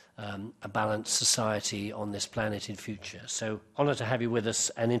towards a balanced society on this planet in future. So, honoured to have you with us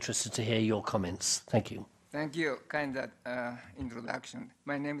and interested to hear your comments. Thank you. Thank you, kind introduction.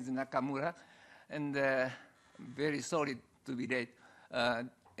 My name is Nakamura, and very sorry to be late.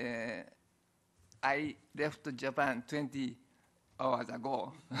 I left Japan 20 hours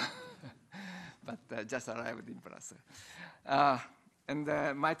ago, but just arrived in Brussels. And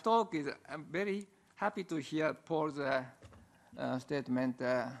my talk is, I'm very happy to hear Paul's statement.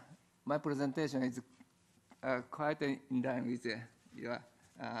 My presentation is quite in line with your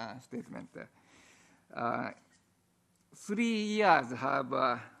statement. 3 years have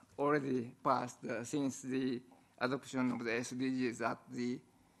already passed since the adoption of the SDGs at the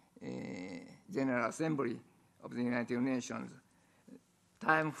General Assembly of the United Nations.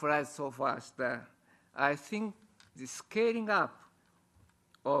 Time flies so fast. I think the scaling up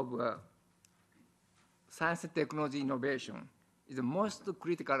of science and technology innovation is the most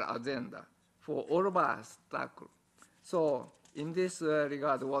critical agenda for all of us to tackle. So in this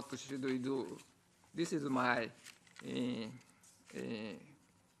regard, what should we do? This is my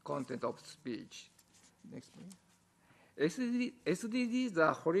content of speech. Next, please. SDGs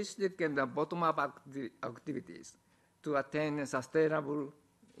are holistic and bottom-up activities to attain sustainable,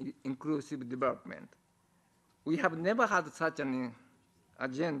 inclusive development. We have never had such an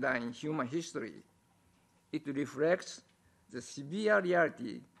agenda in human history. It reflects the severe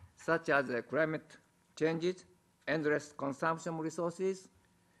reality, such as climate changes, endless consumption of resources,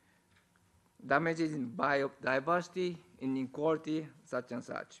 damages in biodiversity, inequality, such and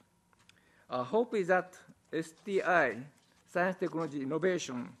such. Our hope is that STI, science, technology,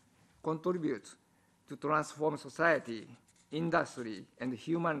 innovation, contributes to transform society, industry, and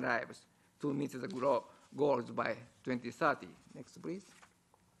human lives to meet the goals by 2030. Next, please.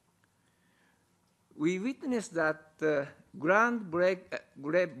 We witnessed that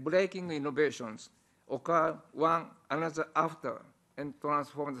groundbreaking innovations occur one another after and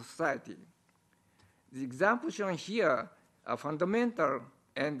transform the society. The examples shown here are fundamental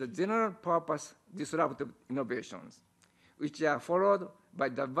and general purpose disruptive innovations, which are followed by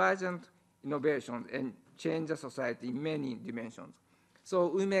divergent innovations and change the society in many dimensions. So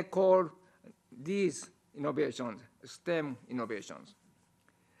we may call these innovations STEM innovations.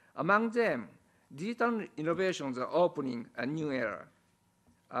 Among them, digital innovations are opening a new era.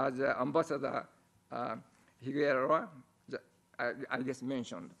 As Ambassador Figueroa I just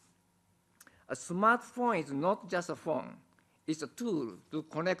mentioned. A smartphone is not just a phone. It's a tool to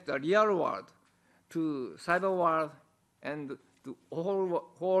connect the real world to cyber world and to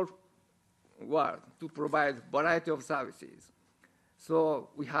whole world to provide variety of services. So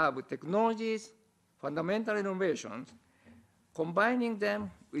we have technologies, fundamental innovations, combining them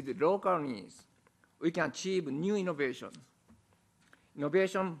with local needs. We can achieve new innovations.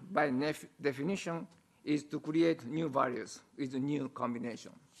 Innovation, by definition, is to create new values with a new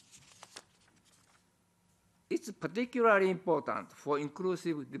combination. It's particularly important for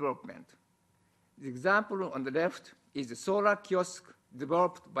inclusive development. The example on the left is the solar kiosk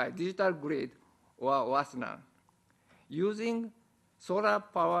developed by Digital Grid or WASNA. Using solar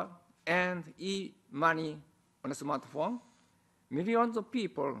power and e-money on a smartphone, millions of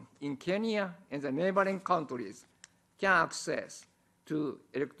people in Kenya and the neighboring countries can access to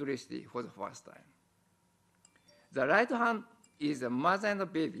electricity for the first time. The right hand is a mother and a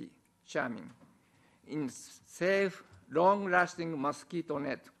baby, charming, in safe, long-lasting mosquito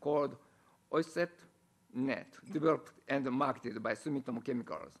net called Oyset Net, developed and marketed by Sumitomo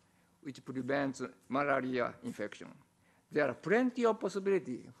Chemicals, which prevents malaria infection. There are plenty of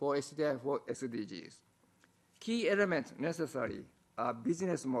possibilities for SDI for SDGs. Key elements necessary are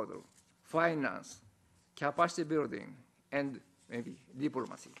business model, finance, capacity building, and maybe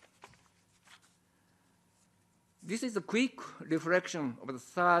diplomacy. This is a quick reflection of the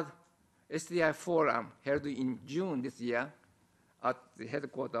third SDI forum held in June this year at the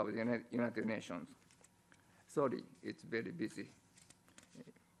headquarters of the United Nations. Sorry, it's very busy.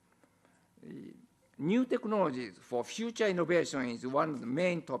 new technologies for future innovation is one of the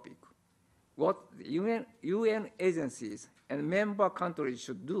main topics. What the UN agencies and member countries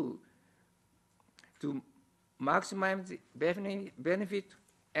should do to maximize the benefit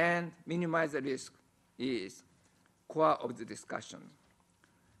and minimize the risk is core of the discussion.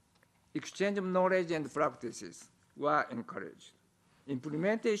 Exchange of knowledge and practices were encouraged.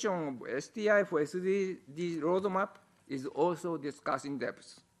 Implementation of STI for SDG roadmap is also discussed in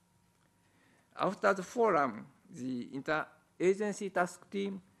depth. After the forum, the interagency task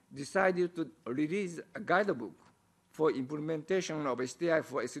team decided to release a guidebook for implementation of STI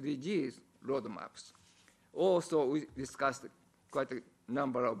for SDGs roadmaps. Also, we discussed quite a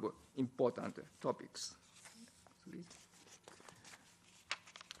number of important topics.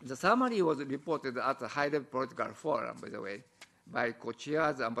 The summary was reported at a high-level political forum, by the way, by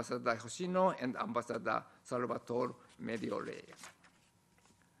co-chairs Ambassador Hoshino and Ambassador Salvatore Mediore.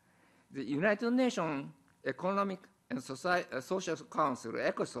 The United Nations Economic and Social Council,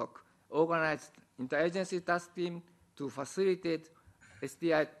 ECOSOC, organized interagency task team to facilitate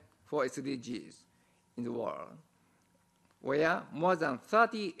STI for SDGs in the world, where more than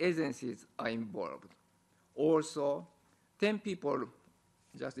 30 agencies are involved. Also, 10 people,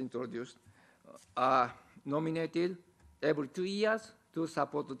 just introduced, are nominated every 2 years to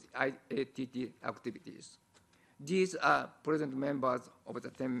support the IATT activities. These are present members of the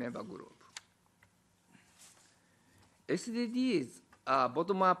 10-member group. SDGs are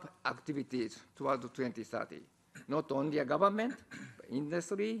bottom-up activities toward 2030. Not only a government, but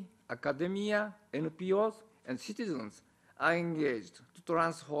industry, academia, NPOs, and citizens are engaged to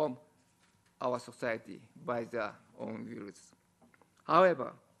transform our society by their own views.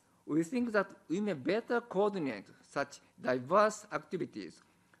 However, we think that we may better coordinate such diverse activities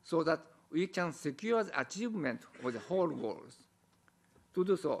so that we can secure the achievement of the whole goals. To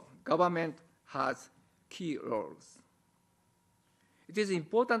do so, government has key roles. It is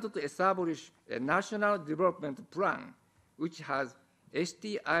important to establish a national development plan which has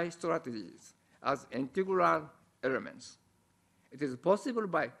STI strategies as integral elements. It is possible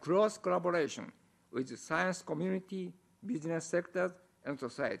by close collaboration with the science community, business sectors, and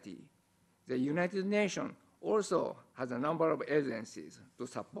society. The United Nations also has a number of agencies to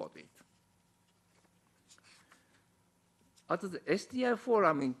support it. At the STI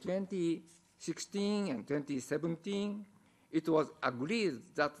Forum in 2016 and 2017, it was agreed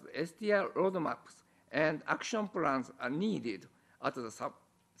that the STI roadmaps and action plans are needed at the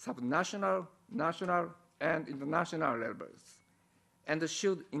subnational, national, and international levels, and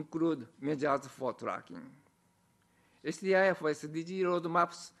should include measures for tracking. STI for SDG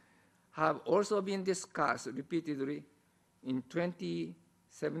roadmaps have also been discussed repeatedly in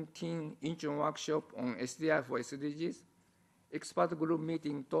 2017 Incheon workshop on STI for SDGs, expert group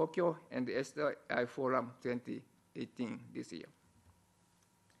meeting in Tokyo, and the STI Forum 2018 this year.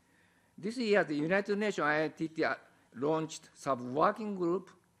 This year, the United Nations IATT launched sub-working group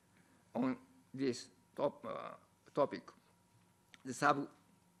on this topic. The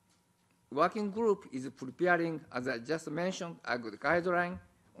sub-working group is preparing, as I just mentioned, a good guideline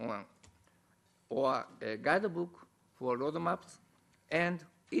or a guidebook for roadmaps, and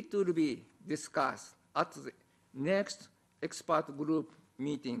it will be discussed at the next expert group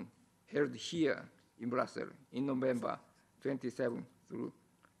meeting held here in Brussels in November 27 through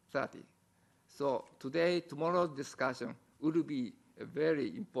 30. So tomorrow's discussion will be a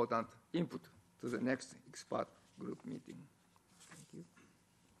very important input to the next expert group meeting. Thank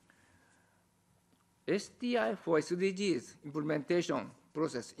you. STI for SDGs implementation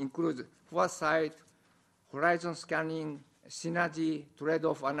process includes foresight, horizon scanning, synergy,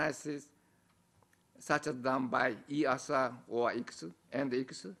 trade-off analysis, such as done by EASA or Ekins and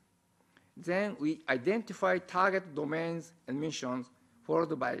Ekins. Then we identify target domains and missions,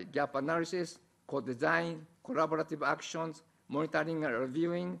 followed by gap analysis, co-design, collaborative actions, monitoring and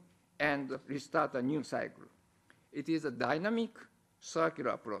reviewing, and restart a new cycle. It is a dynamic,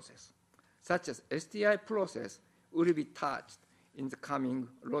 circular process. Such as STI process will be touched in the coming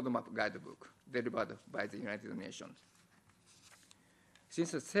roadmap guidebook delivered by the United Nations.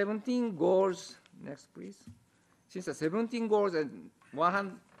 Since the 17 goals, next please. Since the 17 goals and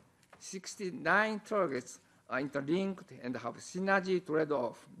 169 targets are interlinked and have synergy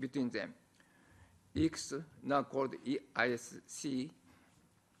trade-off between them, Ekins, now called EISC,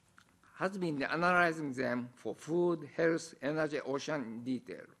 has been analyzing them for food, health, energy, ocean in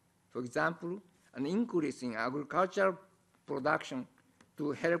detail. For example, an increase in agricultural production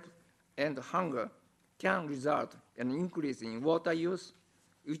to help end hunger can result in an increase in water use,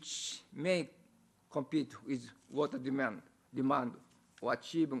 which may compete with water demand or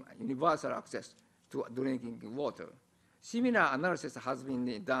achieving universal access to drinking water. Similar analysis has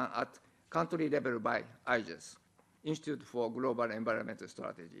been done at country level by IGES, Institute for Global Environmental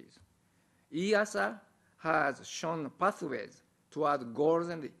Strategies. EASA has shown pathways toward goals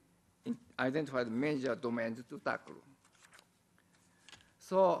and identified major domains to tackle.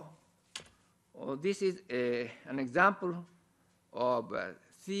 So this is an example of a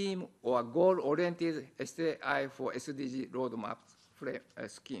theme or goal-oriented STI for SDG roadmap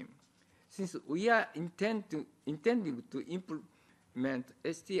scheme. Since we are intending to implement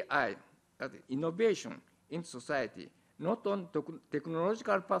STI, that innovation in society, not on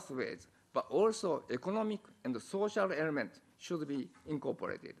technological pathways, but also economic and social elements should be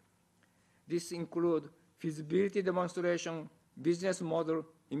incorporated. This includes feasibility demonstration, business model,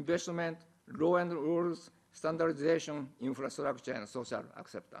 investment, law and rules, standardization, infrastructure, and social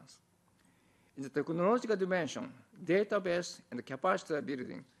acceptance. In the technological dimension, database and capacity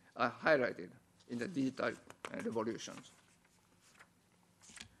building are highlighted in the digital revolutions.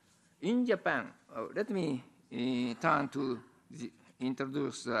 In Japan, let me turn to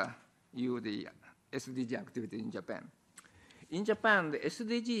introduce you the SDG activity in Japan. In Japan, the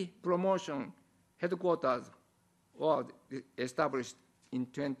SDG promotion headquarters was established in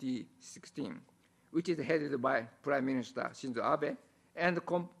 2016, which is headed by Prime Minister Shinzo Abe and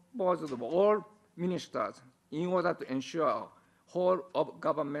composed of all ministers in order to ensure a whole of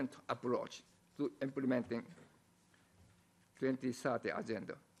government approach to implementing 2030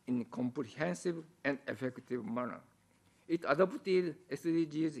 agenda in a comprehensive and effective manner. It adopted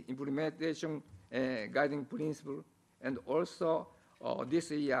SDGs implementation guiding principle, and also this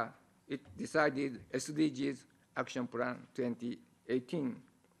year it decided SDGs Action Plan 2018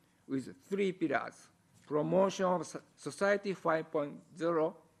 with 3 pillars: promotion of Society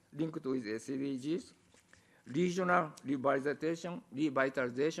 5.0 linked with SDGs, regional revitalization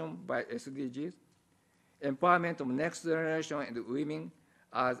by SDGs, empowerment of next generation and women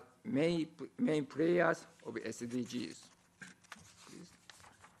as main players of SDGs.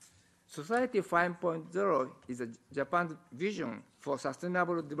 Society 5.0 is Japan's vision for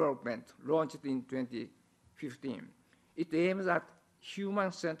sustainable development launched in 2015. It aims at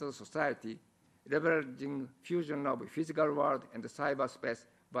human-centered society, leveraging fusion of physical world and cyberspace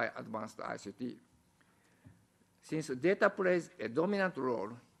by advanced ICT. Since data plays a dominant role,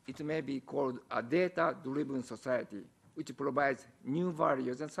 it may be called a data-driven society, which provides new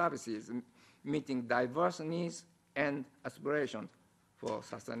values and services, meeting diverse needs and aspirations for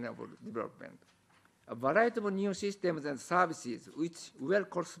sustainable development. A variety of new systems and services which will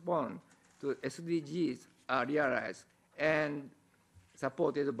correspond to SDGs are realized and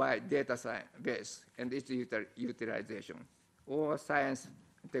supported by data science and its utilization, or science,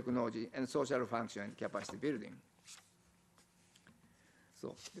 technology, and social function and capacity building.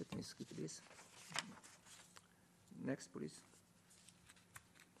 So let me skip this. Next, please.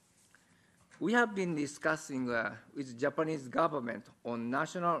 We have been discussing with Japanese government on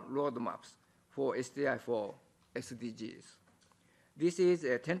national roadmaps for STI for SDGs. This is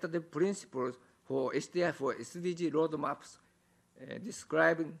a tentative principle for STI for SDG roadmaps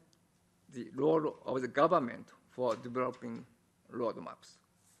describing the role of the government for developing roadmaps.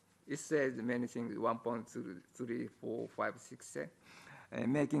 It says many things, 1.3, 4, 5, 6, 7.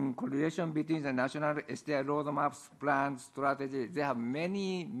 Making correlation between the national STI roadmaps, plans, strategy. They have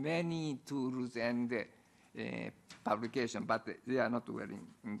many, many tools and publications, but they are not very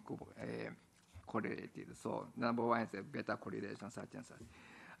correlated. So number one is a better correlation, such and such.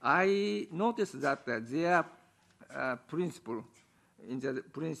 I noticed that their principle, in the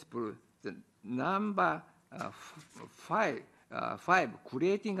principle, the number 5,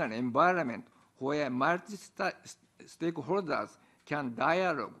 creating an environment where multi-stakeholders can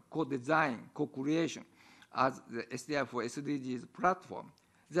dialogue, co-design, co-creation as the SDI for SDGs platform.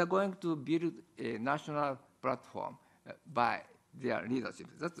 They're going to build a national platform by their leadership.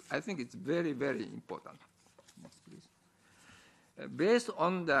 I think it's very, very important. Next, please. Based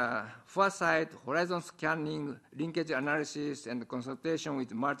on the foresight, horizon scanning, linkage analysis, and consultation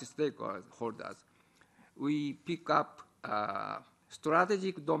with multi-stakeholders, we pick up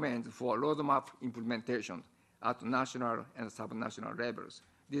strategic domains for roadmap implementation at national and subnational levels.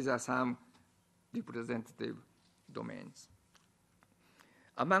 These are some representative domains.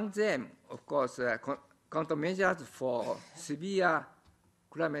 Among them, of course, countermeasures for severe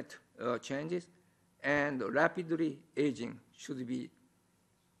climate changes and rapidly aging should be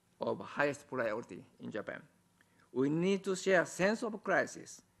of highest priority in Japan. We need to share sense of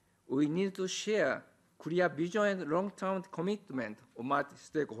crisis. We need to share clear vision and long-term commitment of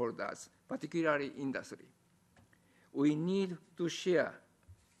multi-stakeholders, particularly industry. We need to share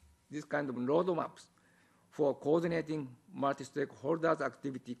this kind of roadmaps for coordinating multi-stakeholders'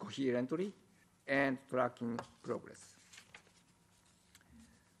 activity coherently and tracking progress.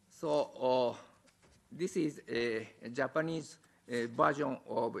 So this is a Japanese version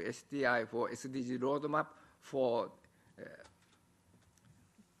of STI for SDG roadmap for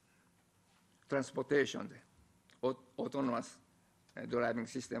transportation. Autonomous driving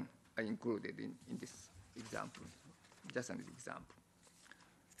system are included in this example, just an example.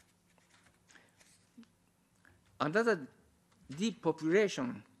 Under the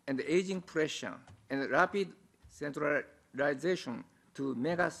depopulation and aging pressure and rapid centralization to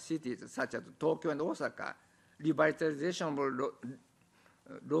mega cities such as Tokyo and Osaka, revitalization of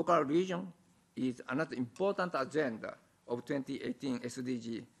local region is another important agenda of 2018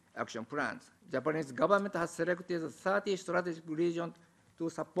 SDG action plans. Japanese government has selected 30 strategic regions to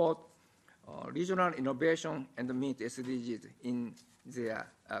support regional innovation and meet SDGs in their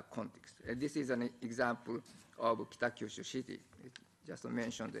context. This is an example of Kitakyushu City. It just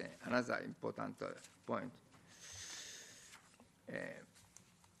mentioned another important point.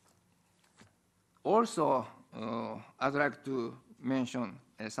 Also, I'd like to mention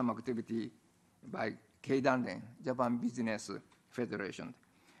some activity by KEYNOTE, Japan Business Federation.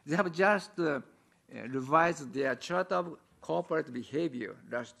 They have just revised their chart of corporate behavior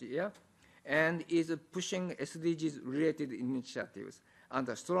last year and is pushing SDGs-related initiatives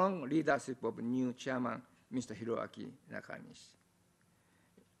under strong leadership of new chairman, Mr. Hiroaki Nakanishi.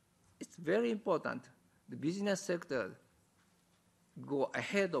 It's very important the business sector go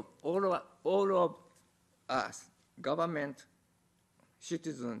ahead of all of us, government,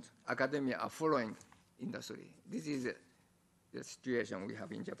 citizens, academia are following industry. This is the situation we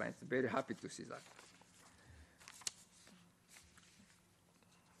have in Japan. It's very happy to see that.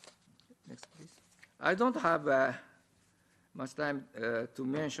 Next, please. I don't have much time to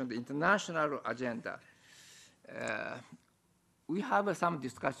mention the international agenda. We have some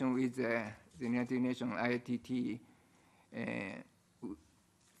discussion with the United Nations IATT.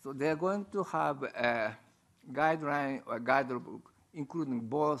 So they're going to have a guideline or guidebook, including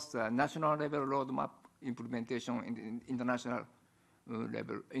both national level roadmap implementation and international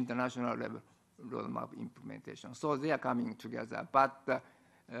level roadmap implementation. So they are coming together. But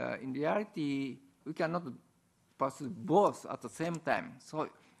in reality, we cannot pursue both at the same time. So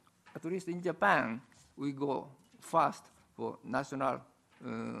at least in Japan, we go first for national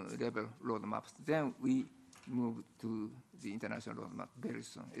level roadmaps. Then we move to the international roadmap very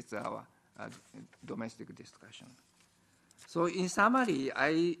soon. It's our domestic discussion. So in summary,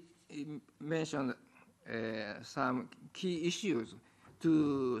 I mentioned some key issues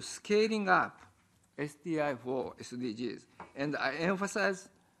to scaling up STI for SDGs. And I emphasize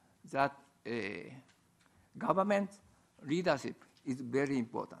that government leadership is very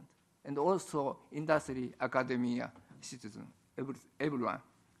important. And also industry, academia, citizens, everyone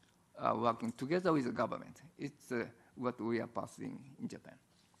working together with the government. It's what we are pursuing in Japan.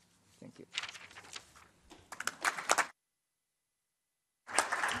 Thank you.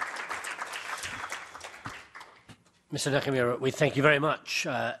 Mr. Nakamura, we thank you very much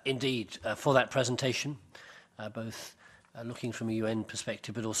indeed for that presentation, both looking from a UN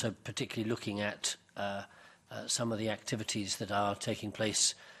perspective, but also particularly looking at some of the activities that are taking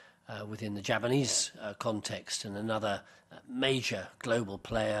place within the Japanese context and another major global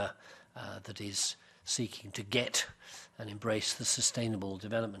player that is seeking to get and embrace the Sustainable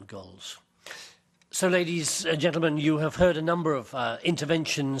Development Goals. So, ladies and gentlemen, you have heard a number of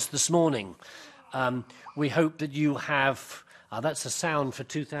interventions this morning. We hope that you have, that's a sound for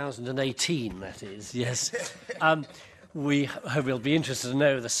 2018, that is, yes. We hope you'll be interested to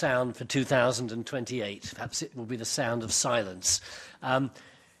know the sound for 2028. Perhaps it will be the sound of silence.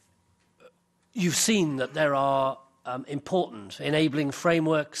 You've seen that there are important enabling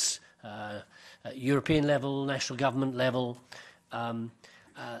frameworks at European level, national government level,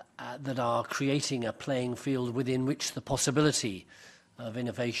 that are creating a playing field within which the possibility of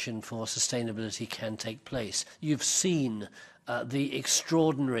innovation for sustainability can take place. You've seen the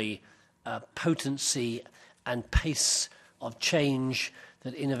extraordinary potency and pace of change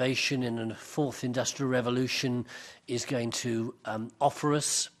that innovation in the fourth industrial revolution is going to offer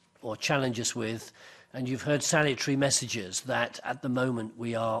us or challenge us with. And you've heard salutary messages that at the moment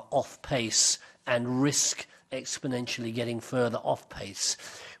we are off pace and risk exponentially getting further off pace.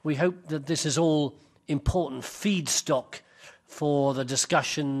 We hope that this is all important feedstock for the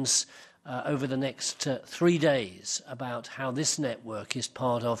discussions over the next 3 days about how this network is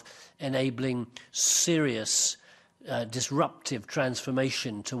part of enabling serious disruptive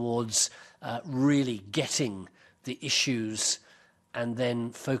transformation towards really getting the issues and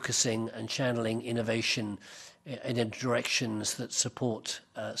then focusing and channeling innovation in directions that support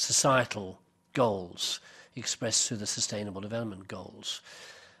societal goals expressed through the Sustainable Development Goals.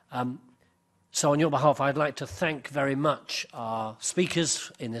 So on your behalf, I'd like to thank very much our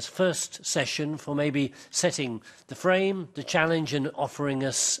speakers in this first session for maybe setting the frame, the challenge, and offering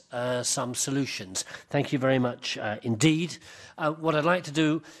us some solutions. Thank you very much indeed. What I'd like to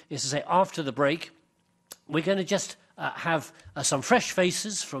do is to say after the break, we're going to just have some fresh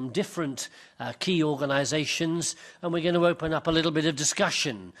faces from different key organisations, and we're going to open up a little bit of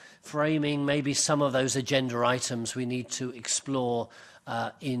discussion, framing maybe some of those agenda items we need to explore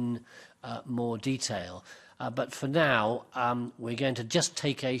in more detail. But for now, we're going to just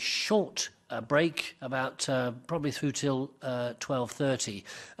take a short break, about probably through till 12:30.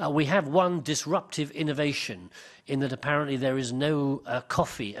 We have one disruptive innovation in that apparently there is no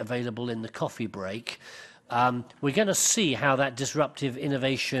coffee available in the coffee break. We're going to see how that disruptive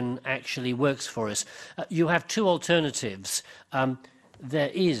innovation actually works for us. You have two alternatives.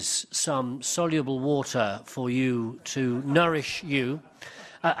 There is some soluble water for you to nourish you.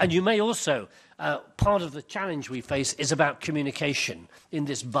 And you may also, part of the challenge we face is about communication. In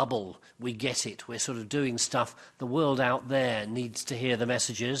this bubble, we get it. We're sort of doing stuff. The world out there needs to hear the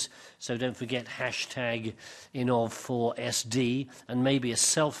messages. So don't forget hashtag inno4sd and maybe a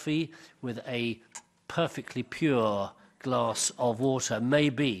selfie with a perfectly pure glass of water may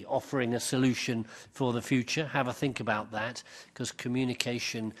be offering a solution for the future. Have a think about that, because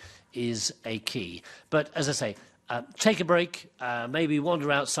communication is a key. But as I say, take a break, maybe wander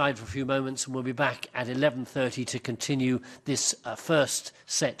outside for a few moments, and we'll be back at 11:30 to continue this first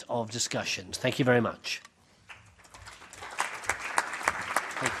set of discussions. Thank you very much.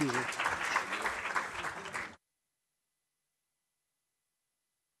 Thank you.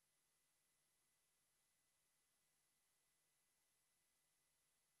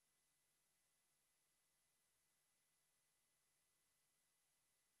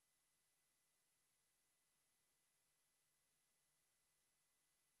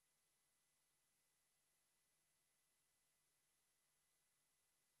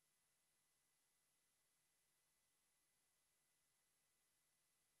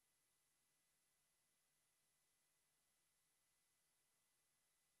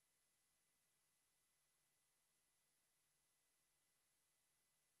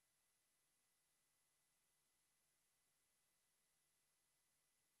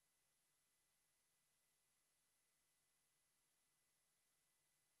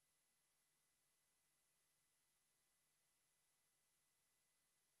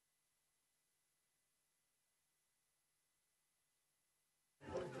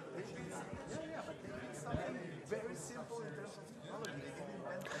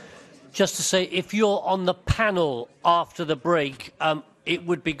 Just to say, if you're on the panel after the break, it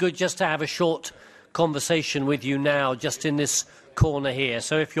would be good just to have a short conversation with you now, just in this corner here.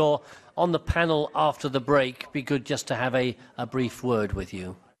 So if you're on the panel after the break, it'd be good just to have a brief word with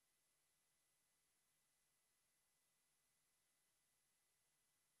you.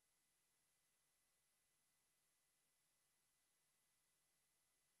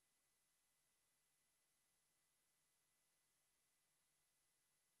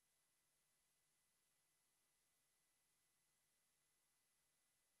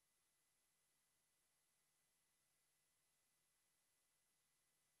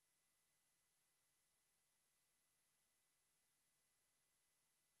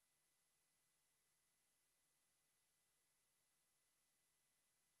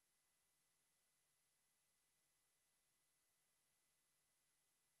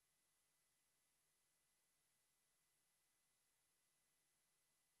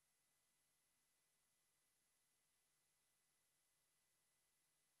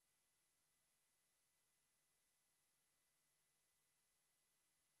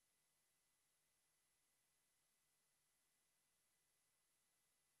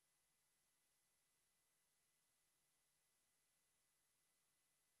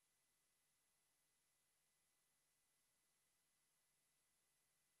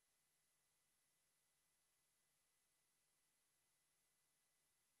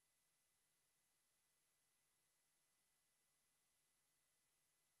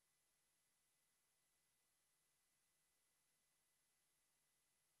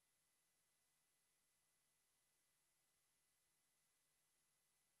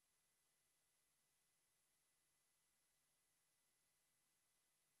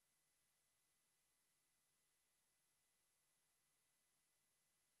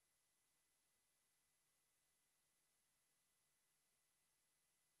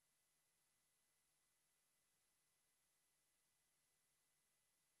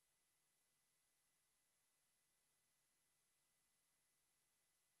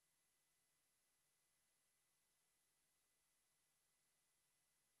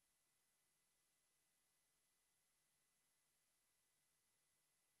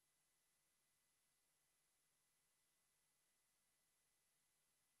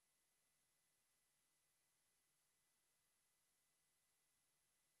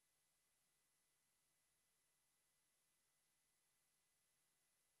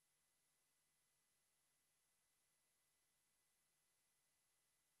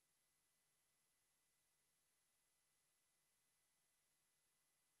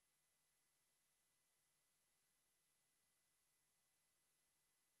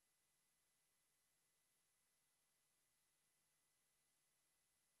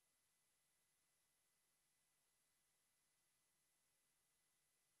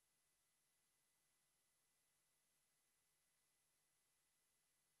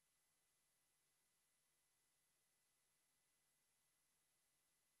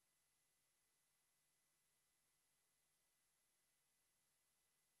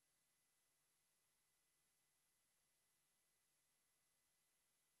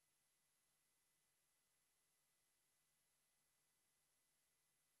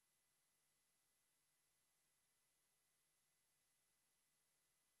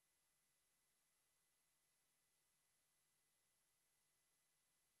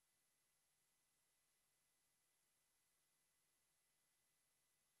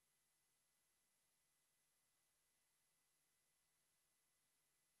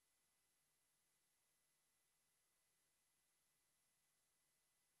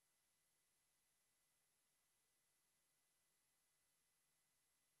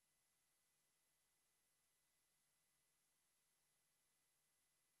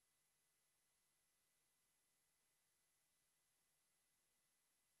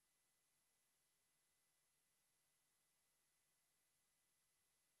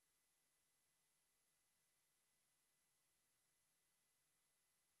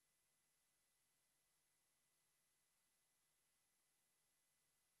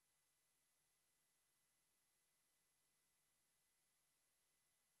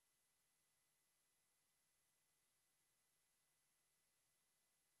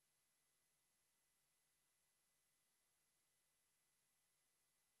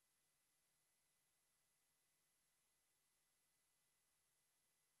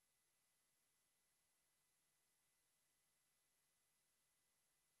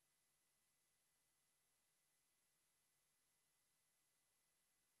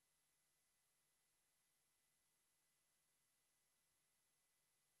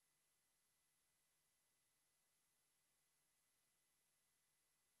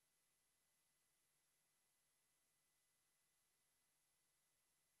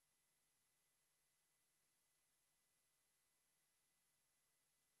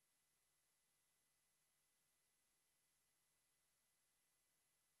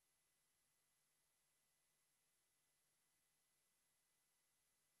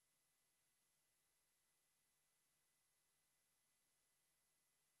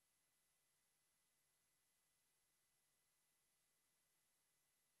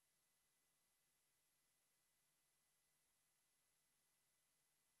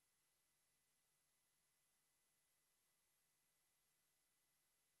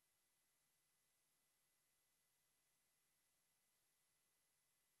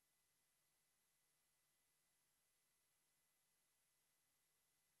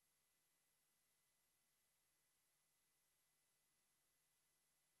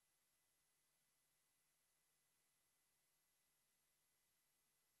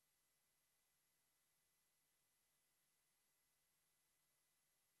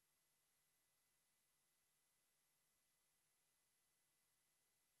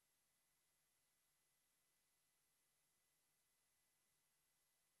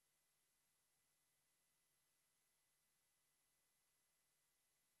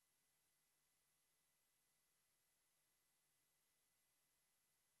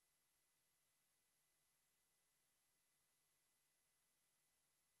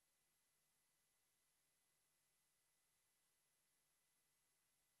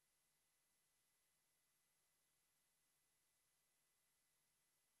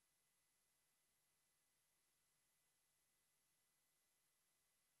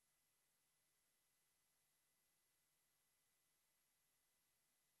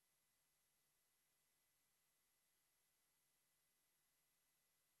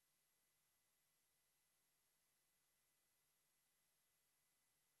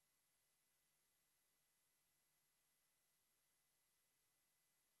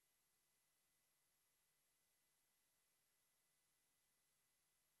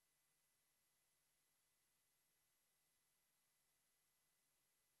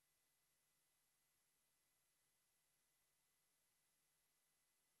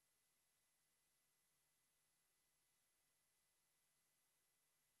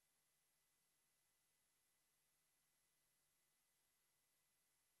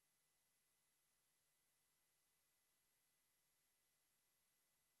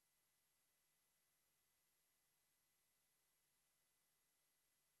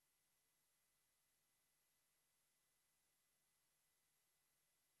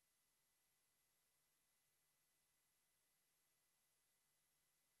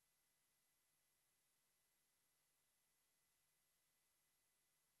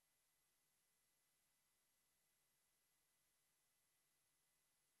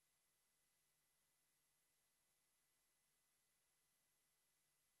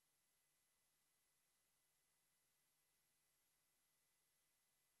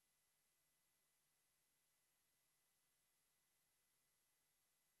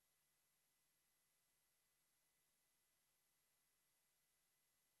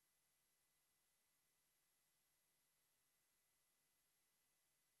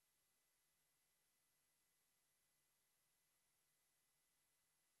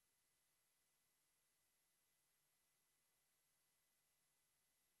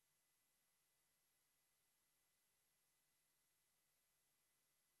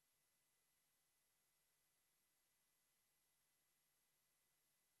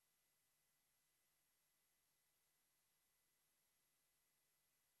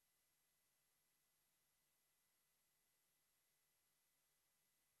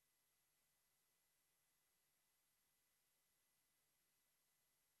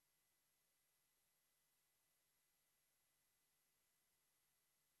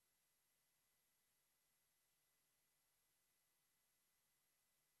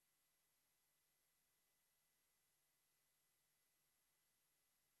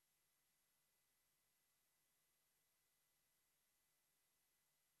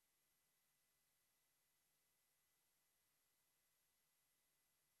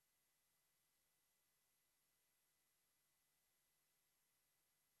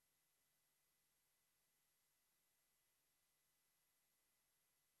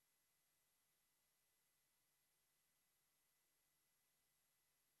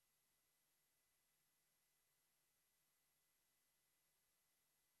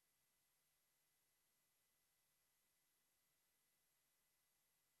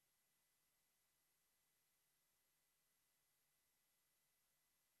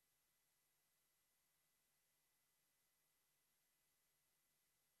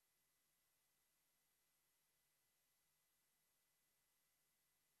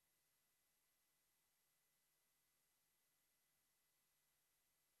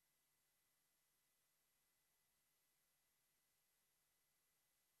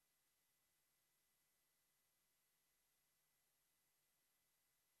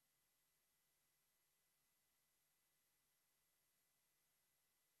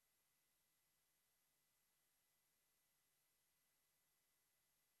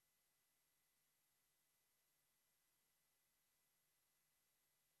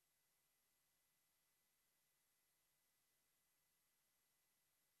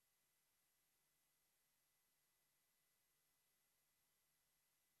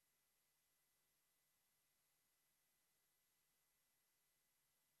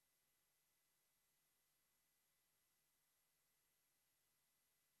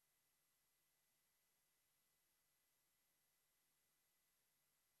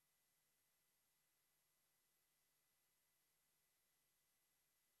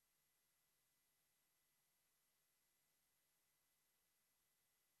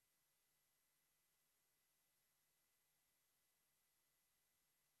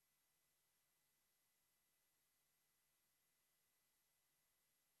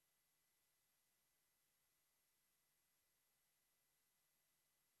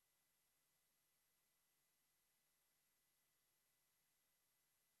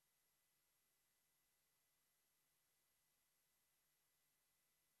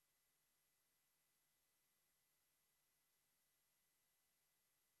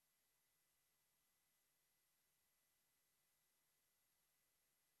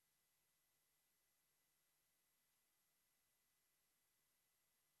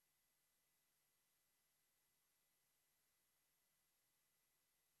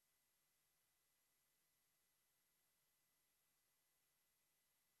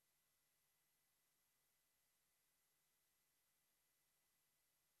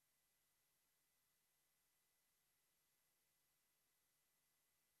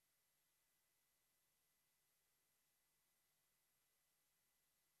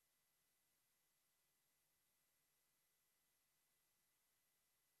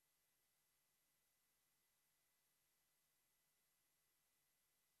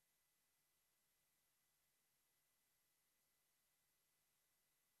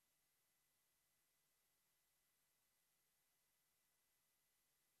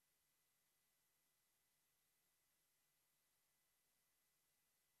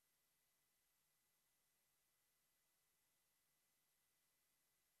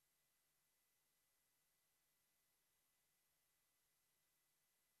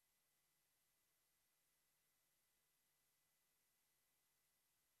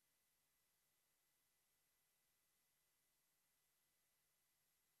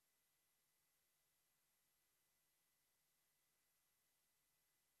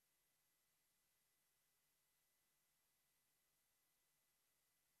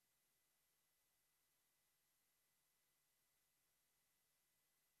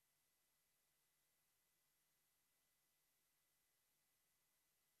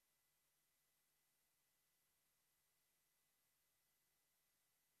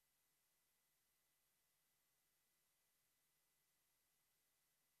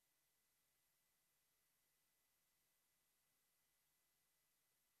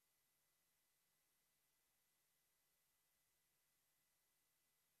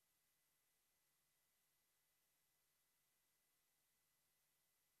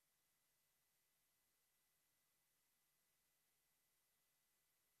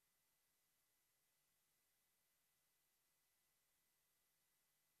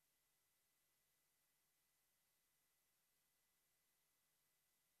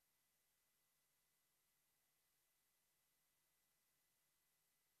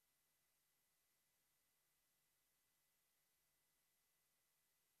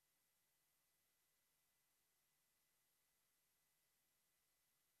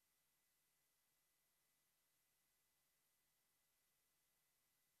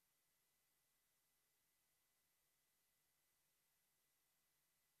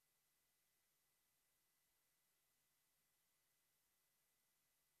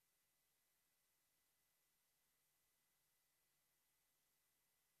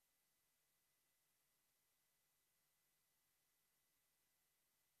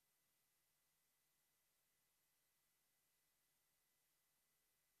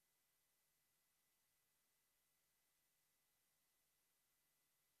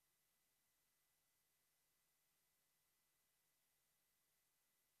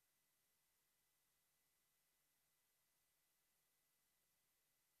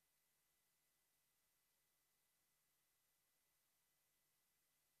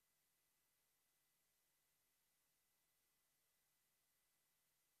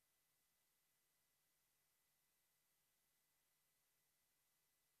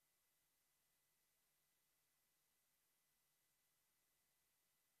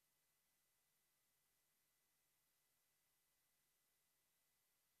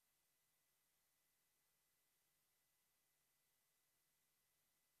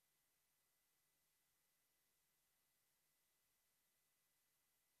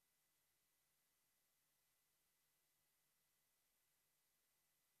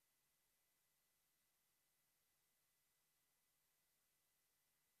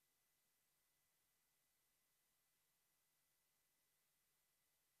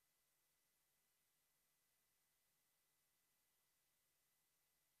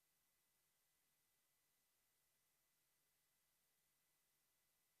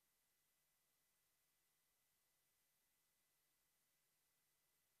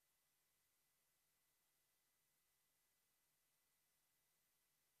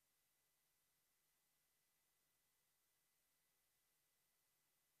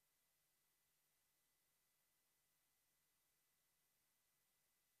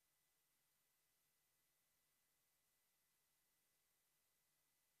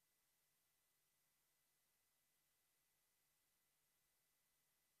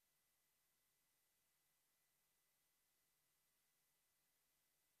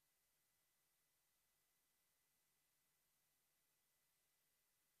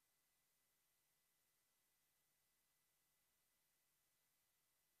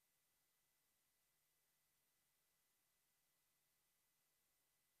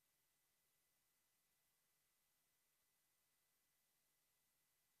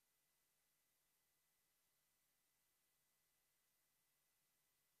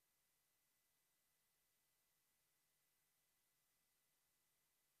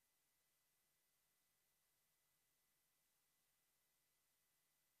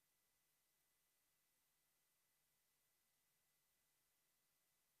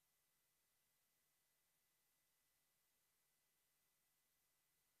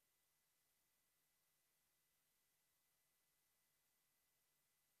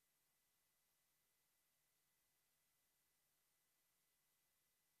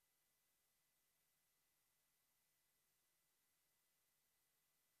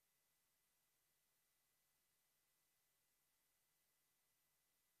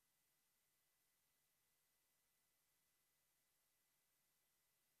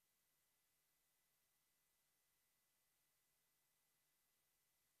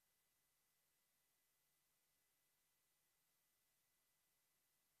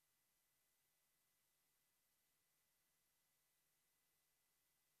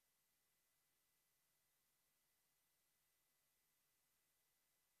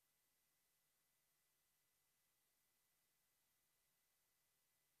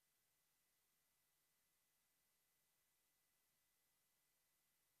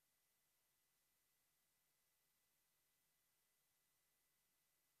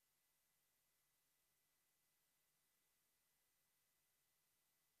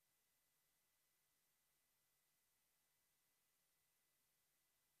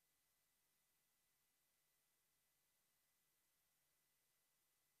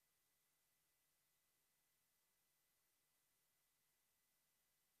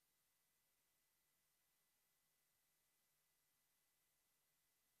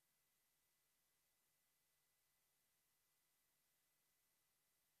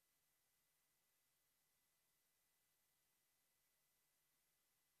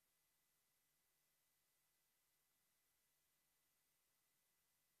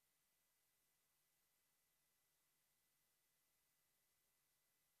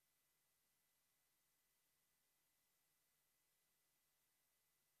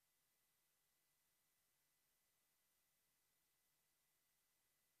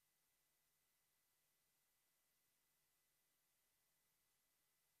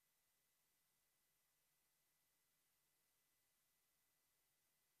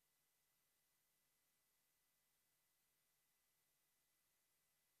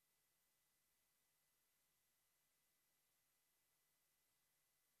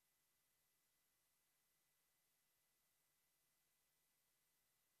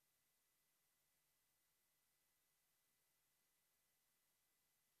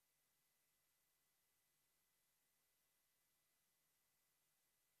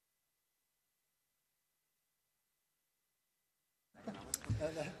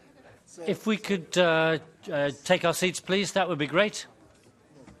 If we could take our seats, please, that would be great.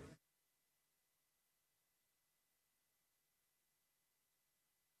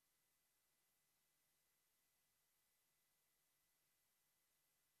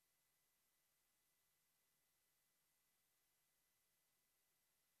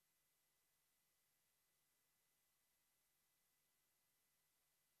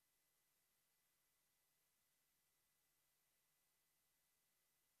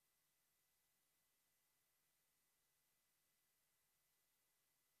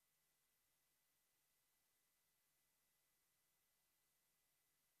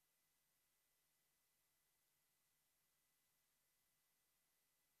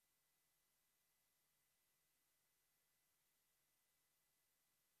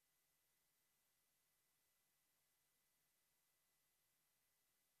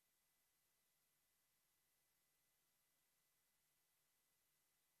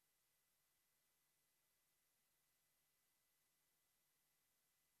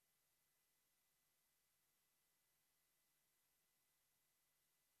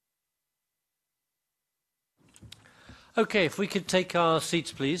 Okay, if we could take our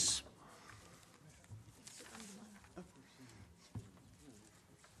seats, please.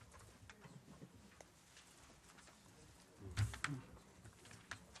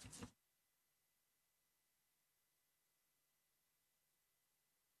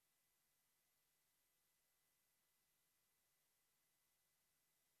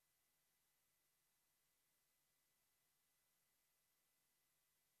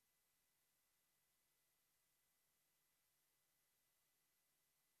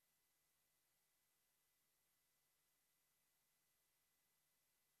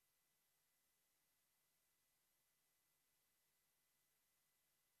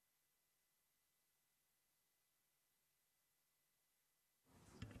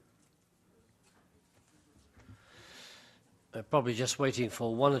 Probably just waiting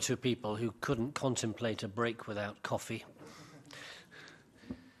for one or two people who couldn't contemplate a break without coffee.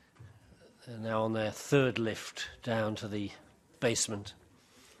 They're now on their third lift down to the basement.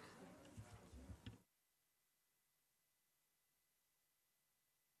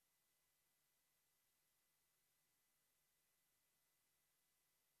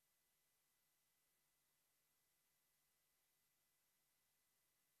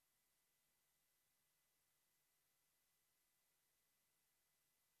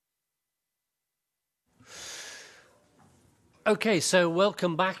 Okay, so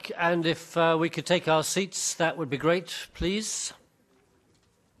welcome back, and if we could take our seats, that would be great, please.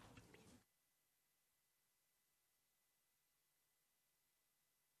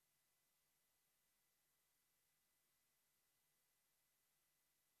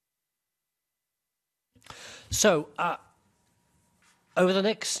 So, over the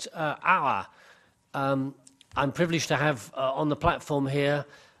next hour, I'm privileged to have on the platform here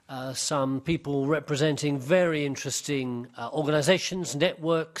some people representing very interesting organizations,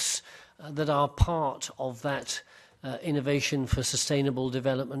 networks that are part of that innovation for sustainable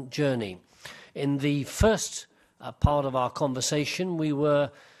development journey. In the first part of our conversation, we were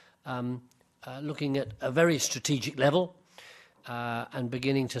looking at a very strategic level and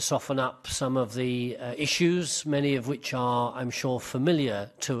beginning to soften up some of the issues, many of which are, I'm sure,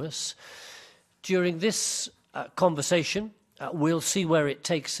 familiar to us. During this conversation, we'll see where it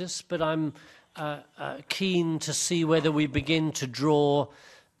takes us, but I'm keen to see whether we begin to draw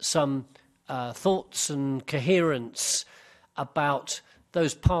some thoughts and coherence about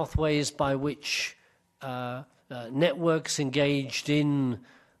those pathways by which networks engaged in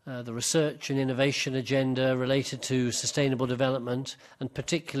the research and innovation agenda related to sustainable development, and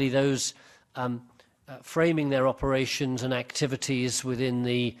particularly those framing their operations and activities within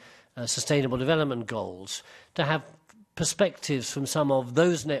the Sustainable Development Goals, to have perspectives from some of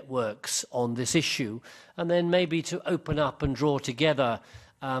those networks on this issue, and then maybe to open up and draw together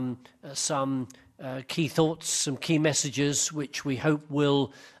some key thoughts, some key messages which we hope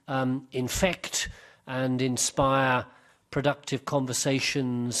will infect and inspire productive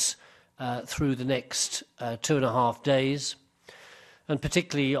conversations through the next 2.5 days. And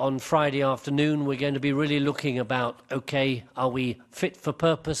particularly on Friday afternoon, we're going to be really looking about, okay, are we fit for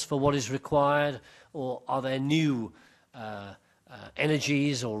purpose for what is required, or are there new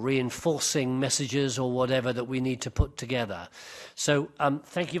energies or reinforcing messages or whatever that we need to put together? So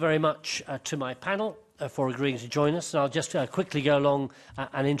thank you very much to my panel for agreeing to join us. And I'll just quickly go along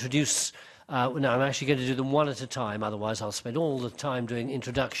and introduce. No, I'm actually going to do them one at a time, otherwise I'll spend all the time doing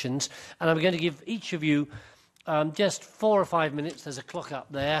introductions. And I'm going to give each of you just 4 or 5 minutes. There's a clock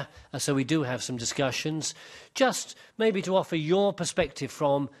up there, so we do have some discussions. Just maybe to offer your perspective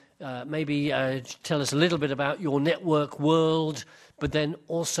from, maybe tell us a little bit about your network world, but then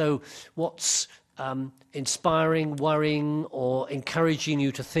also what's inspiring, worrying, or encouraging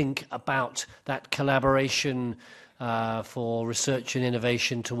you to think about that collaboration for research and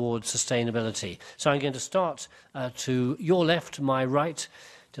innovation towards sustainability. So I'm going to start to your left, my right.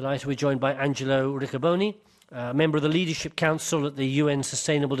 Delighted we're joined by Angelo Riccoboni, member of the Leadership Council at the UN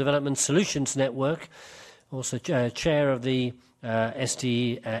Sustainable Development Solutions Network, also chair of the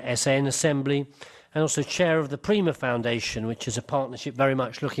SDSN Assembly, and also chair of the Prima Foundation, which is a partnership very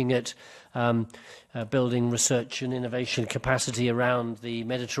much looking at building research and innovation capacity around the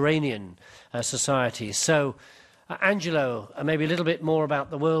Mediterranean society. So, Angelo, maybe a little bit more about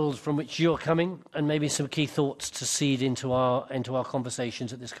the world from which you're coming, and maybe some key thoughts to seed into our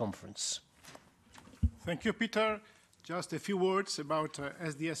conversations at this conference. Thank you, Peter. Just a few words about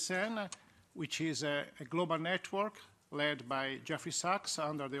SDSN, which is a global network led by Jeffrey Sachs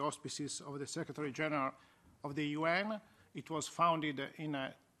under the auspices of the Secretary General of the UN. It was founded in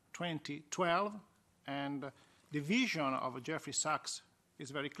 2012, and the vision of Jeffrey Sachs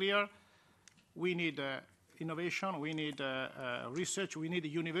is very clear. We need innovation, we need research, we need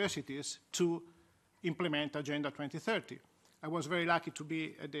universities to implement Agenda 2030. I was very lucky to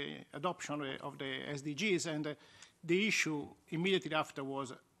be at the adoption of the SDGs, and the issue immediately after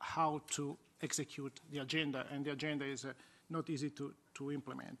was how to execute the agenda, and the agenda is not easy to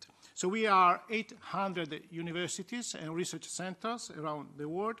implement. So we are 800 universities and research centers around the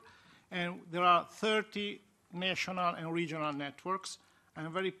world, and there are 30 national and regional networks.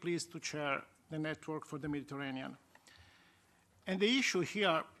 I'm very pleased to chair the network for the Mediterranean. And the issue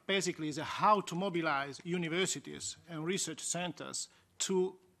here basically is how to mobilize universities and research centers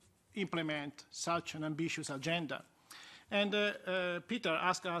to implement such an ambitious agenda. And Peter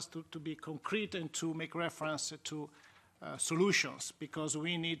asked us to be concrete and to make reference to solutions, because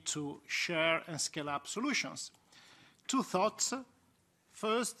we need to share and scale up solutions. 2 thoughts.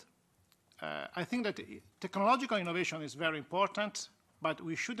 First, I think that technological innovation is very important, but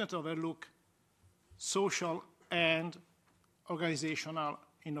we shouldn't overlook social and organizational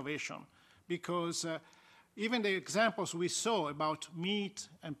innovation, because even the examples we saw about meat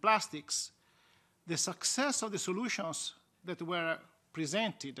and plastics, the success of the solutions that were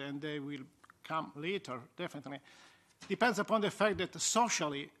presented, and they will come later, definitely, depends upon the fact that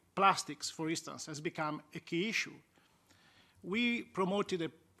socially, plastics, for instance, has become a key issue. We promoted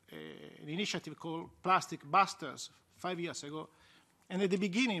an initiative called Plastic Busters 5 years ago, and at the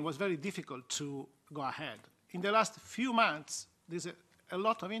beginning it was very difficult to go ahead. In the last few months, there's a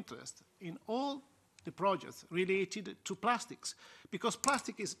lot of interest in all the projects related to plastics, because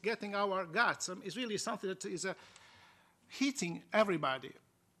plastic is getting our guts. It's really something that is hitting everybody.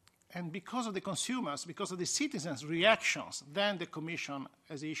 And because of the consumers, because of the citizens' reactions, then the Commission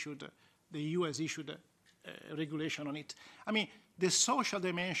has issued, the EU has issued a regulation on it. I mean, the social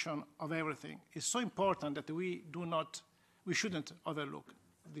dimension of everything is so important that we shouldn't overlook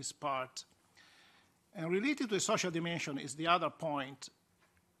this part. And related to the social dimension is the other point,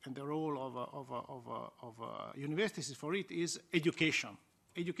 and the role of universities for it is education.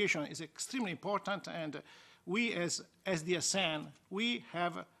 Education is extremely important, and we as SDSN, we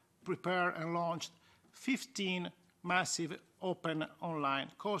have prepared and launched 15 massive open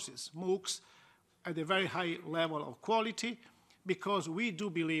online courses, MOOCs, at a very high level of quality, because we do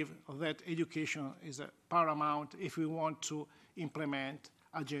believe that education is paramount if we want to implement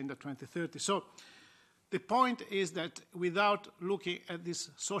Agenda 2030. So the point is that without looking at this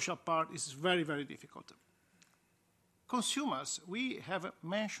social part, it's very, very difficult. Consumers, we have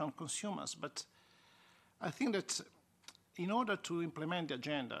mentioned consumers, but I think that in order to implement the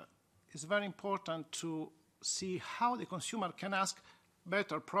agenda, it's very important to see how the consumer can ask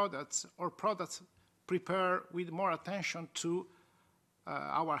better products, or products prepared with more attention to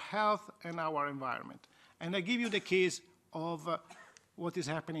our health and our environment. And I give you the case of what is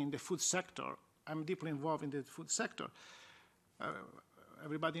happening in the food sector. I'm deeply involved in the food sector.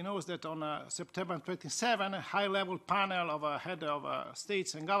 Everybody knows that on September 27, a high-level panel of head of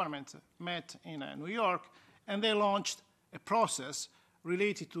states and governments met in New York, and they launched a process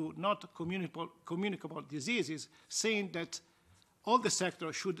related to not communicable diseases, saying that all the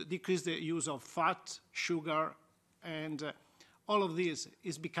sector should decrease the use of fat, sugar, and all of this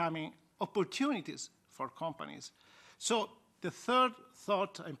is becoming opportunities for companies. So the third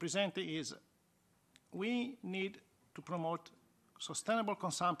thought I'm presenting is we need to promote sustainable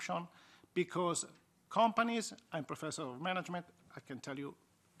consumption, because companies, I'm professor of management, I can tell you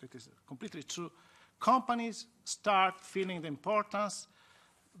that is completely true, companies start feeling the importance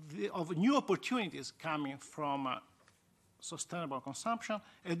of new opportunities coming from sustainable consumption,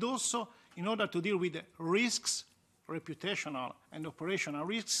 and also in order to deal with the risks, reputational and operational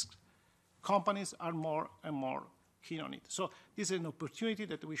risks, companies are more and more keen on it. So this is an opportunity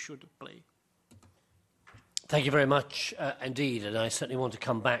that we should play. Thank you very much indeed, and I certainly want to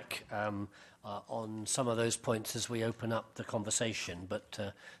come back on some of those points as we open up the conversation,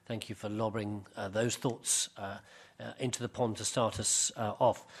 but thank you for lobbing those thoughts into the pond to start us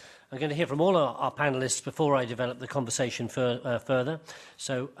off. I'm going to hear from all our panellists before I develop the conversation further.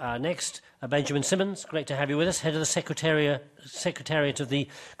 So next, Benjamin Simmons, great to have you with us, Head of the Secretariat of the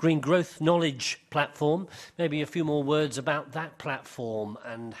Green Growth Knowledge Platform. Maybe a few more words about that platform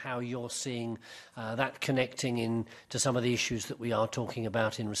and how you're seeing that connecting in to some of the issues that we are talking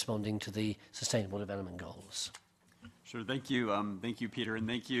about in responding to the Sustainable Development Goals. Sure, thank you. Thank you, Peter, and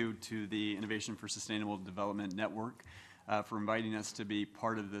thank you to the Innovation for Sustainable Development Network for inviting us to be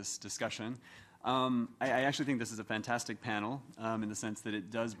part of this discussion. I actually think this is a fantastic panel in the sense that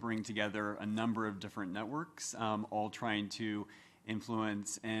it does bring together a number of different networks, all trying to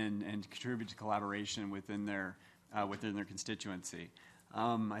influence and contribute to collaboration within their constituency.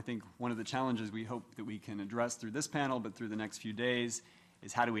 I think one of the challenges we hope that we can address through this panel, but through the next few days,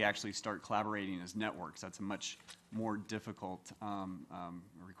 is how do we actually start collaborating as networks? That's a much more difficult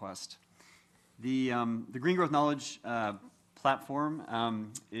request. The Green Growth Knowledge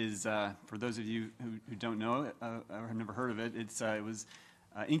platform is, for those of you who don't know it or have never heard of it, it was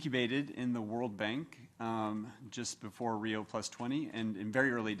incubated in the World Bank just before Rio+20, and in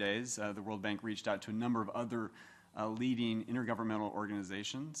very early days, the World Bank reached out to a number of other leading intergovernmental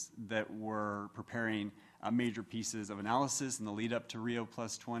organizations that were preparing major pieces of analysis in the lead up to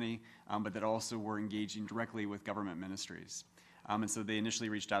Rio+20, but that also were engaging directly with government ministries. And so they initially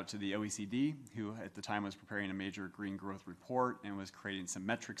reached out to the OECD, who at the time was preparing a major green growth report and was creating some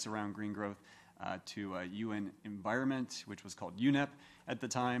metrics around green growth, to UN Environment, which was called UNEP at the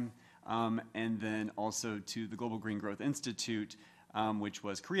time, and then also to the Global Green Growth Institute, which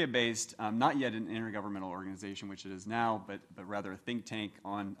was Korea-based, not yet an intergovernmental organization, which it is now, but rather a think tank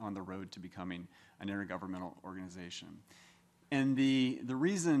on the road to becoming an intergovernmental organization. And the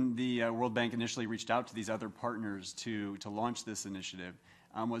reason the World Bank initially reached out to these other partners to launch this initiative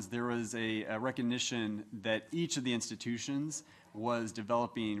was there was a recognition that each of the institutions was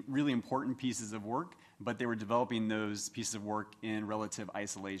developing really important pieces of work, but they were developing those pieces of work in relative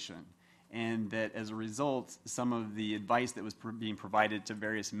isolation. And that as a result, some of the advice that was being provided to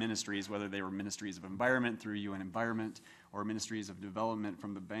various ministries, whether they were ministries of environment through UN Environment, or ministries of development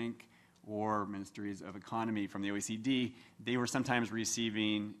from the bank, or ministries of economy from the OECD, they were sometimes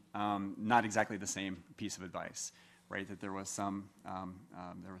receiving not exactly the same piece of advice, right? That there was some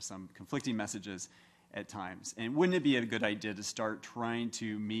conflicting messages at times. And wouldn't it be a good idea to start trying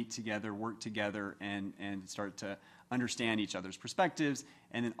to meet together, work together, and start to understand each other's perspectives,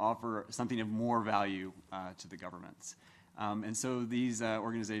 and then offer something of more value to the governments? And so these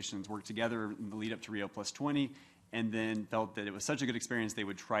organizations worked together in the lead up to Rio+20, and then felt that it was such a good experience they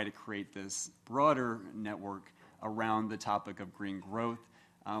would try to create this broader network around the topic of green growth,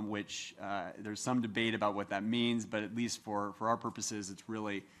 which there's some debate about what that means, but at least for our purposes, it's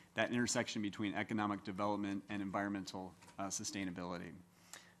really that intersection between economic development and environmental sustainability.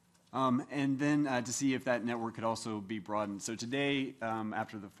 And then to see if that network could also be broadened. So today,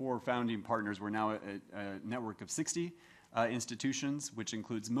 after the 4 founding partners, we're now a network of 60 institutions, which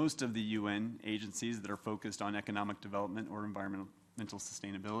includes most of the UN agencies that are focused on economic development or environmental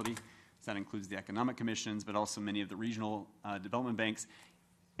sustainability. So that includes the economic commissions, but also many of the regional development banks,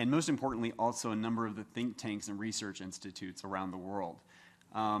 and most importantly, also a number of the think tanks and research institutes around the world,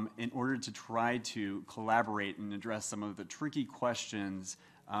 in order to try to collaborate and address some of the tricky questions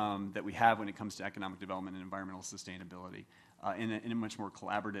that we have when it comes to economic development and environmental sustainability in a much more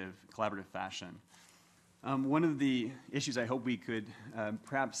collaborative fashion. One of the issues I hope we could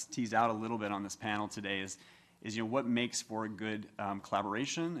perhaps tease out a little bit on this panel today is what makes for a good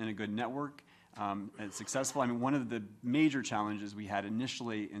collaboration and a good network and successful. I mean, one of the major challenges we had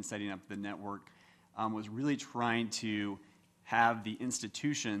initially in setting up the network was really trying to have the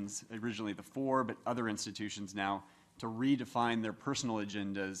institutions, originally the 4, but other institutions now, to redefine their personal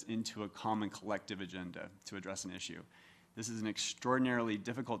agendas into a common collective agenda to address an issue. This is an extraordinarily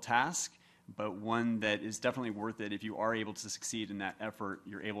difficult task, but one that is definitely worth it. If you are able to succeed in that effort,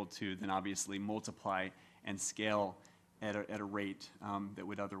 you're able to then obviously multiply and scale at a rate that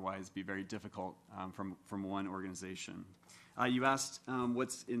would otherwise be very difficult from one organization. You asked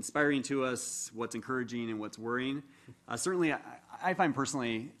what's inspiring to us, what's encouraging, and what's worrying. Certainly, I find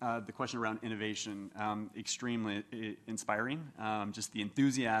personally the question around innovation extremely inspiring. Just the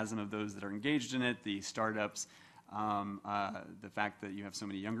enthusiasm of those that are engaged in it, the startups, the fact that you have so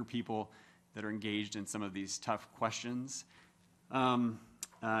many younger people that are engaged in some of these tough questions.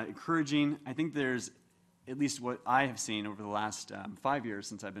 Encouraging, I think there's, at least what I have seen over the last 5 years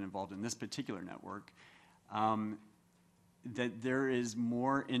since I've been involved in this particular network, that there is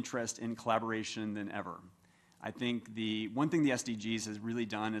more interest in collaboration than ever. I think the one thing the SDGs has really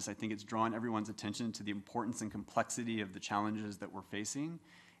done is I think it's drawn everyone's attention to the importance and complexity of the challenges that we're facing.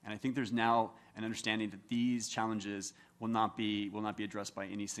 And I think there's now an understanding that these challenges will not be addressed by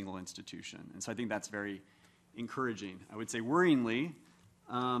any single institution. And so I think that's very encouraging. I would say worryingly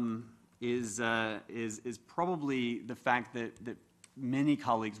is probably the fact that many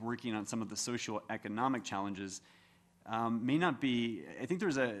colleagues working on some of the socioeconomic challenges may not be. I think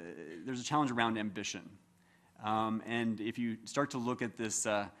there's a challenge around ambition, and if you start to look at this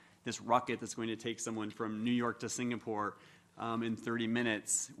rocket that's going to take someone from New York to Singapore in 30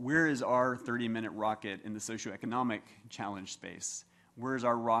 minutes, where is our 30-minute rocket in the socioeconomic challenge space? Where is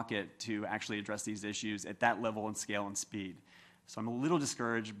our rocket to actually address these issues at that level and scale and speed? So I'm a little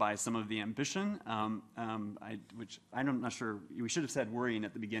discouraged by some of the ambition, which I'm not sure. We should have said worrying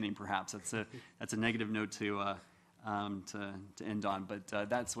at the beginning, perhaps. That's a negative note to end on, but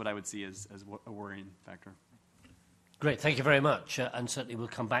that's what I would see as a worrying factor. Great, thank you very much, and certainly we'll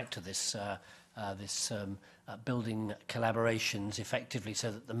come back to this building collaborations effectively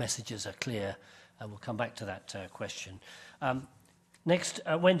so that the messages are clear. We'll come back to that question. Next,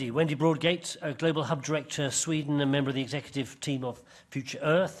 Wendy Broadgate, Global Hub Director, Sweden, and member of the executive team of Future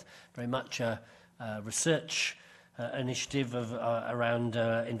Earth, very much a research initiative around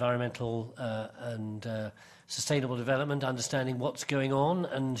environmental and sustainable development, understanding what's going on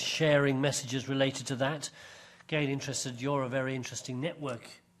and sharing messages related to that. Again, interested, you're a very interesting network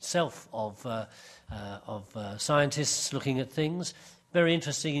self of scientists looking at things. Very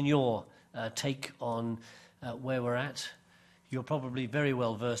interesting in your take on where we're at. You're probably very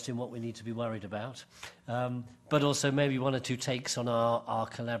well versed in what we need to be worried about, but also maybe one or two takes on our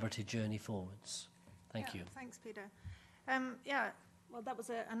collaborative journey forwards. Thank you. Thanks, Peter. Well, that was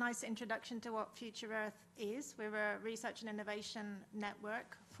a nice introduction to what Future Earth is. We're a research and innovation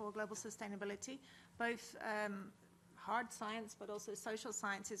network for global sustainability. Both hard science, but also social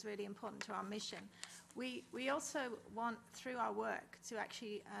science is really important to our mission. We also want, through our work, to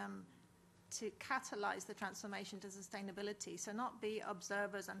actually to catalyze the transformation to sustainability. So not be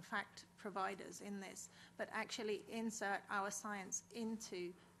observers and fact providers in this, but actually insert our science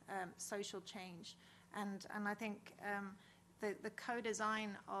into social change. And I think the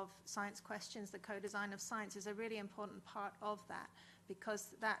co-design of science questions, the co-design of science is a really important part of that,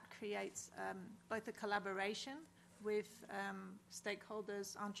 because that creates both a collaboration with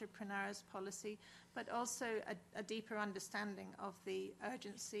stakeholders, entrepreneurs, policy, but also a deeper understanding of the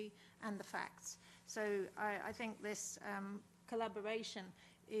urgency and the facts. So I think this collaboration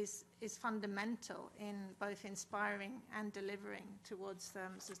is fundamental in both inspiring and delivering towards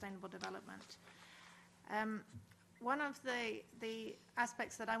sustainable development. One of the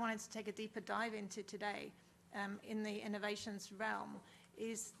aspects that I wanted to take a deeper dive into today in the innovations realm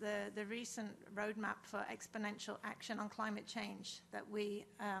is the recent roadmap for exponential action on climate change that we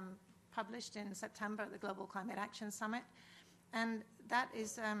published in September at the Global Climate Action Summit. And that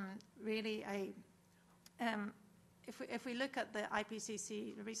is really if we look at the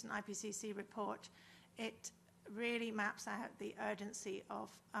IPCC, the recent IPCC report, it really maps out the urgency of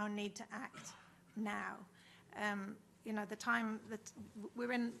our need to act now. You know, the time that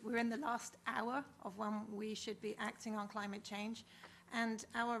we're in the last hour of when we should be acting on climate change, and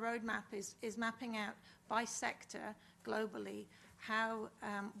our roadmap is mapping out by sector globally how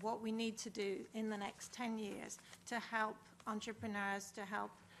what we need to do in the next 10 years to help entrepreneurs, to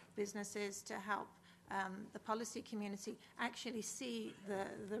help businesses, to help the policy community actually see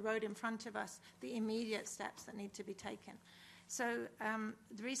the road in front of us, the immediate steps that need to be taken. So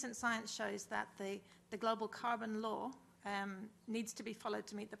the recent science shows that the global carbon law needs to be followed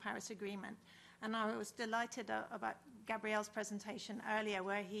to meet the Paris Agreement. And I was delighted about Gabriel's presentation earlier,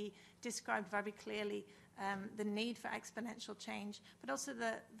 where he described very clearly the need for exponential change, but also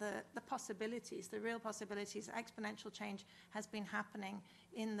the possibilities, the real possibilities. Exponential change has been happening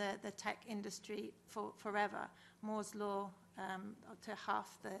in the tech industry forever. Moore's law, to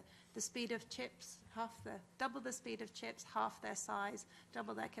half the speed of chips, double the speed of chips, half their size,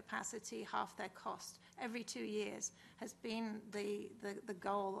 double their capacity, half their cost. Every 2 years has been the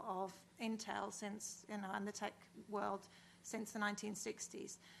goal of Intel since, and the tech world since the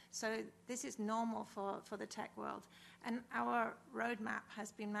 1960s. So this is normal for the tech world. And our roadmap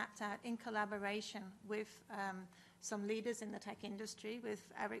has been mapped out in collaboration with some leaders in the tech industry,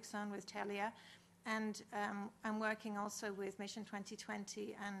 with Ericsson, with Telia, and I'm working also with Mission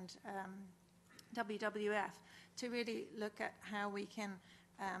 2020 and WWF to really look at how we can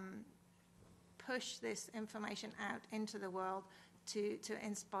push this information out into the world to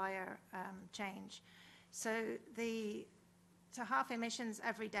inspire change. So to halve emissions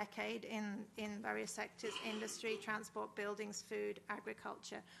every decade in various sectors, industry, transport, buildings, food,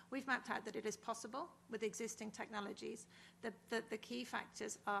 agriculture. We've mapped out that it is possible with existing technologies. The key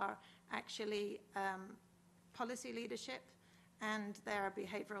factors are actually policy leadership and their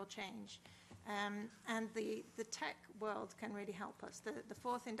behavioral change. And the tech world can really help us. The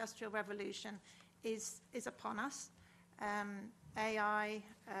fourth industrial revolution is upon us. AI,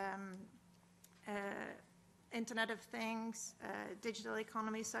 Internet of Things, digital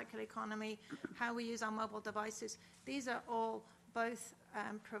economy, circular economy, how we use our mobile devices. These are all both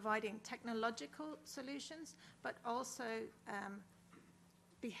providing technological solutions, but also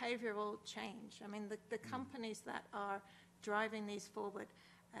behavioral change. I mean, the companies that are driving these forward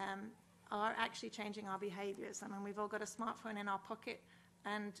are actually changing our behaviors. I mean, we've all got a smartphone in our pocket,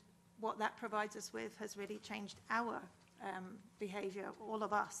 and what that provides us with has really changed our behavior, all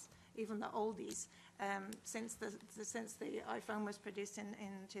of us, even the oldies, since the iPhone was produced in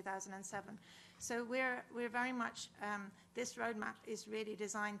 2007. So we're very much, this roadmap is really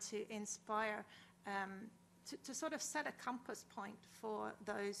designed to inspire, to sort of set a compass point for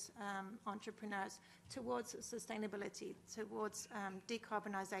those entrepreneurs towards sustainability, towards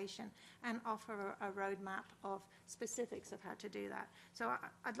decarbonization, and offer a roadmap of specifics of how to do that. So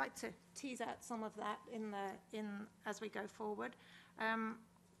I'd like to tease out some of that as we go forward.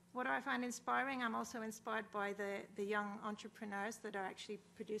 What I find inspiring, I'm also inspired by the young entrepreneurs that are actually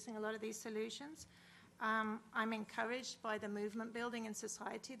producing a lot of these solutions. I'm encouraged by the movement building in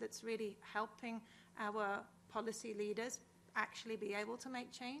society that's really helping our policy leaders actually be able to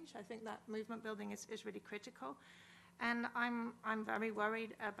make change. I think that movement building is really critical. And I'm very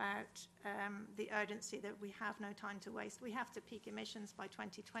worried about the urgency that we have no time to waste. We have to peak emissions by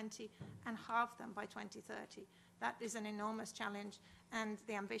 2020 and halve them by 2030. That is an enormous challenge, and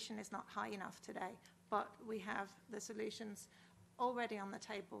the ambition is not high enough today. But we have the solutions already on the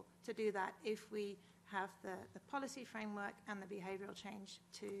table to do that if we have the policy framework and the behavioral change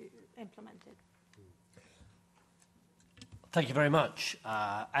to implement it. Thank you very much.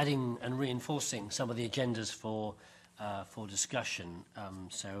 Adding and reinforcing some of the agendas for discussion.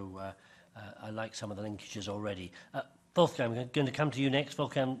 I like some of the linkages already. Wolfgang, I'm going to come to you next.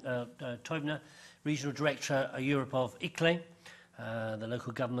 Wolfgang Teubner, Regional Director, Europe of ICLE, the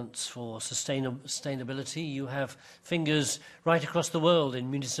local governments for sustainability. You have fingers right across the world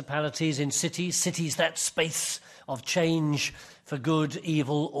in municipalities, in cities, that space of change for good,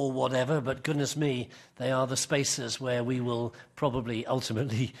 evil, or whatever, but goodness me, they are the spaces where we will probably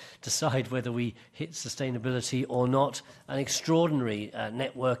ultimately decide whether we hit sustainability or not. An extraordinary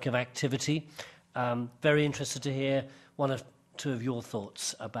network of activity. Very interested to hear one or two of your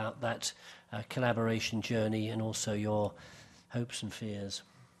thoughts about that collaboration journey and also your hopes and fears.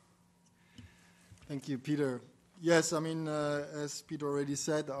 Thank you, Peter. Yes, I mean, as Peter already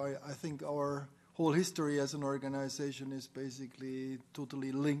said, I think our whole history as an organization is basically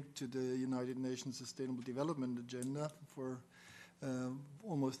totally linked to the United Nations Sustainable Development Agenda for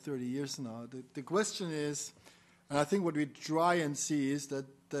almost 30 years now. The question is, and I think what we try and see is that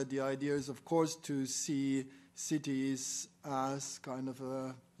the idea is, of course, to see cities as kind of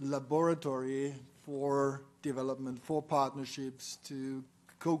a laboratory for development, for partnerships, to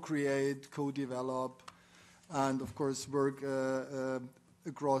co-create, co-develop, and, of course, work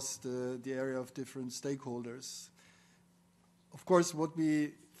across the area of different stakeholders. Of course, what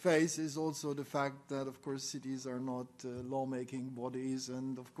we face is also the fact that, of course, cities are not lawmaking bodies,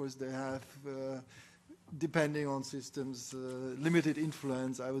 and, of course, they have, depending on systems, limited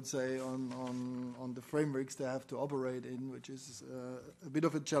influence, I would say, on the frameworks they have to operate in, which is a bit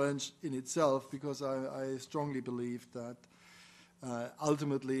of a challenge in itself, because I strongly believe that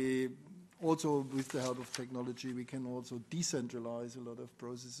ultimately also with the help of technology, we can also decentralize a lot of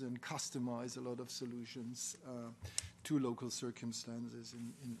processes and customize a lot of solutions to local circumstances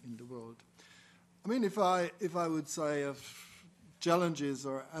in the world. I mean, if I would say of challenges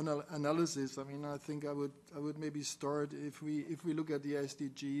or analysis, I mean, I think I would maybe start if we look at the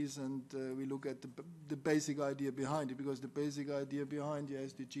SDGs and we look at the basic idea behind it, because the basic idea behind the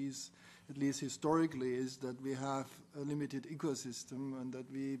SDGs, at least historically, is that we have a limited ecosystem and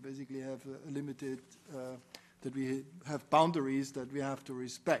that we basically have a limited, that we have boundaries that we have to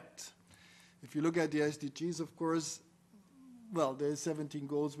respect. If you look at the SDGs, of course, well, there are 17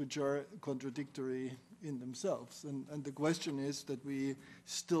 goals which are contradictory in themselves. And the question is that we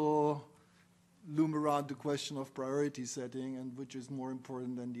still loom around the question of priority setting and which is more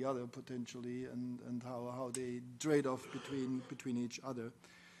important than the other potentially, and how they trade off between each other.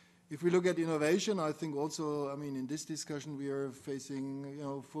 If we look at innovation, I think also, I mean, in this discussion we are facing,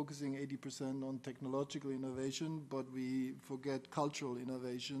 focusing 80% on technological innovation, but we forget cultural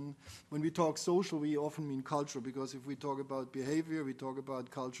innovation. When we talk social, we often mean cultural, because if we talk about behavior, we talk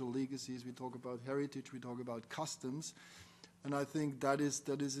about cultural legacies, we talk about heritage, we talk about customs. And I think that is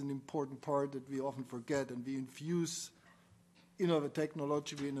an important part that we often forget, and we infuse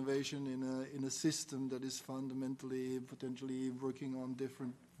technological innovation in a system that is fundamentally, potentially working on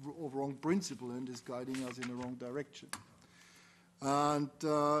different or wrong principle and is guiding us in the wrong direction. And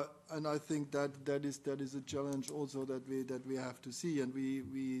I think that is a challenge also that we have to see. And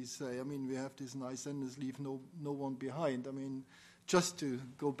we say, I mean, we have this nice sentence, leave no one behind. I mean, just to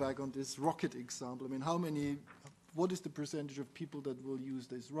go back on this rocket example, I mean, what is the percentage of people that will use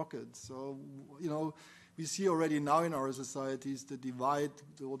these rockets? So, we see already now in our societies the divide,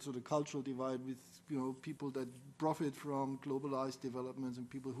 also the cultural divide with, people that profit from globalized developments and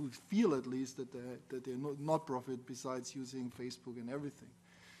people who feel at least that they not profit besides using Facebook and everything.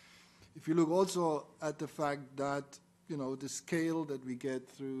 If you look also at the fact that, the scale that we get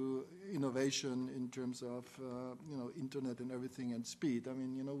through innovation in terms of, internet and everything and speed. I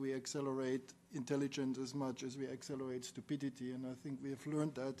mean, we accelerate intelligence as much as we accelerate stupidity, and I think we have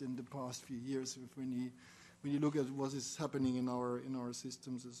learned that in the past few years when you look at what is happening in our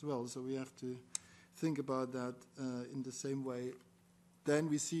systems as well. So we have to think about that in the same way. Then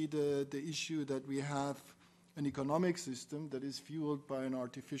we see the issue that we have an economic system that is fueled by an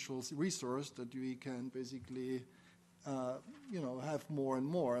artificial resource that we can basically have more and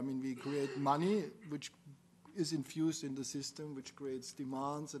more. I mean, we create money which is infused in the system, which creates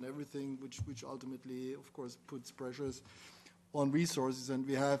demands and everything, which ultimately, of course, puts pressures on resources. And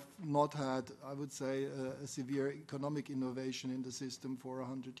we have not had, I would say, a severe economic innovation in the system for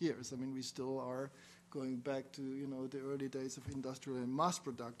 100 years. I mean, we still are going back to, the early days of industrial and mass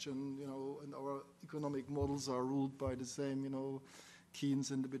production, and our economic models are ruled by the same,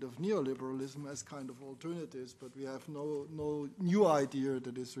 Keynes and a bit of neoliberalism as kind of alternatives, but we have no new idea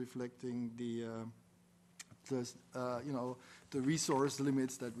that is reflecting the resource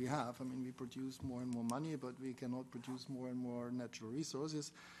limits that we have. I mean, we produce more and more money, but we cannot produce more and more natural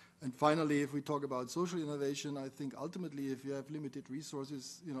resources. And finally, if we talk about social innovation, I think ultimately, if you have limited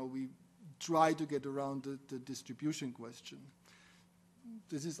resources, we try to get around the distribution question.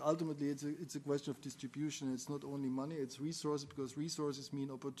 This is ultimately, it's a question of distribution. It's not only money, it's resources, because resources mean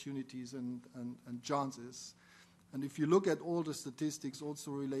opportunities and chances. And if you look at all the statistics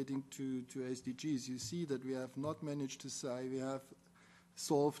also relating to SDGs, you see that we have not managed to say we have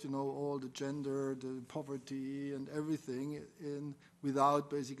solved, all the gender, the poverty and everything without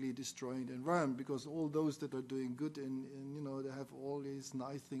basically destroying the environment, because all those that are doing good and they have all these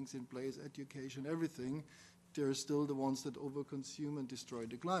nice things in place, education, everything, they're still the ones that overconsume and destroy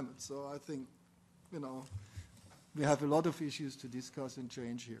the climate. So I think, we have a lot of issues to discuss and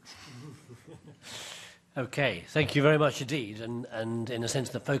change here. Okay, thank you very much indeed. And in a sense,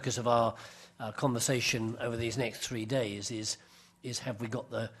 the focus of our conversation over these next 3 days is have we got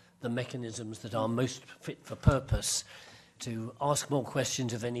the mechanisms that are most fit for purpose to ask more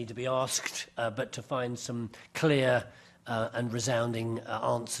questions if they need to be asked, but to find some clear and resounding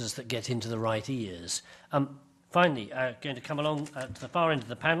answers that get into the right ears. Finally, going to come along to the far end of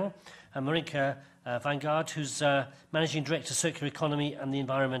the panel, Mauricio Vanguard, who's Managing Director, Circular Economy and the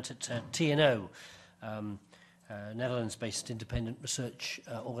Environment at TNO, Netherlands-based independent research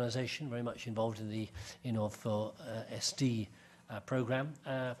organisation, very much involved in the inno4sd programme.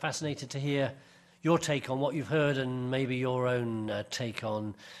 Fascinated to hear your take on what you've heard and maybe your own take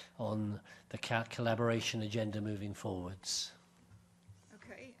on the collaboration agenda moving forwards.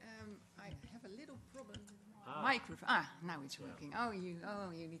 Okay, I have a little problem with my microphone. Now it's working. Oh,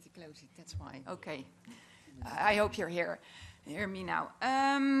 you need to close it. That's why. Okay, I hope you're here. Hear me now.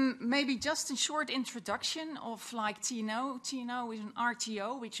 Maybe just a short introduction of like TNO. TNO is an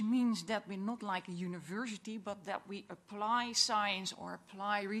RTO, which means that we're not like a university, but that we apply science or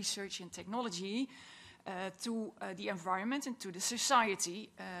apply research and technology to the environment and to the society,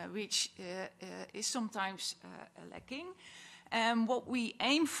 which is sometimes lacking. And what we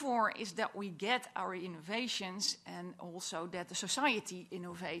aim for is that we get our innovations and also that the society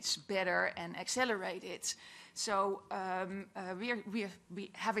innovates better and accelerate it. So we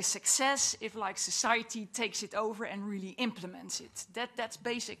have a success if like society takes it over and really implements it. That's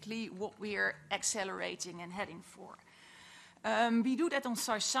basically what we're accelerating and heading for. We do that on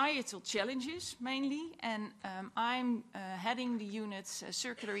societal challenges mainly, and I'm heading the unit's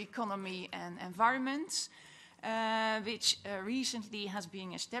circular economy and environment, which recently has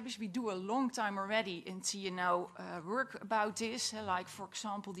been established. We do a long time already in TNO work about this, like, for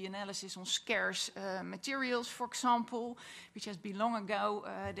example, the analysis on scarce materials, for example, which has been long ago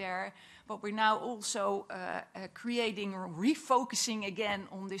there. But we're now also creating or refocusing again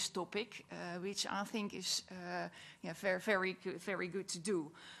on this topic, which I think is very good to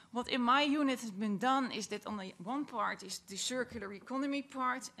do. What in my unit has been done is that on the one part is the circular economy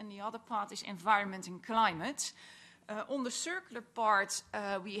part, and the other part is environment and climate. On the circular part,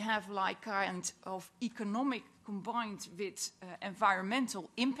 we have like kind of economic combined with environmental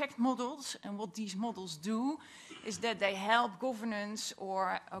impact models. And what these models do is that they help governments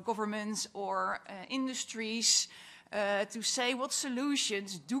or governments or industries to say what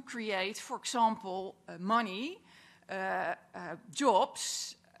solutions do create, for example, money,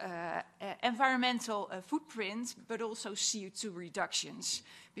 jobs, environmental footprint, but also CO2 reductions.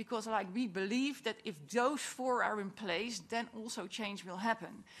 Because like we believe that if those four are in place, then also change will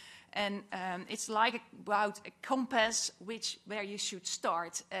happen. And it's like about a compass where you should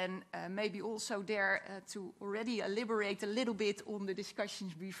start. And maybe also there to already elaborate a little bit on the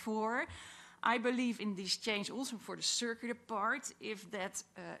discussions before. I believe in this change also for the circular part, if that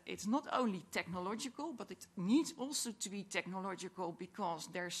it's not only technological, but it needs also to be technological because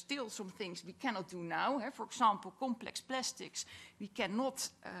there are still some things we cannot do now. For example, complex plastics, we cannot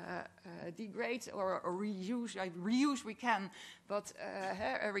degrade or reuse. Reuse we can, but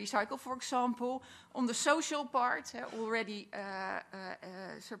recycle, for example. On the social part, already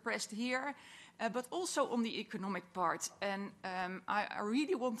suppressed here. But also on the economic part. And I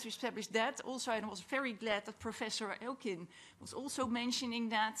really want to establish that also, and I was very glad that Professor Ekins was also mentioning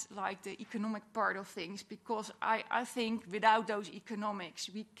that, like the economic part of things, because I think without those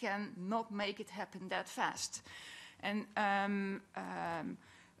economics, we cannot make it happen that fast. And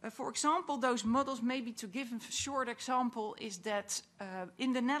for example, those models, maybe to give a short example, is that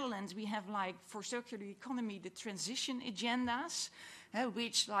in the Netherlands, we have like for circular economy, the transition agendas,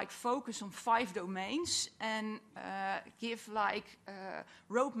 which like focus on 5 domains and give like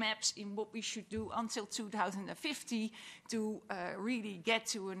roadmaps in what we should do until 2050 to really get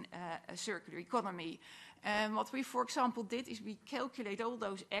to a circular economy. And what we, for example, did is we calculate all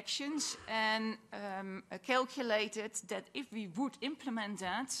those actions and calculated that if we would implement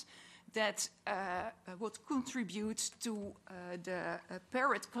that would contribute to the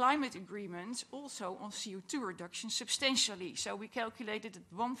Paris Climate Agreement also on CO2 reduction substantially. So we calculated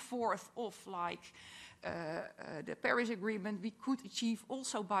that 1/4 of like the Paris Agreement we could achieve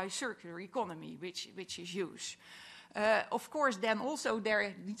also by circular economy, which is huge. Of course, then also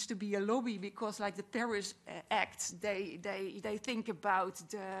there needs to be a lobby because, like the Paris Act, they think about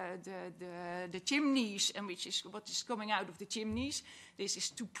the chimneys and what is coming out of the chimneys. This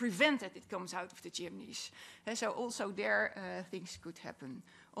is to prevent that it comes out of the chimneys. So also there things could happen.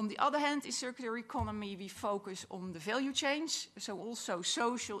 On the other hand, in circular economy, we focus on the value chains, so also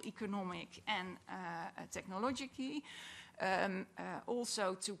social, economic, and technologically.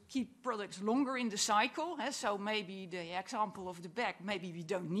 Also to keep products longer in the cycle. So maybe the example of the bag, maybe we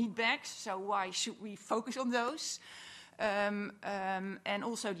don't need bags, so why should we focus on those? And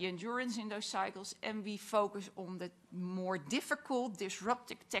also the endurance in those cycles. And we focus on the more difficult,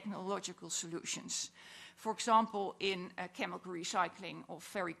 disruptive technological solutions. For example, in chemical recycling of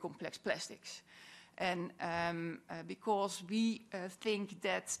very complex plastics. And because we think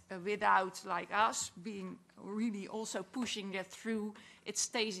that without, like us, being really also pushing that through, it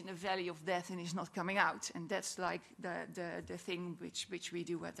stays in the valley of death and is not coming out. And that's like the thing which we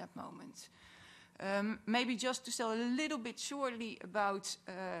do at that moment. Maybe just to tell a little bit shortly about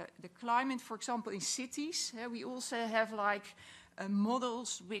the climate, for example, in cities. We also have like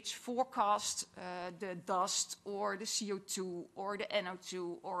models which forecast the dust or the CO2 or the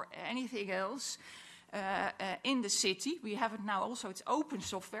NO2 or anything else. in the city. We have it now also, it's open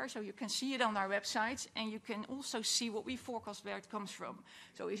software, so you can see it on our website, and you can also see what we forecast where it comes from.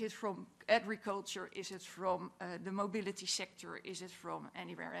 So is it from agriculture, is it from the mobility sector, is it from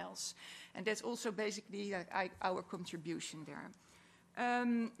anywhere else? And that's also basically our contribution there.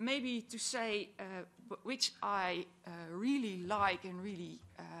 Maybe to say, which I really like and really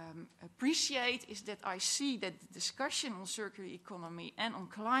appreciate, is that I see that the discussion on circular economy and on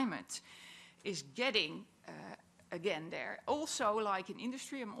climate is getting again there. Also, like in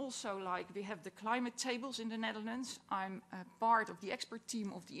industry, I'm also like, we have the climate tables in the Netherlands. I'm part of the expert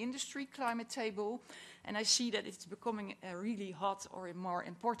team of the industry climate table, and I see that it's becoming a really hot or a more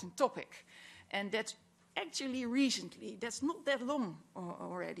important topic. And that's actually recently, that's not that long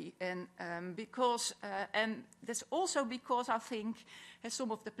already. And and that's also because I think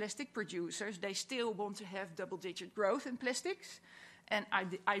some of the plastic producers, they still want to have double-digit growth in plastics. And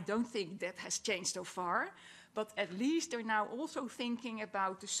I don't think that has changed so far. But at least they're now also thinking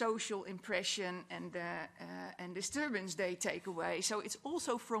about the social impression and disturbance they take away. So it's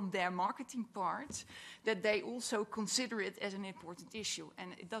also from their marketing part that they also consider it as an important issue.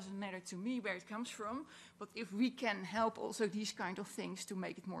 And it doesn't matter to me where it comes from, but if we can help also these kind of things to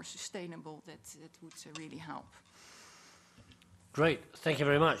make it more sustainable, that would really help. Great, thank you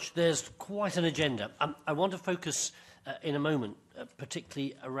very much. There's quite an agenda. I want to focus in a moment,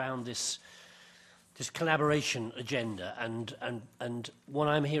 particularly around this collaboration agenda, and what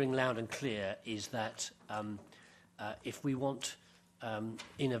I'm hearing loud and clear is that if we want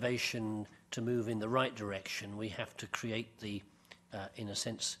innovation to move in the right direction, we have to create the, in a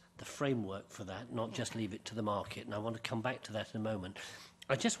sense, the framework for that, not just leave it to the market. And I want to come back to that in a moment.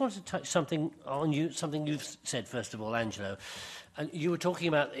 I just wanted to touch something on something you've said, first of all, Angelo. And you were talking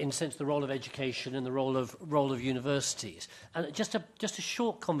about, in a sense, the role of education and the role of universities. And just a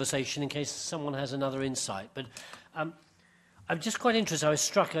short conversation in case someone has another insight. But I'm just quite interested. I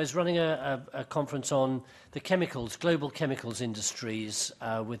was running a conference on the chemicals, global chemicals industries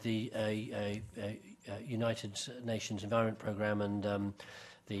with the United Nations Environment Programme and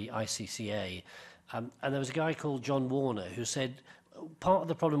the ICCA. And there was a guy called John Warner who said, part of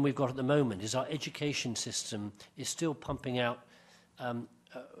the problem we've got at the moment is our education system is still pumping out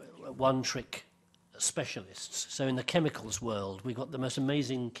one-trick specialists. So in the chemicals world, we've got the most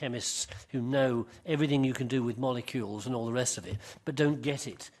amazing chemists who know everything you can do with molecules and all the rest of it, but don't get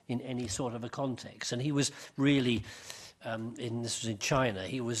it in any sort of a context. And he was really, this was in China,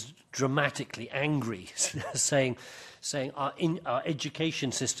 he was dramatically angry, saying our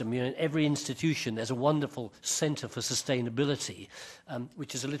education system, in every institution there's a wonderful centre for sustainability,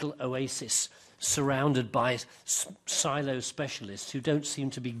 which is a little oasis surrounded by silo specialists who don't seem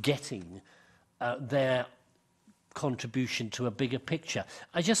to be getting their contribution to a bigger picture.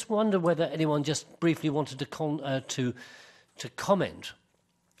 I just wonder whether anyone just briefly wanted to comment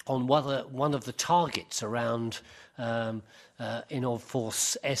on whether one of the targets around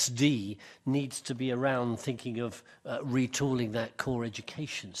inno4sd needs to be around thinking of retooling that core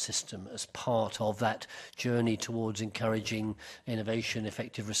education system as part of that journey towards encouraging innovation,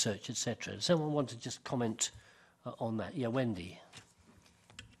 effective research, etc. Does someone want to just comment on that? Yeah, Wendy.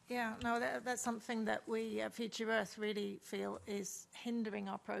 Yeah, no, that's something that we at Future Earth really feel is hindering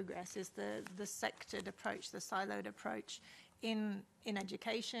our progress, is the sectored approach, the siloed approach in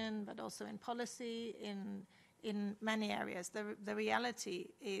education, but also in policy, in many areas. The reality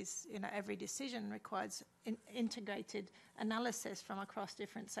is, every decision requires integrated analysis from across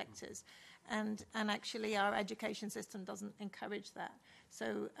different sectors, and actually our education system doesn't encourage that.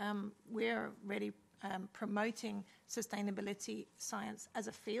 So we're really promoting sustainability science as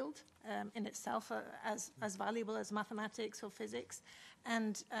a field in itself, as valuable as mathematics or physics,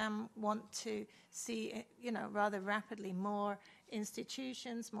 and want to see, rather rapidly more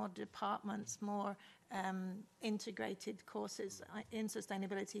institutions, more departments, more integrated courses in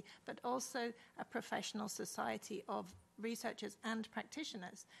sustainability, but also a professional society of researchers and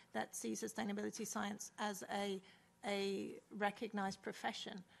practitioners that see sustainability science as a recognized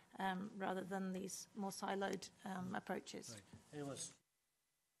profession rather than these more siloed approaches. Right.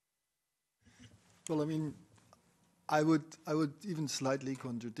 Well, I mean, I would even slightly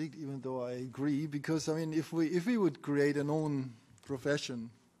contradict, even though I agree, because I mean, if we would create an own profession,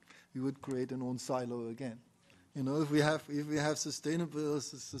 we would create an own silo again. If we have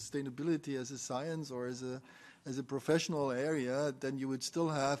sustainability as a science or as a professional area, then you would still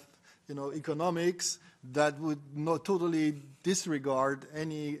have economics that would not totally disregard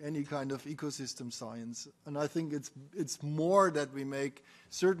any kind of ecosystem science. And I think it's more that we make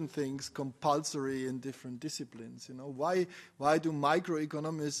certain things compulsory in different disciplines. You know, why do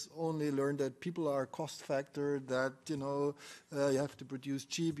microeconomists only learn that people are a cost factor, that you have to produce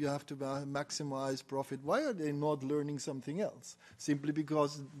cheap, you have to maximize profit? Why are they not learning something else? Simply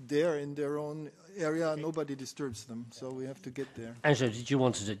because they're in their own area, nobody disturbs them. So we have to get there. Angelo, did you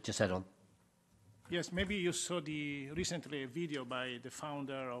want to just add on? Yes, maybe you saw recently a video by the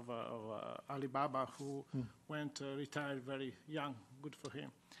founder of Alibaba who went retired very young, good for him.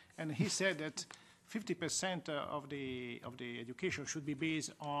 And he said that 50% of the education should be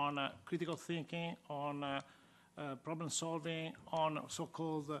based on critical thinking, on problem solving, on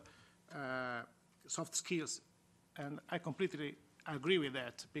so-called soft skills. And I completely agree with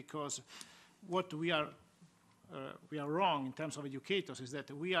that, because what we are wrong in terms of educators is that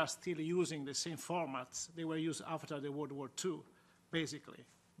we are still using the same formats they were used after the World War II, basically.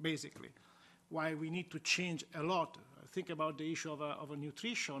 Why we need to change a lot. Think about the issue of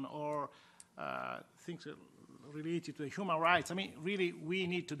nutrition or things related to human rights. I mean, really, we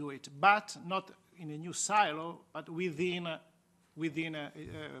need to do it, but not in a new silo, but within a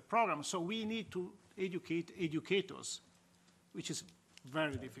program. So we need to educate educators, which is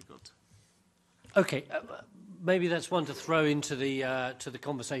very difficult. Okay, maybe that's one to throw into the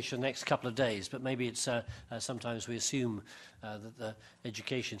conversation the next couple of days, but maybe it's sometimes we assume that the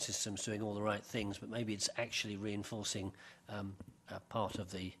education system's doing all the right things, but maybe it's actually reinforcing part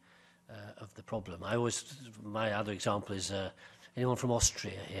of the problem. My other example is anyone from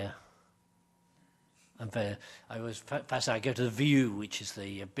Austria here? I was fascinated. I go to the VU, which is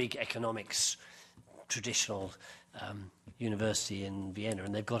the big economics traditional university in Vienna,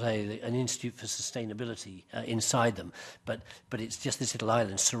 and they've got an Institute for Sustainability inside them, but it's just this little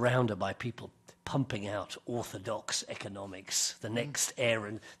island surrounded by people pumping out orthodox economics, the next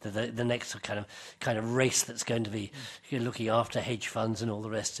era, the next kind of race that's going to be looking after hedge funds and all the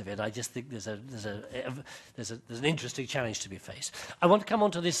rest of it. I just think there's an interesting challenge to be faced. I want to come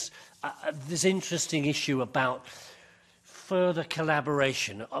on to this interesting issue about further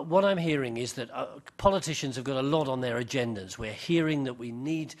collaboration. What I'm hearing is that politicians have got a lot on their agendas. We're hearing that we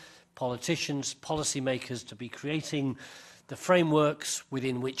need politicians, policymakers to be creating the frameworks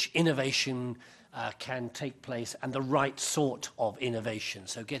within which innovation can take place, and the right sort of innovation,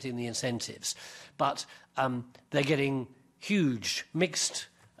 so getting the incentives. But they're getting huge, mixed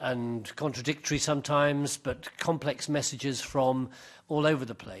and contradictory sometimes, but complex messages from all over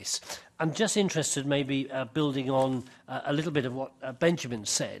the place. I'm just interested, maybe building on a little bit of what Benjamin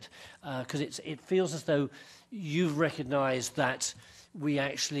said, because it feels as though you've recognised that we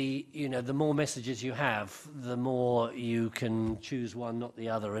actually, the more messages you have, the more you can choose one, not the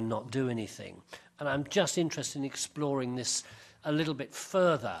other, and not do anything. And I'm just interested in exploring this a little bit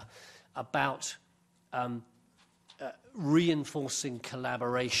further about reinforcing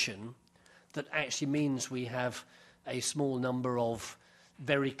collaboration that actually means we have a small number of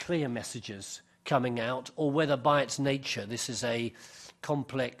very clear messages coming out, or whether by its nature this is a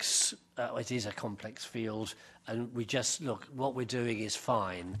complex, it is a complex field, and we just, look, what we're doing is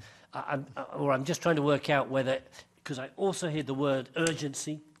fine. I'm just trying to work out whether, because I also hear the word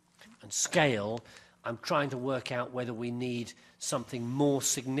urgency and scale, I'm trying to work out whether we need something more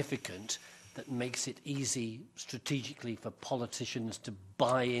significant that makes it easy strategically for politicians to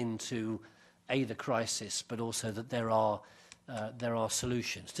buy into the crisis, but also that there are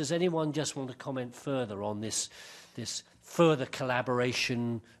solutions. Does anyone just want to comment further on this further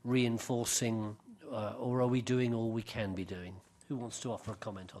collaboration, reinforcing, or are we doing all we can be doing? Who wants to offer a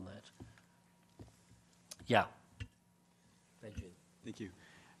comment on that? Yeah. Benjamin. Thank you.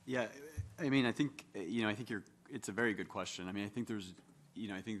 Yeah, I mean, I think it's a very good question. I mean, I think there's,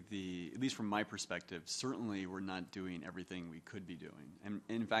 I think at least from my perspective, certainly we're not doing everything we could be doing. And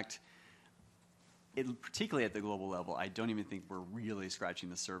in fact, particularly at the global level, I don't even think we're really scratching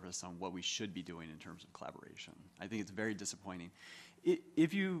the surface on what we should be doing in terms of collaboration. I think it's very disappointing.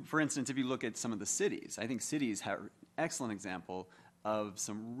 For instance, if you look at some of the cities, I think cities have an excellent example of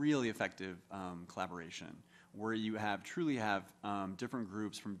some really effective collaboration, where you truly have different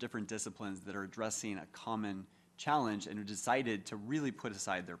groups from different disciplines that are addressing a common challenge and have decided to really put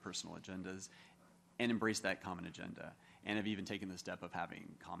aside their personal agendas and embrace that common agenda, and have even taken the step of having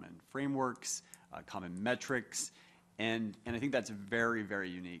common frameworks, common metrics, and I think that's very, very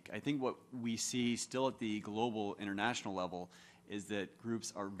unique. I think what we see still at the global international level is that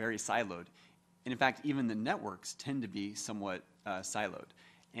groups are very siloed. And in fact, even the networks tend to be somewhat siloed.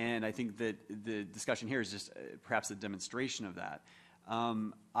 And I think that the discussion here is just perhaps a demonstration of that.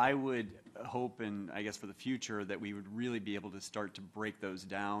 I would hope, and I guess for the future, that we would really be able to start to break those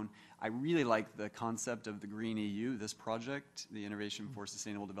down. I really like the concept of the Green EU, this project, the Innovation for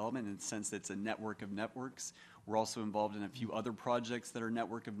Sustainable Development, in the sense that it's a network of networks. We're also involved in a few other projects that are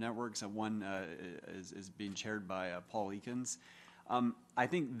network of networks, and one is being chaired by Paul Ekins. I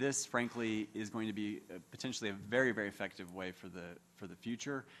think this, frankly, is going to be potentially a very, very effective way for the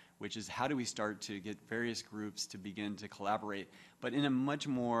future, which is how do we start to get various groups to begin to collaborate, but in a much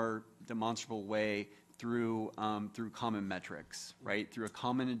more demonstrable way through common metrics, right? Through a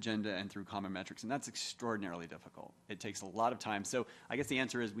common agenda and through common metrics, and that's extraordinarily difficult. It takes a lot of time. So I guess the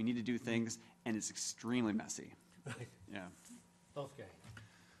answer is we need to do things, and it's extremely messy. Yeah. Okay.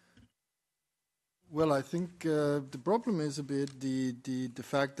 Well, I think the problem is a bit the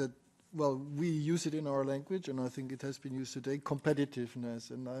fact that, well, we use it in our language, and I think it has been used today, competitiveness.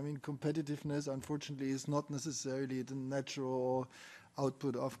 And I mean, competitiveness, unfortunately, is not necessarily the natural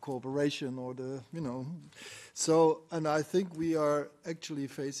output of cooperation or the, So, and I think we are actually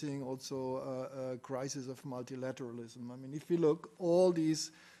facing also a crisis of multilateralism. I mean, if you look, all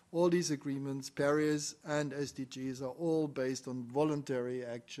these agreements, Paris and SDGs, are all based on voluntary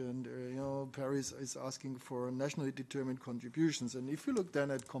action. Paris is asking for nationally determined contributions. And if you look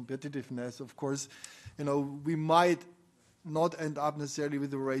then at competitiveness, of course, we might not end up necessarily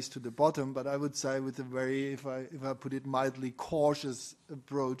with a race to the bottom, but I would say with a very, if I put it mildly, cautious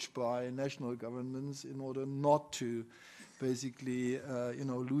approach by national governments in order not to basically,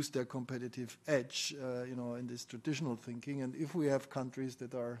 lose their competitive edge, in this traditional thinking. And if we have countries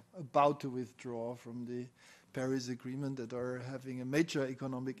that are about to withdraw from the Paris Agreement, that are having a major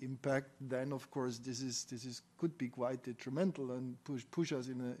economic impact, then of course this could be quite detrimental and push us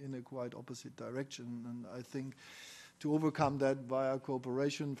in a quite opposite direction. And I think to overcome that via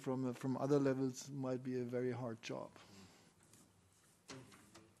cooperation from other levels might be a very hard job.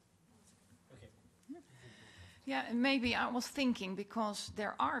 Yeah, and maybe I was thinking, because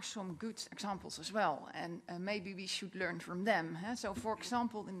there are some good examples as well, and maybe we should learn from them. So, for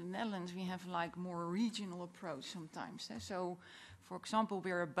example, in the Netherlands, we have like more regional approach sometimes. So, for example,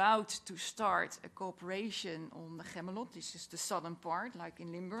 we're about to start a cooperation on the Gemmelot. This is the southern part, like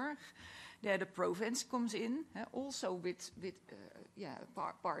in Limburg. There the province comes in, also with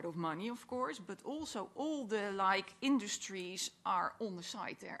part of money, of course, but also all the industries are on the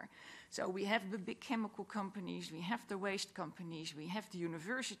side there. So we have the big chemical companies, we have the waste companies, we have the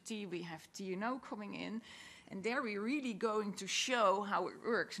university, we have TNO coming in, and there we're really going to show how it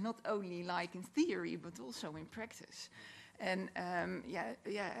works, not only like in theory, but also in practice. And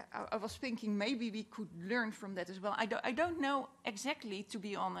I was thinking maybe we could learn from that as well. I don't know exactly, to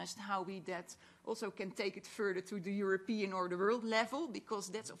be honest, how we that also can take it further to the European or the world level, because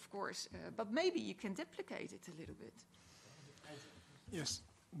that's of course, but maybe you can duplicate it a little bit. Yes,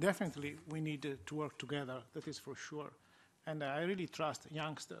 definitely we need to work together, that is for sure. And I really trust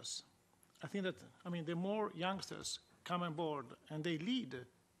youngsters. I think that, the more youngsters come on board and they lead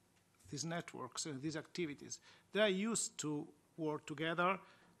these networks and these activities, they are used to work together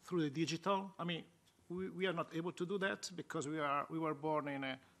through the digital. We are not able to do that because we were born in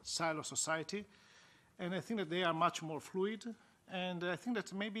a silo society. And I think that they are much more fluid. And I think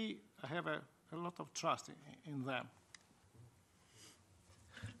that maybe I have a lot of trust in them.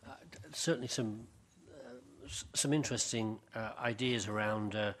 Certainly some interesting ideas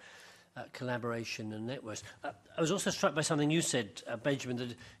around collaboration and networks. I was also struck by something you said, Benjamin,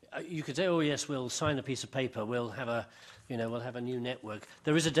 that you could say, oh yes, we'll sign a piece of paper, we'll have a new network.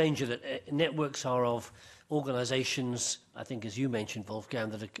 There is a danger that networks are of organizations, I think as you mentioned, Wolfgang,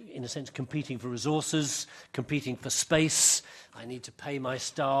 that are in a sense competing for resources, competing for space. I need to pay my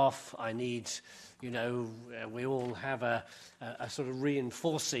staff, I need, we all have a sort of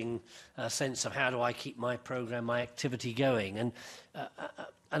reinforcing sense of how do I keep my program, my activity going.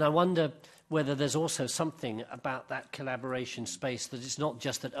 And I wonder whether there's also something about that collaboration space that it's not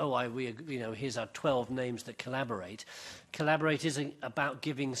just that, here's our 12 names that collaborate. Collaborate isn't about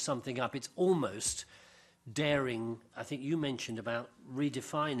giving something up. It's almost daring, I think you mentioned about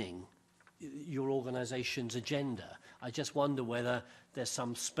redefining your organization's agenda. I just wonder whether there's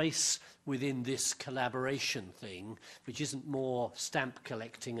some space within this collaboration thing, which isn't more stamp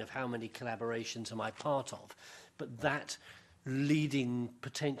collecting of how many collaborations am I part of, but that leading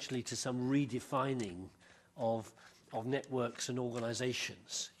potentially to some redefining of networks and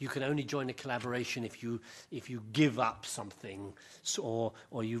organizations. You can only join a collaboration if you give up something or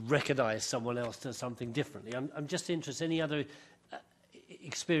you recognize someone else does something differently. I'm just interested, any other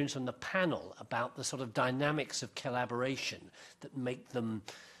experience on the panel about the sort of dynamics of collaboration that make them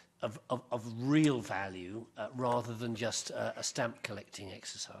of real value rather than just a stamp collecting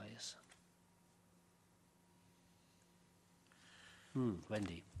exercise.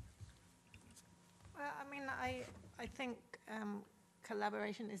 Wendy. Well, I mean, I think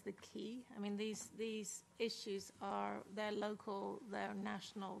collaboration is the key. I mean, these issues they're local, they're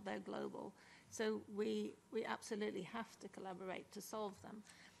national, they're global. So we absolutely have to collaborate to solve them.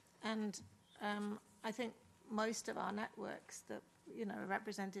 And I think most of our networks that are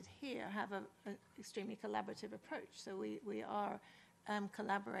represented here have an extremely collaborative approach. So we are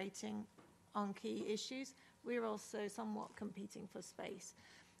collaborating on key issues. We're also somewhat competing for space.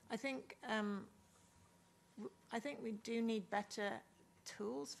 I think we do need better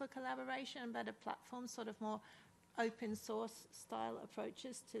tools for collaboration, better platforms, sort of more open source style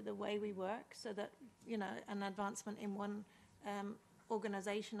approaches to the way we work, so that an advancement in one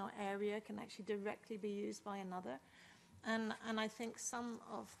organization or area can actually directly be used by another. And I think some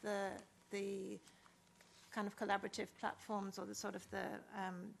of the kind of collaborative platforms, or the sort of the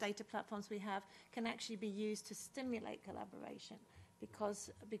data platforms we have, can actually be used to stimulate collaboration,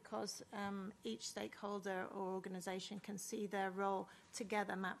 because each stakeholder or organization can see their role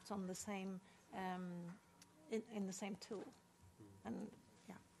together mapped on the same in the same tool. And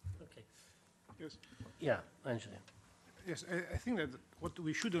yeah. Okay. Yes. Yeah, Angela. Yes, I think that what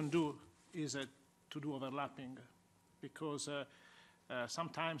we shouldn't do is to do overlapping, because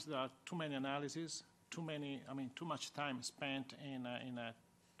sometimes there are too many analyses, too much time spent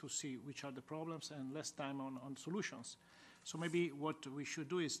to see which are the problems and less time on solutions. So maybe what we should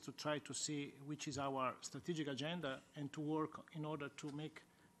do is to try to see which is our strategic agenda, and to work in order to make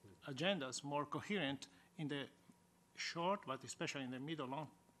agendas more coherent in the short, but especially in the middle,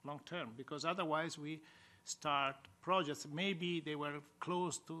 long term, because otherwise we start projects, maybe they were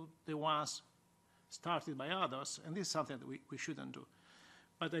close to the ones started by others, and this is something that we shouldn't do.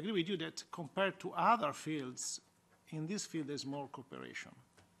 But I agree with you that compared to other fields, in this field there's more cooperation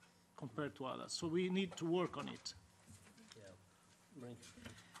compared to others. So we need to work on it.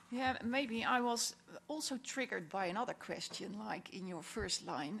 Yeah, maybe I was also triggered by another question, like in your first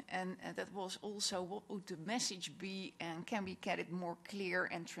line, and that was also, what would the message be, and can we get it more clear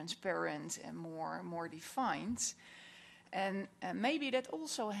and transparent and more defined? And maybe that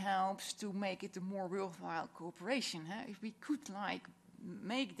also helps to make it a more worthwhile cooperation. Huh? If we could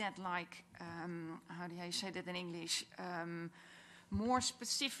make that how do I say that in English? More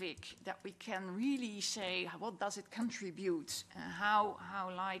specific, that we can really say what does it contribute, how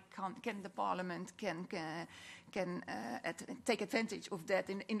can the Parliament can take advantage of that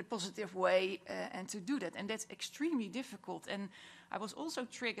in a positive way, and to do that, and that's extremely difficult. And I was also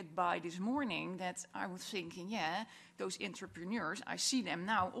triggered by this morning that I was thinking, yeah, those entrepreneurs, I see them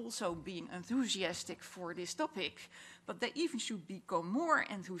now also being enthusiastic for this topic, but they even should become more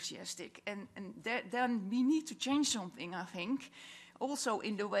enthusiastic, and then we need to change something, I think. Also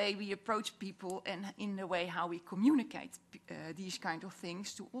in the way we approach people, and in the way how we communicate these kind of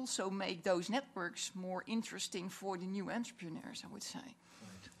things, to also make those networks more interesting for the new entrepreneurs, I would say.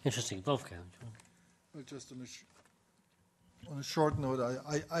 Right. Interesting. Wolfgang. Well, just on a short note,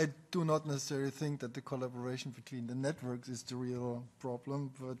 I do not necessarily think that the collaboration between the networks is the real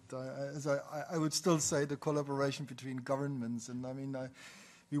problem, but I would still say the collaboration between governments. And I mean,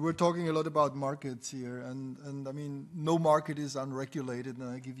 we were talking a lot about markets here, and I mean, no market is unregulated, and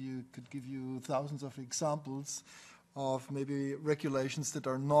I could give you thousands of examples of maybe regulations that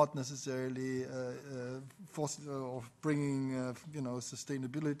are not necessarily of bringing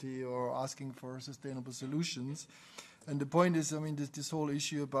sustainability or asking for sustainable solutions. And the point is, I mean, this whole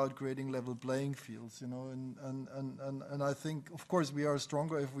issue about creating level playing fields, and I think, of course, we are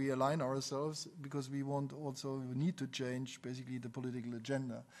stronger if we align ourselves, because we need to change basically the political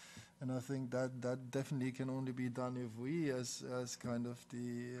agenda. And I think that definitely can only be done if we, as kind of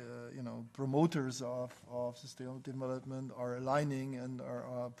the promoters of sustainable development, are aligning and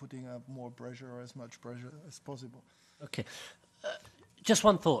are putting up more pressure, or as much pressure as possible. Okay. Just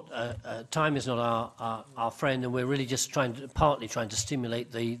one thought. Time is not our friend, and we're really just partly trying to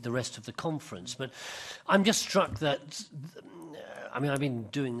stimulate the rest of the conference. But I'm just struck that, I mean, I've been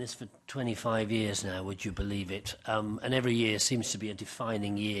doing this for 25 years now, would you believe it? And every year seems to be a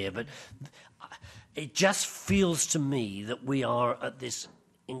defining year. But it just feels to me that we are at this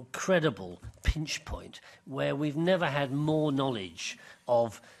incredible pinch point where we've never had more knowledge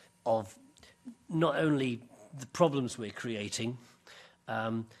of not only the problems we're creating,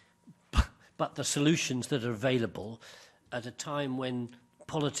 but the solutions that are available at a time when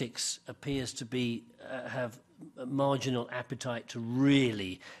politics appears to be have marginal appetite to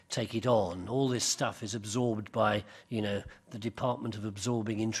really take it on. All this stuff is absorbed by, you know, the department of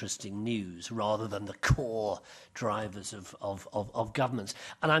absorbing interesting news rather than the core drivers of governments.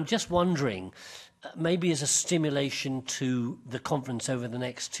 And I'm just wondering, maybe as a stimulation to the conference over the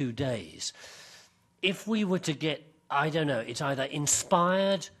next 2 days, if we were to get, I don't know, it's either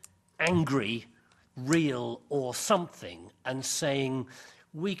inspired, angry, real, or something, and saying,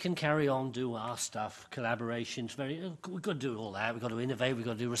 we can carry on, do our stuff, collaborations, we've got to do all that, we've got to innovate, we've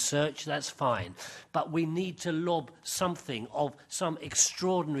got to do research, that's fine. But we need to lob something of some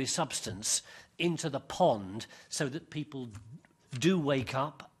extraordinary substance into the pond so that people do wake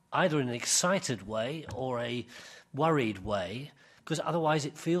up, either in an excited way or a worried way, because otherwise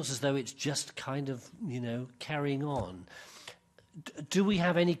it feels as though it's just kind of, you know, carrying on. Do we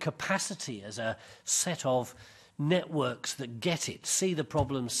have any capacity as a set of networks that get it, see the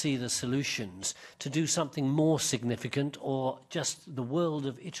problems, see the solutions, to do something more significant, or just the world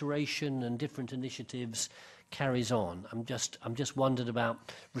of iteration and different initiatives carries on? I'm just wondered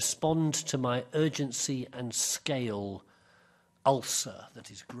about respond to my urgency and scale ulcer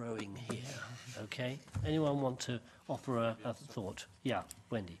that is growing here. Okay? Anyone want to offer a thought? Yeah,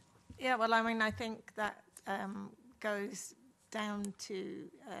 Wendy. Yeah, well, I mean, I think that goes down to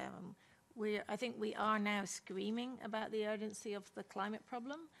I think we are now screaming about the urgency of the climate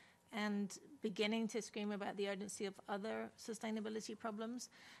problem and beginning to scream about the urgency of other sustainability problems.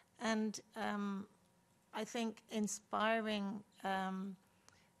 And I think inspiring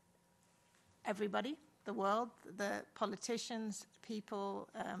everybody, the world, the politicians, people,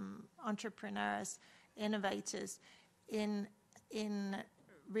 entrepreneurs, innovators, in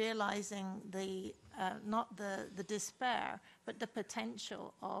realizing not the despair, but the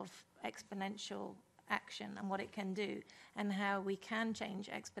potential of exponential action and what it can do, and how we can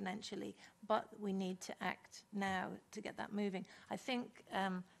change exponentially, but we need to act now to get that moving. I think,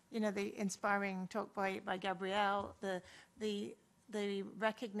 you know, the inspiring talk by Gabriel, the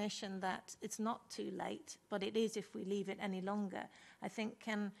recognition that it's not too late, but it is if we leave it any longer, I think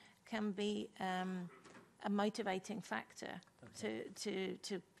can be a motivating factor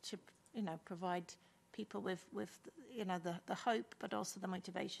to you know, provide people with you know, the hope, but also the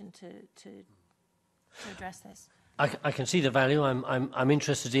motivation to address this. I can see the value. I'm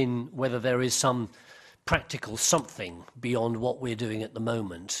interested in whether there is some practical something beyond what we're doing at the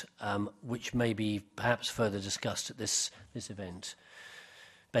moment, which may be perhaps further discussed at this event.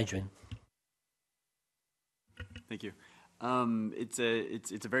 Benjamin. Thank you. It's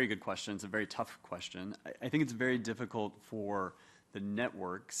a very good question. It's a very tough question. I think it's very difficult for the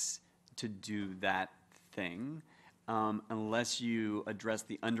networks to do that thing unless you address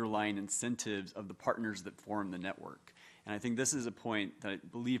the underlying incentives of the partners that form the network. And I think this is a point that I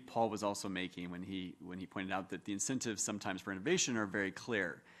believe Paul was also making when he pointed out that the incentives sometimes for innovation are very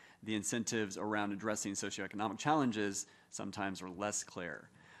clear. The incentives around addressing socioeconomic challenges sometimes are less clear.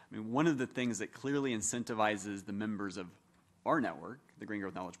 I mean, one of the things that clearly incentivizes the members of our network, the Green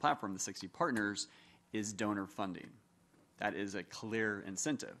Growth Knowledge Platform, the 60 partners, is donor funding. That is a clear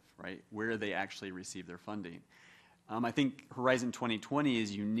incentive, right, where they actually receive their funding. I think Horizon 2020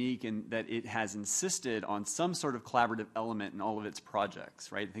 is unique in that it has insisted on some sort of collaborative element in all of its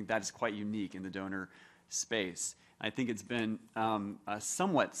projects, right? I think that is quite unique in the donor space. I think it's been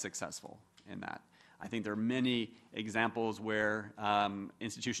somewhat successful in that. I think there are many examples where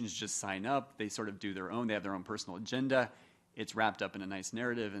institutions just sign up, they sort of do their own, they have their own personal agenda, it's wrapped up in a nice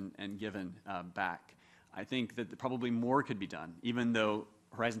narrative and given back. I think that probably more could be done, even though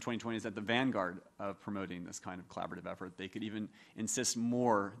Horizon 2020 is at the vanguard of promoting this kind of collaborative effort. They could even insist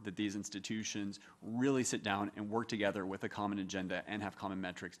more that these institutions really sit down and work together with a common agenda and have common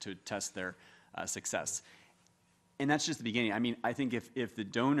metrics to test their success. And that's just the beginning. I mean, I think if the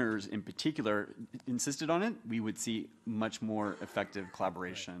donors in particular insisted on it, we would see much more effective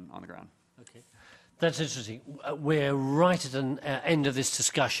collaboration on the ground. Okay. That's interesting. We're right at an end of this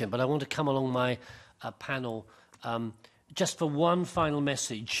discussion, but I want to come along my panel just for one final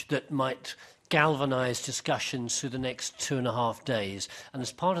message that might galvanize discussions through the next 2.5 days. And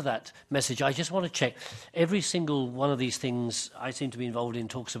as part of that message, I just want to check, every single one of these things I seem to be involved in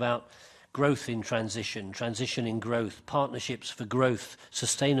talks about growth in transition, transition in growth, partnerships for growth,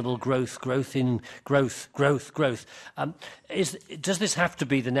 sustainable growth, growth in growth, growth. Does this have to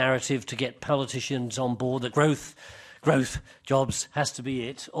be the narrative to get politicians on board that growth, jobs has to be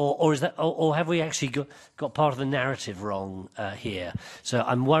it, or is that, or have we actually got part of the narrative wrong here? So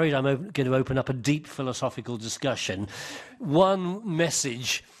I'm worried I'm going to open up a deep philosophical discussion. One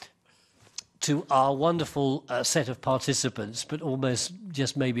message to our wonderful set of participants, but almost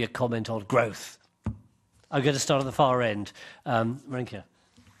just maybe a comment on growth. I'm going to start at the far end. Marinka.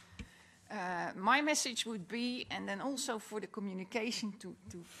 My message would be, and then also for the communication to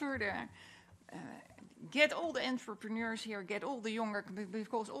further get all the entrepreneurs here, get all the younger,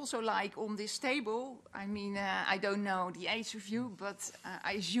 because also like on this table, I mean, I don't know the age of you, but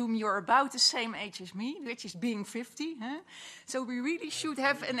I assume you're about the same age as me, which is being 50. Huh? So we really should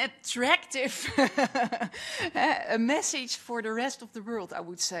have an attractive a message for the rest of the world, I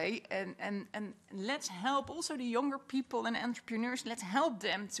would say. And let's help also the younger people and entrepreneurs, let's help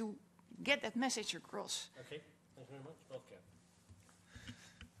them to get that message across. Okay, thank you very much. Welcome.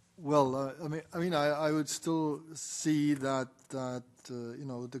 Well, I would still see that you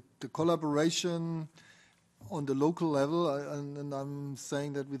know, the collaboration on the local level, and I'm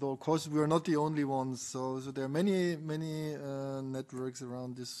saying that with all caution, we are not the only ones. So there are many networks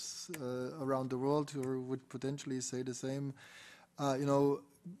around around the world who would potentially say the same. You know,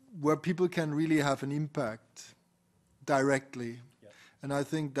 where people can really have an impact directly. And I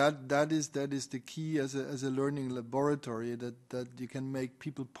think that is the key as a learning laboratory, that you can make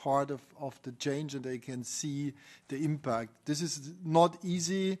people part of the change and they can see the impact. This is not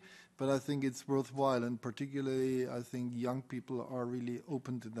easy, but I think it's worthwhile, and particularly I think young people are really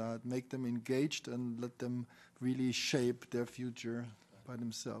open to that. Make them engaged and let them really shape their future by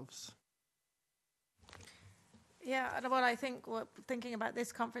themselves. Yeah, well, I think thinking about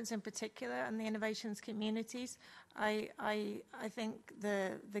this conference in particular and the innovations communities, I think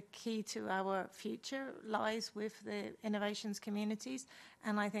the key to our future lies with the innovations communities,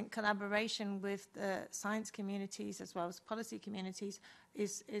 and I think collaboration with the science communities as well as policy communities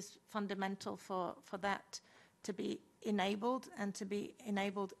is fundamental for that to be enabled, and to be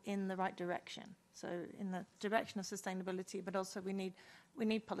enabled in the right direction. So in the direction of sustainability, but also we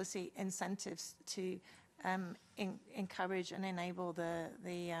need policy incentives to encourage and enable the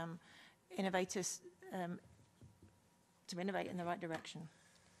innovators to innovate in the right direction.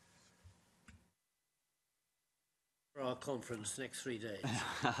 For our conference next 3 days.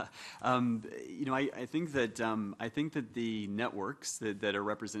 You know, I think that the networks that are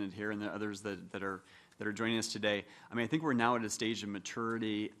represented here and the others that are joining us today, I mean, I think we're now at a stage of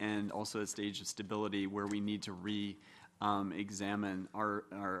maturity and also a stage of stability where we need to examine our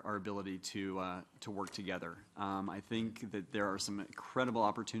ability to work together. I think that there are some incredible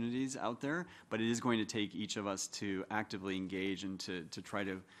opportunities out there, but it is going to take each of us to actively engage and to try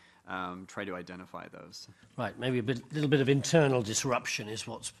to identify those. Right, maybe a little bit of internal disruption is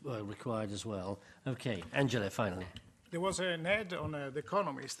what's required as well. Okay, Angela, finally. There was an ad on The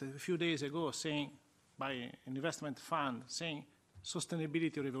Economist a few days ago saying, by an investment fund, saying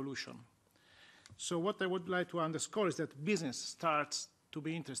sustainability revolution. So what I would like to underscore is that business starts to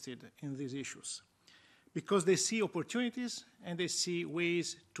be interested in these issues because they see opportunities and they see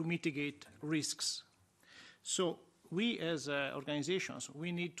ways to mitigate risks. So we as organizations,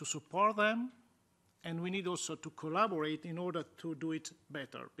 we need to support them, and we need also to collaborate in order to do it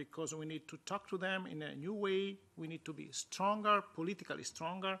better, because we need to talk to them in a new way. We need to be stronger, politically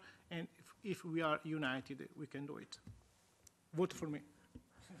stronger, and if we are united, we can do it. Vote for me.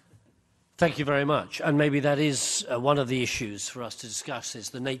 Thank you very much. And maybe that is one of the issues for us to discuss,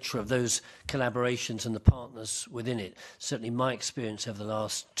 is the nature of those collaborations and the partners within it. Certainly my experience over the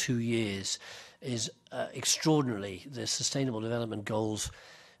last 2 years is extraordinarily. The Sustainable Development Goals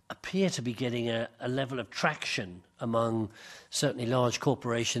appear to be getting a level of traction among certainly large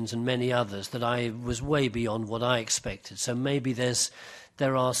corporations and many others that I was way beyond what I expected. So maybe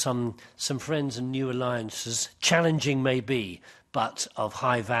there are some friends and new alliances, challenging maybe, but of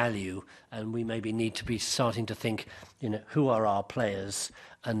high value, and we maybe need to be starting to think, you know, who are our players?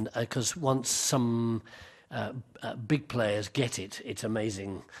 And because once some big players get it, it's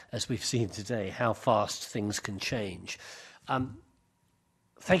amazing, as we've seen today, how fast things can change.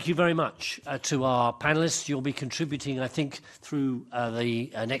 Thank you very much to our panelists. You'll be contributing, I think, through the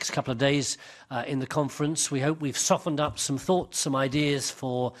next couple of days in the conference. We hope we've softened up some thoughts, some ideas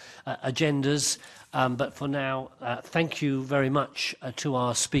for agendas. But for now, thank you very much to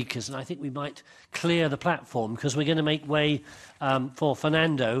our speakers. And I think we might clear the platform, because we're going to make way for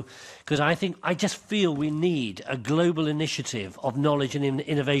Fernando, because I just feel we need a global initiative of knowledge and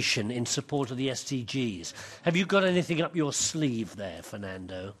innovation in support of the SDGs. Have you got anything up your sleeve there,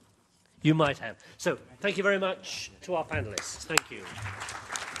 Fernando? You might have. So thank you very much to our panelists. Thank you.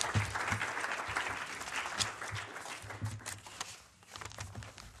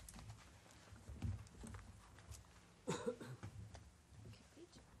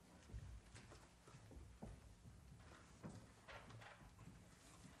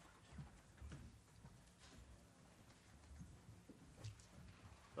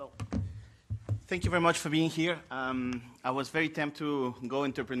 Thank you very much for being here. I was very tempted to go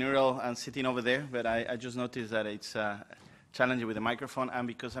entrepreneurial and sitting over there, but I just noticed that it's challenging with the microphone, and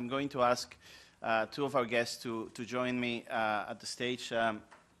because I'm going to ask two of our guests to join me at the stage, to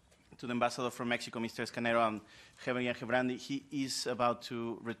the ambassador from Mexico, Mr. Escanero, and Gabriel Gebrandi. He is about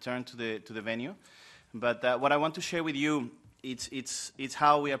to return to the venue. But what I want to share with you, it's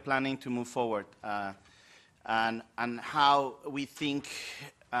how we are planning to move forward, and how we think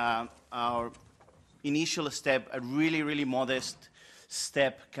our initial step, a really, really modest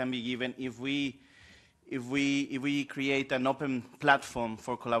step, can be given if we create an open platform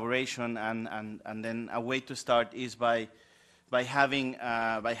for collaboration, and then a way to start is by having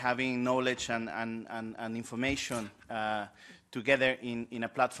knowledge and information together in a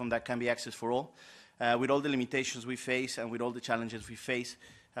platform that can be accessed for all. With all the limitations we face and with all the challenges we face,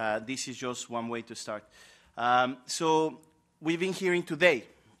 this is just one way to start. So we've been hearing today,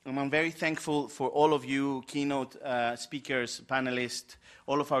 and I'm very thankful for all of you keynote speakers, panelists,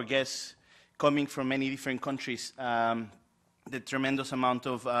 all of our guests coming from many different countries. The tremendous amount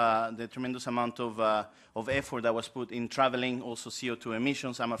of effort that was put in traveling, also CO2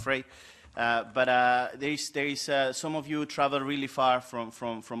 emissions, I'm afraid. But there is some of you travel really far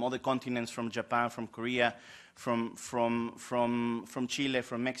from other continents, from Japan, from Korea, from Chile,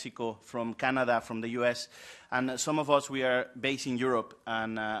 from Mexico, from Canada, from the US, and some of us, we are based in Europe,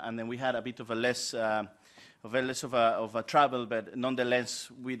 and then we had a bit of a less of a travel, but nonetheless,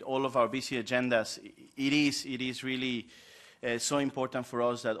 with all of our busy agendas, it is really so important for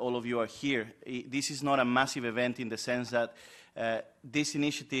us that all of you are here. This is not a massive event in the sense that these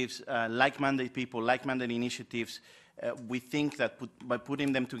initiatives, like-minded people, like-minded initiatives, we think that by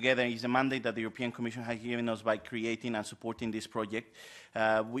putting them together is a mandate that the European Commission has given us by creating and supporting this project.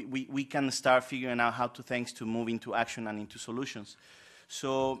 We can start figuring out how to move into action and into solutions.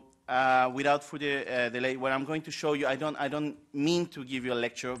 So without further delay, what I'm going to show you, I don't mean to give you a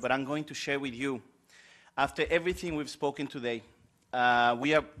lecture, but I'm going to share with you, after everything we've spoken today,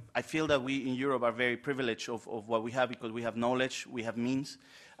 I feel that we in Europe are very privileged of what we have, because we have knowledge, we have means,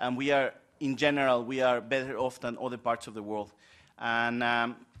 and we are, in general, we are better off than other parts of the world. And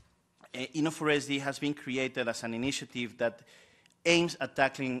inno4sd has been created as an initiative that aims at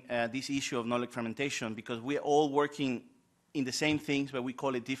tackling this issue of knowledge fragmentation, because we are all working in the same things, but we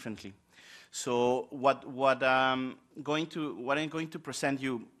call it differently. So what I'm going to present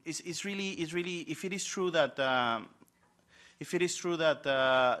you is really if it is true that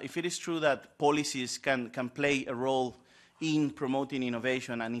policies can play a role in promoting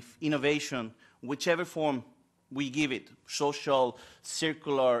innovation, and if innovation, whichever form we give it, social,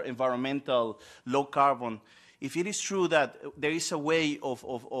 circular, environmental, low carbon, if it is true that there is a way of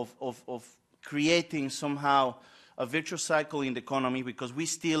creating somehow a virtuous cycle in the economy, because we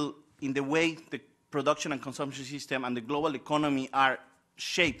still, in the way the production and consumption system and the global economy are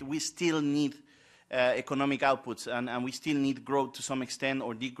shaped, we still need economic outputs, and we still need growth to some extent,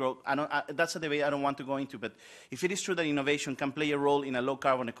 or degrowth. That's a debate I don't want to go into, but if it is true that innovation can play a role in a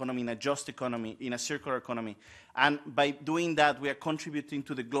low-carbon economy, in a just economy, in a circular economy, and by doing that, we are contributing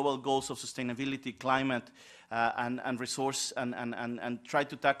to the global goals of sustainability, climate, and resource, and try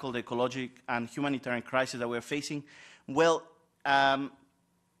to tackle the ecological and humanitarian crisis that we are facing, well,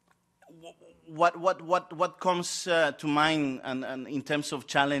 what comes to mind and in terms of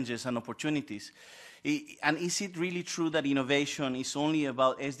challenges and opportunities? And is it really true that innovation is only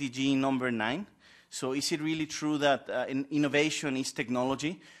about SDG number 9? So is it really true that innovation is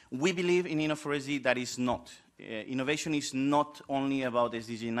technology? We believe in inno4sd that is not. Innovation is not only about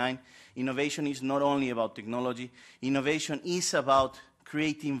SDG 9. Innovation is not only about technology. Innovation is about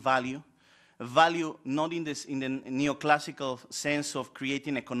creating value. Value not in the neoclassical sense of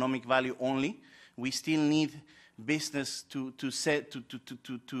creating economic value only. We still need business to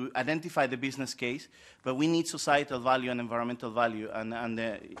identify the business case, but we need societal value and environmental value. And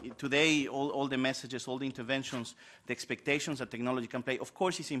today, all the messages, all the interventions, the expectations that technology can play, of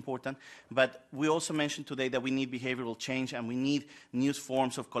course, is important, but we also mentioned today that we need behavioral change, and we need new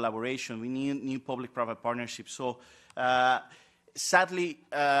forms of collaboration. We need new public-private partnerships. So, sadly,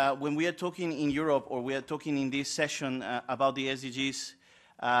 when we are talking in Europe, or we are talking in this session about the SDGs,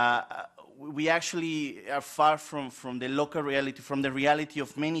 we actually are far from the local reality, from the reality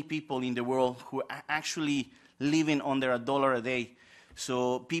of many people in the world who are actually living under $1 a day.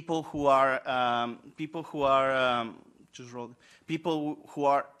 So people who are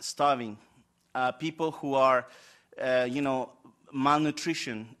starving, people who are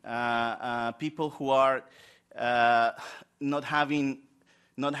malnutrition, people who are not having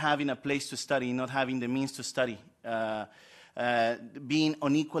a place to study, not having the means to study. being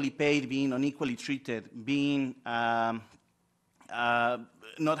unequally paid, being unequally treated, being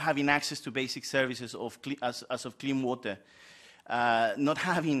not having access to basic services as of clean water, not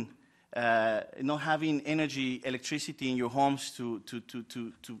having energy, electricity in your homes to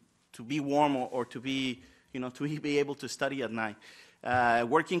be warm or to be, to be able to study at night,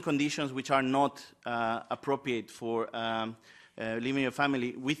 working conditions which are not appropriate for living your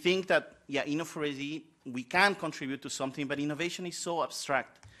family. We think that, yeah, inno4sd, we can contribute to something, but innovation is so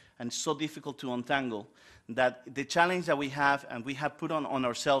abstract and so difficult to untangle that the challenge that we have and we have put on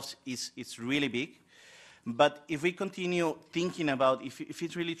ourselves is really big. But if we continue thinking about if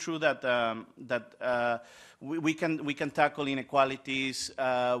it's really true that we can tackle inequalities,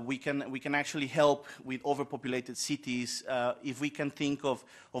 we can actually help with overpopulated cities. If we can think of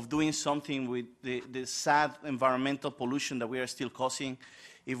doing something with the sad environmental pollution that we are still causing,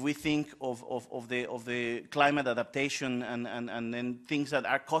 if we think of the climate adaptation and then things that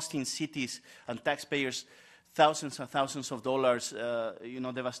are costing cities and taxpayers thousands and thousands of dollars,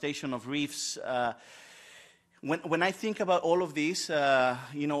 devastation of reefs. When I think about all of this, all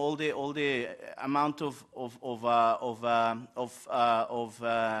the amount of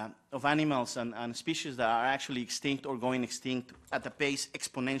animals and species that are actually extinct or going extinct at a pace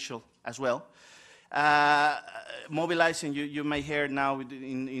exponential as well. Mobilizing, you may hear now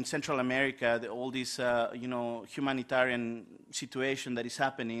in Central America, all this, humanitarian situation that is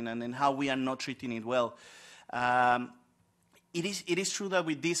happening and then how we are not treating it well. It is true that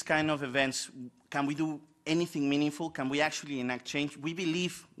with these kind of events, can we do anything meaningful? Can we actually enact change? We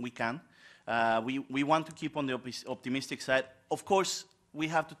believe we can. We want to keep on the optimistic side. Of course, we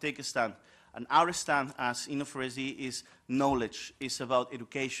have to take a stand. And our stand as inno4sd is knowledge, it's about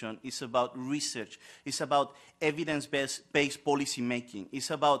education, it's about research, it's about evidence-based policy making, it's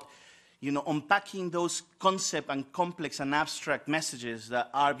about unpacking those concept and complex and abstract messages that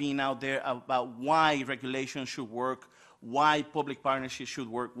are being out there about why regulation should work, why public partnerships should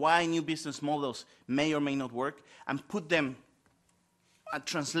work, why new business models may or may not work, and put them and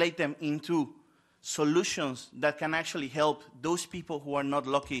translate them into solutions that can actually help those people who are not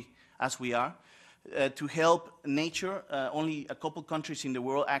lucky as we are, to help nature. Only a couple countries in the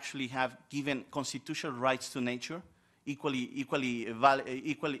world actually have given constitutional rights to nature, equally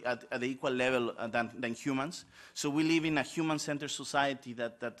at the equal level than humans. So we live in a human-centered society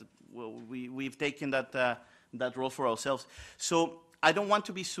that we've taken that role for ourselves. So I don't want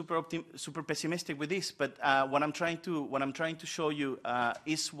to be super pessimistic with this, but what I'm trying to show you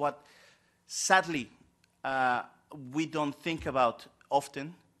is what sadly we don't think about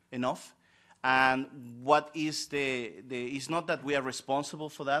often enough. And what is it's not that we are responsible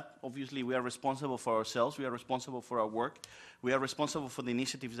for that. Obviously, we are responsible for ourselves. We are responsible for our work. We are responsible for the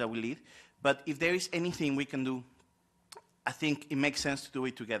initiatives that we lead. But if there is anything we can do, I think it makes sense to do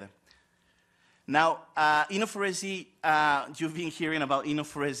it together. Now, inno4sd, you've been hearing about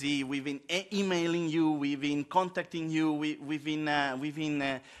inno4sd. We've been emailing you. We've been contacting you. We've been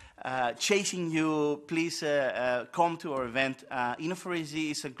chasing you. Please come to our event.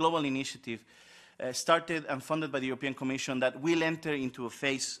 Inno4sd is a global initiative started and funded by the European Commission that will enter into a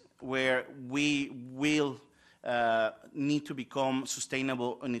phase where we will need to become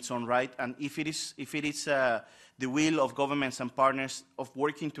sustainable in its own right. And if it is the will of governments and partners of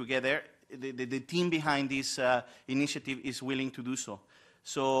working together, the team behind this initiative is willing to do so.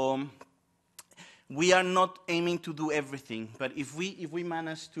 So we are not aiming to do everything, but if we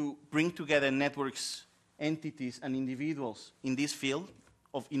manage to bring together networks, entities, and individuals in this field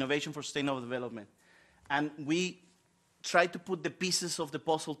of innovation for sustainable development, and we try to put the pieces of the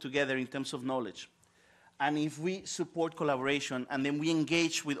puzzle together in terms of knowledge, and if we support collaboration and then we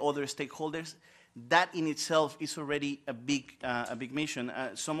engage with other stakeholders, that in itself is already a big mission.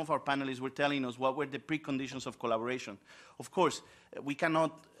 Some of our panelists were telling us what were the preconditions of collaboration. Of course, we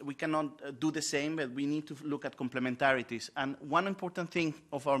cannot do the same, but we need to look at complementarities. And one important thing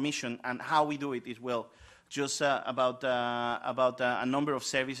of our mission and how we do it is, well, just about a number of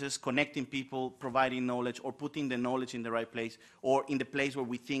services, connecting people, providing knowledge, or putting the knowledge in the right place, or in the place where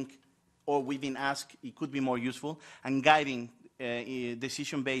we think, or we've been asked it could be more useful, and guiding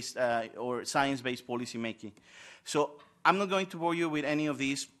decision-based or science-based policy making. So I'm not going to bore you with any of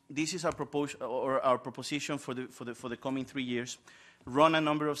these. This is our proposition for the coming 3 years. Run a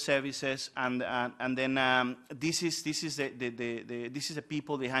number of services, and then this is the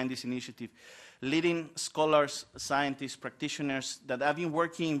people behind this initiative, leading scholars, scientists, practitioners that have been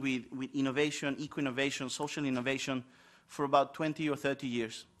working with innovation, eco-innovation, social innovation for about 20 or 30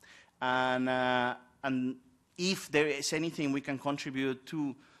 years, and if there is anything we can contribute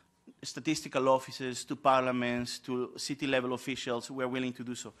to statistical offices, to parliaments, to city-level officials who are willing to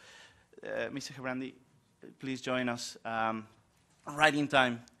do so. Mr. Gebrandi, please join us right in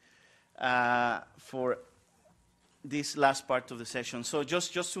time for this last part of the session. So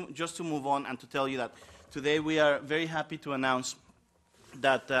just to move on and to tell you that today we are very happy to announce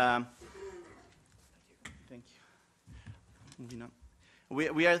that, thank you. Moving on.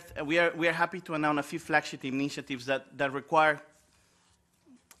 We are happy to announce a few flagship initiatives that require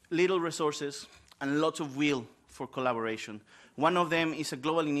little resources and lots of will for collaboration. One of them is a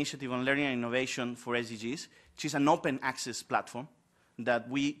global initiative on learning and innovation for SDGs, which is an open access platform that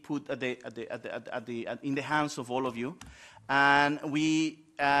we put in the hands of all of you. And we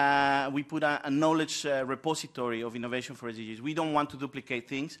put a knowledge repository of innovation for SDGs. We don't want to duplicate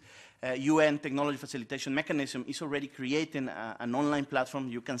things. UN Technology Facilitation Mechanism is already creating an online platform.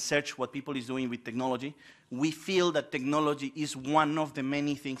 You can search what people is doing with technology. We feel that technology is one of the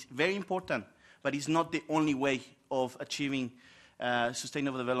many things, very important, but it's not the only way of achieving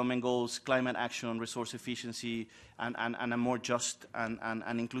sustainable development goals, climate action, resource efficiency, and a more just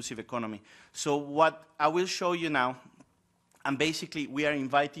and inclusive economy. So what I will show you now, and basically we are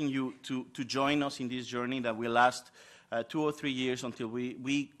inviting you to join us in this journey that will last 2 or 3 years until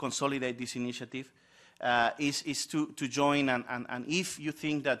we consolidate this initiative, is to join, and if you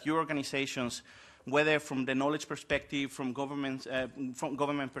think that your organizations, whether from the knowledge perspective, from government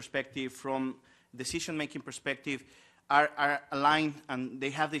perspective, from decision-making perspective, are aligned and they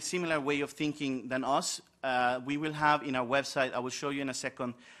have the similar way of thinking than us, we will have in our website, I will show you in a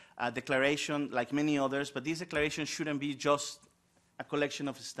second, a declaration like many others, but this declaration shouldn't be just a collection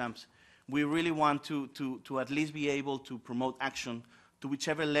of stamps. We really want to at least be able to promote action to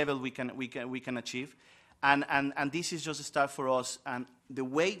whichever level we can achieve, and this is just a start for us and the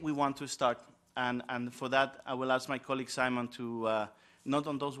way we want to start, and for that I will ask my colleague Simon to not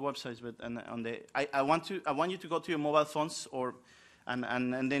on those websites, but on the. I want you to go to your mobile phones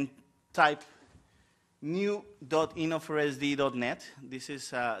and then type new.inno4sd.net. This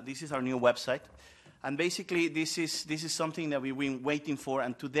is our new website, and basically this is something that we've been waiting for.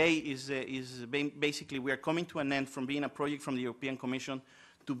 And today is basically we are coming to an end from being a project from the European Commission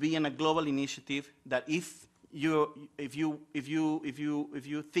to being a global initiative that if you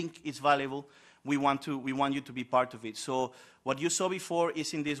think it's valuable, we want you to be part of it. So what you saw before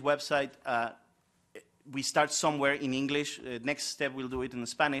is in this website. We start somewhere in English. Next step, we'll do it in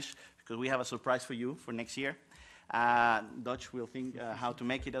Spanish because we have a surprise for you for next year. Dutch, we'll think how to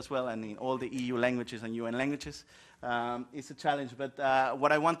make it as well, and in all the EU languages and UN languages. It's a challenge, but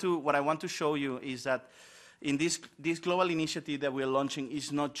what I want to show you is that in this global initiative that we're launching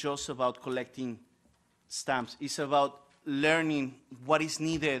is not just about collecting stamps. It's about learning what is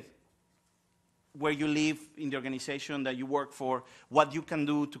needed where you live in the organization that you work for, what you can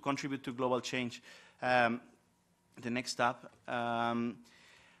do to contribute to global change. The next tab. And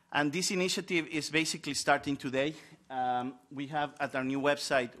this initiative is basically starting today. We have at our new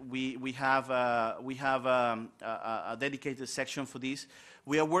website, we have a dedicated section for this.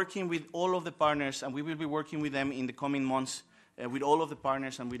 We are working with all of the partners, and we will be working with them in the coming months, with all of the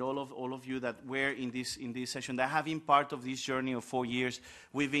partners and with all of you that were in this session that have been part of this journey of 4 years.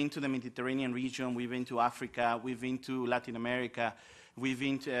 We've been to the Mediterranean region, we've been to Africa, we've been to Latin America, we've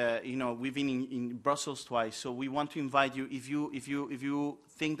been to, we've been in Brussels twice. So we want to invite you, if you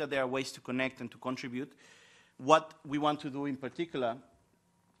think that there are ways to connect and to contribute. What we want to do in particular,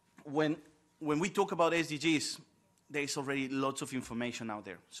 when we talk about SDGs, there is already lots of information out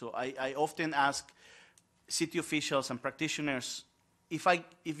there. So I often ask city officials and practitioners, if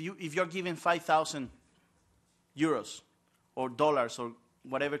you're given 5,000 euros or dollars or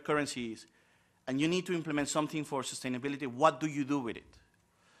whatever currency is, and you need to implement something for sustainability, what do you do with it?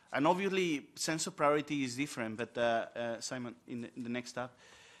 And obviously, sense of priority is different, but Simon, in the next tab,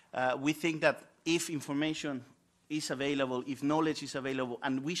 we think that if information is available, if knowledge is available,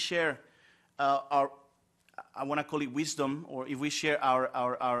 and we share I want to call it wisdom, or if we share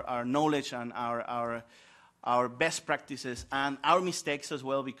our knowledge and our best practices and our mistakes as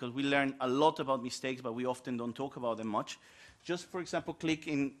well, because we learn a lot about mistakes, but we often don't talk about them much. Just, for example, click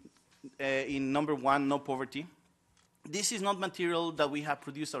in number 1, no poverty. This is not material that we have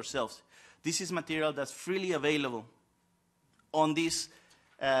produced ourselves. This is material that's freely available on this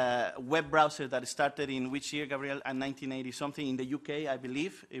web browser that started in which year, Gabriel? 1980 something in the UK, I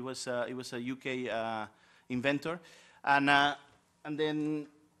believe. It was a UK inventor, and then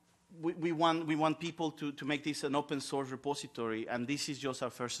we want people to make this an open source repository, and this is just our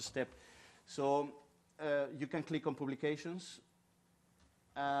first step. So you can click on publications.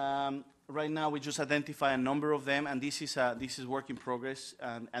 right now we just identify a number of them, and this is work in progress,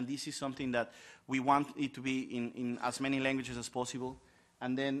 and this is something that we want it to be in as many languages as possible.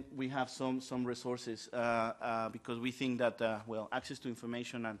 And then we have some resources because we think that well, access to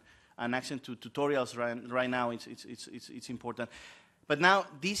information and access to tutorials right now it's important. But now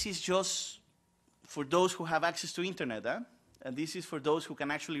this is just for those who have access to internet, and this is for those who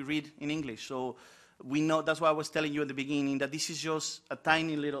can actually read in English. So we know, that's why I was telling you at the beginning, that this is just a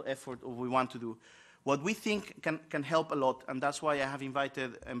tiny little effort of what we want to do. What we think can help a lot, and that's why I have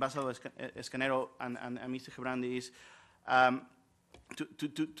invited Ambassador Escanero and Mr. Gebrandi is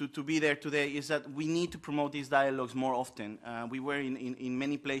to be there today, is that we need to promote these dialogues more often. We were in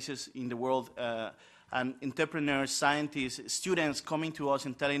many places in the world, and entrepreneurs, scientists, students coming to us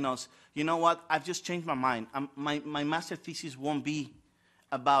and telling us, you know what, I've just changed my mind. My master thesis won't be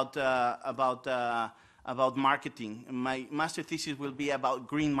about marketing. My master thesis will be about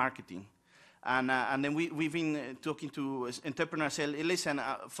green marketing. And then we've been talking to entrepreneurs, say, listen,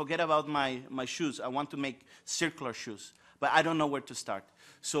 forget about my shoes. I want to make circular shoes, but I don't know where to start.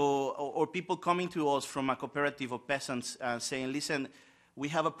 So, or people coming to us from a cooperative of peasants saying, listen, we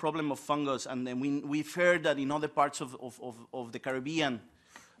have a problem of fungus, and then we've heard that in other parts of the Caribbean,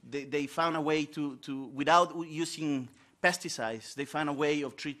 they found a way to without using pesticides, they found a way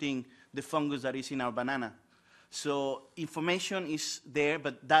of treating the fungus that is in our banana. So information is there,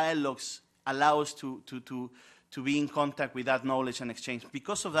 but dialogues allow us to be in contact with that knowledge and exchange.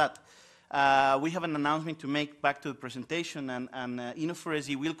 Because of that, we have an announcement to make back to the presentation, and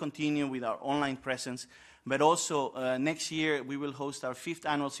inno4sd will continue with our online presence, but also next year we will host our 5th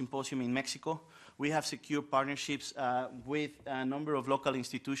annual symposium in Mexico. We have secured partnerships with a number of local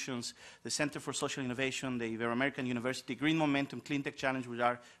institutions, the Center for Social Innovation, the Ibero-American University, Green Momentum, Cleantech Challenge, which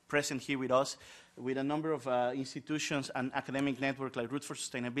are present here with us, with a number of institutions and academic network like Roots for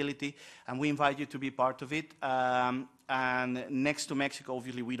Sustainability, and we invite you to be part of it. And next to Mexico,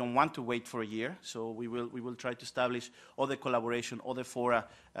 obviously, we don't want to wait for a year, so we will try to establish other collaboration, other fora,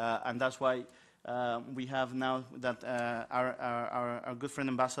 and that's why we have now that our good friend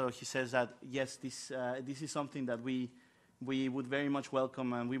Ambassador, he says that, yes, this is something that we would very much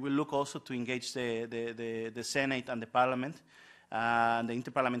welcome, and we will look also to engage the Senate and the Parliament, the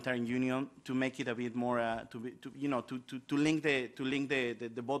Interparliamentary Union, to make it a bit more, to link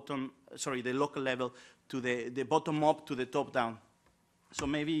the bottom, sorry, the local level to the bottom up to the top down. So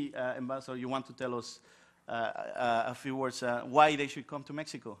maybe, Ambassador, you want to tell us a few words why they should come to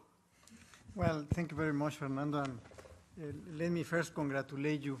Mexico? Well, thank you very much, Fernando. And let me first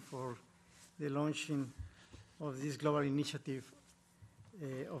congratulate you for the launching of this global initiative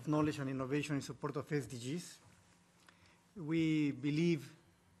of knowledge and innovation in support of SDGs. We believe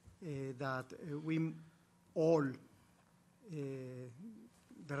that we all,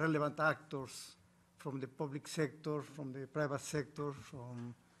 the relevant actors from the public sector, from the private sector,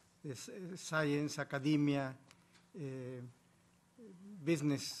 from the science, academia,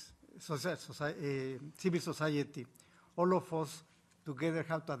 business, civil society, all of us together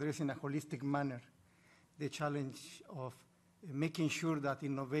have to address in a holistic manner the challenge of making sure that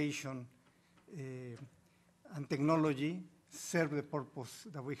innovation and technology serve the purpose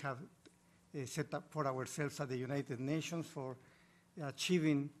that we have set up for ourselves at the United Nations for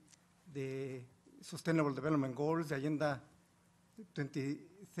achieving the Sustainable Development Goals, the Agenda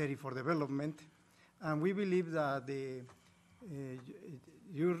 2030 for Development. And we believe that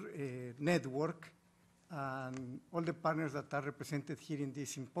your network and all the partners that are represented here in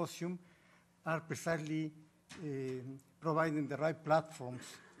this symposium are precisely providing the right platforms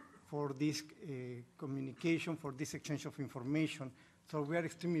for this communication, for this exchange of information. So we are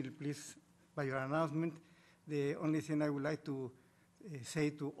extremely pleased by your announcement. The only thing I would like to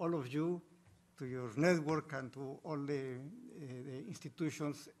say to all of you, to your network and to all the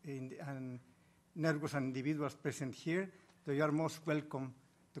institutions and networks and individuals present here, that you are most welcome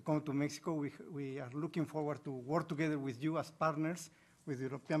to come to Mexico. We are looking forward to work together with you as partners, with the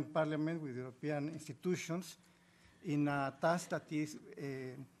European Parliament, with European institutions, in a task that is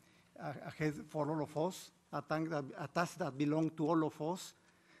ahead for all of us, a task that belongs to all of us,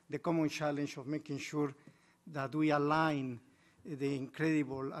 the common challenge of making sure that we align the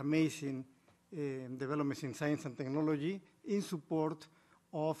incredible, amazing developments in science and technology in support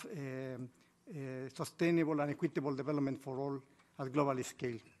of sustainable and equitable development for all at global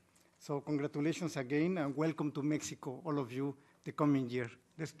scale. So congratulations again, and welcome to Mexico, all of you, the coming year.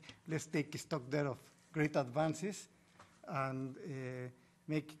 Let's take stock there of great advances and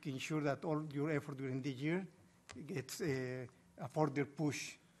making sure that all your effort during the year gets a further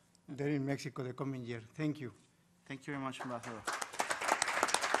push there in Mexico the coming year. Thank you. Thank you very much, Ambassador.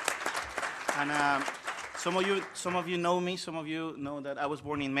 And some of you know me. Some of you know that I was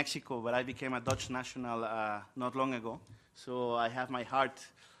born in Mexico, but I became a Dutch national not long ago. So I have my heart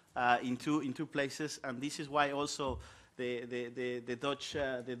in two places, and this is why also the Dutch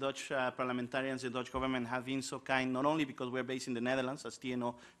parliamentarians, the Dutch government have been so kind, not only because we're based in the Netherlands as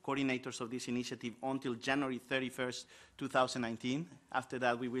TNO coordinators of this initiative until January 31st, 2019. After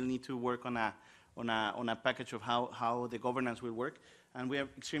that, we will need to work on a package of how the governance will work. And we are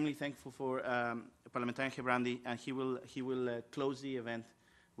extremely thankful for Parliamentarian Gebrandi, and he will close the event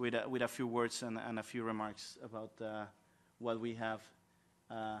with a few words and a few remarks about what we have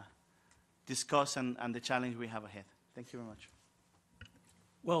discussed and the challenge we have ahead. Thank you very much.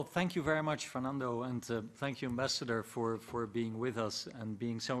 Well, thank you very much, Fernando, and thank you, Ambassador, for being with us and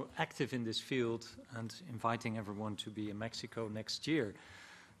being so active in this field and inviting everyone to be in Mexico next year.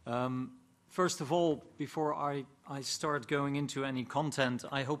 First of all, before I start going into any content,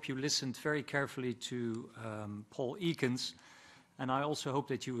 I hope you listened very carefully to Paul Ekins, and I also hope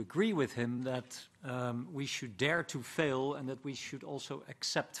that you agree with him that we should dare to fail and that we should also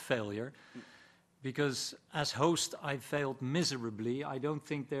accept failure. Because as host, I failed miserably. I don't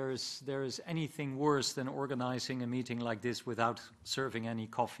think there is anything worse than organizing a meeting like this without serving any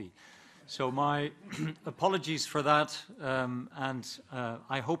coffee. So my apologies for that, and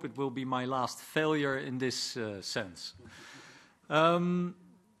I hope it will be my last failure in this sense. I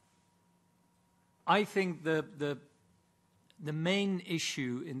think the main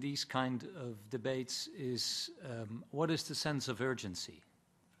issue in these kind of debates is what is the sense of urgency?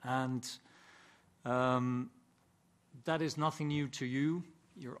 And that is nothing new to you.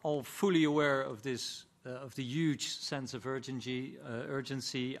 You're all fully aware of this, of the huge sense of urgency.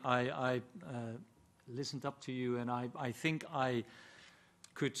 I listened up to you, and I think I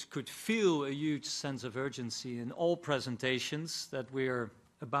could feel a huge sense of urgency in all presentations that we're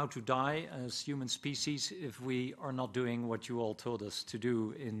about to die as human species if we are not doing what you all told us to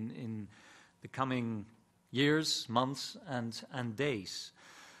do in the coming years, months, and days.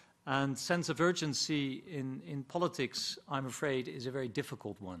 And sense of urgency in politics, I'm afraid, is a very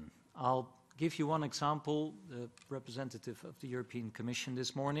difficult one. I'll give you one example. The representative of the European Commission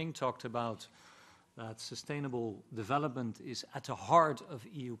this morning talked about that sustainable development is at the heart of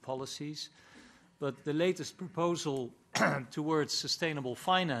EU policies. But the latest proposal towards sustainable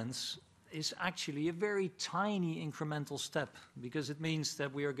finance is actually a very tiny incremental step, because it means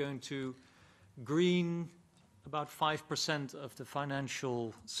that we are going to green about 5% of the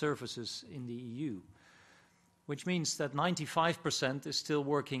financial services in the EU, which means that 95% is still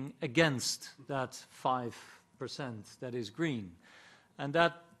working against that 5% that is green. And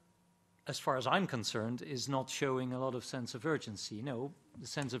that, as far as I'm concerned, is not showing a lot of sense of urgency. No, the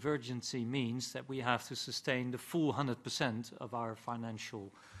sense of urgency means that we have to sustain the full 100% of our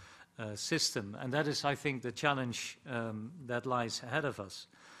financial system. And that is, I think, the challenge that lies ahead of us.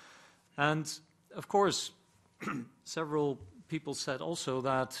 And, of course, several people said also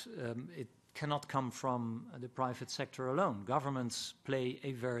that it cannot come from the private sector alone. Governments play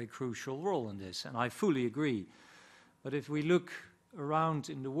a very crucial role in this, and I fully agree. But if we look around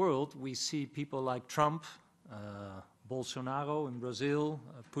in the world, we see people like Trump, Bolsonaro in Brazil,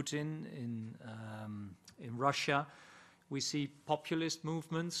 Putin in Russia. We see populist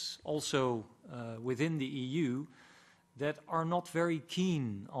movements also within the EU that are not very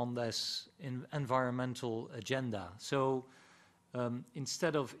keen on this environmental agenda. So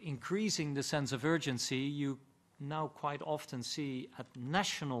instead of increasing the sense of urgency, you now quite often see at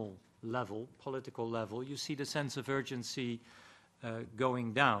national level, political level, you see the sense of urgency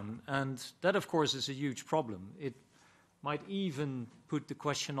going down. And that, of course, is a huge problem. It might even put the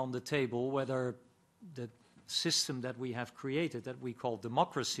question on the table whether the system that we have created, that we call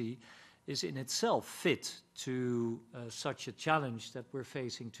democracy, is in itself fit to such a challenge that we're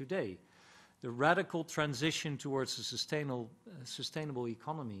facing today. The radical transition towards a sustainable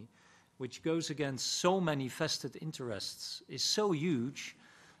economy, which goes against so many vested interests, is so huge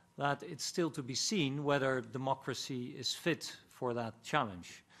that it's still to be seen whether democracy is fit for that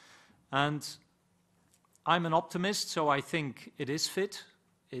challenge. And I'm an optimist, so I think it is fit.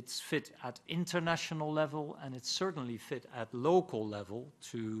 It's fit at international level, and it's certainly fit at local level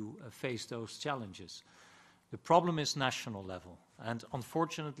to face those challenges. The problem is national level, and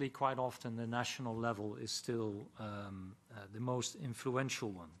unfortunately, quite often the national level is still the most influential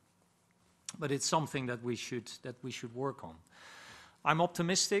one. But it's something that we should work on. I'm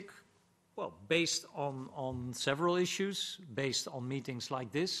optimistic, well, based on several issues, based on meetings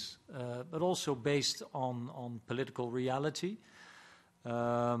like this, but also based on political reality.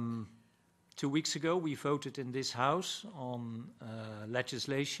 2 weeks ago, we voted in this House on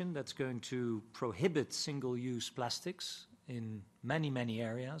legislation that's going to prohibit single-use plastics in many, many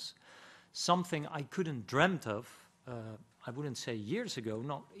areas. Something I couldn't dreamt of, I wouldn't say years ago,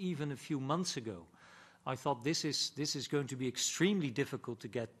 not even a few months ago. I thought this is going to be extremely difficult to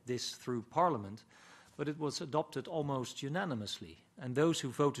get this through Parliament, but it was adopted almost unanimously. And those who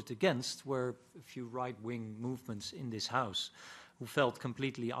voted against were a few right-wing movements in this House who felt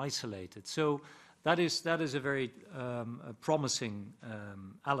completely isolated. So that is a very promising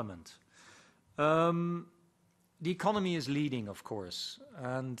element. The economy is leading, of course,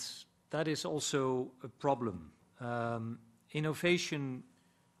 and that is also a problem. Innovation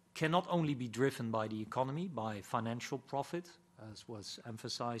cannot only be driven by the economy, by financial profit, as was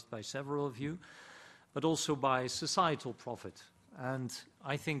emphasized by several of you, but also by societal profit. And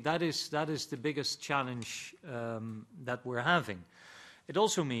I think that is the biggest challenge that we're having. It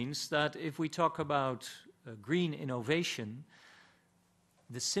also means that if we talk about green innovation,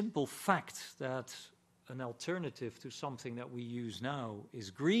 the simple fact that an alternative to something that we use now is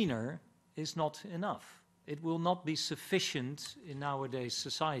greener is not enough. It will not be sufficient in nowadays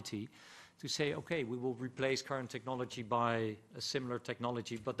society to say, okay, we will replace current technology by a similar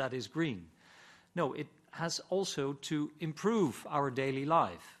technology, but that is green. No, it has also to improve our daily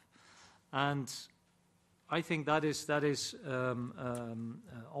life. And I think that is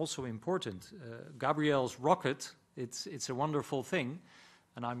also important. Gabriel's rocket, it's a wonderful thing,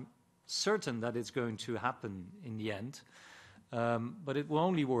 and I'm certain that it's going to happen in the end. But it will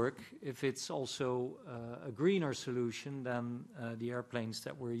only work if it's also a greener solution than the airplanes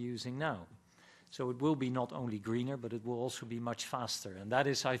that we're using now. So it will be not only greener, but it will also be much faster. And that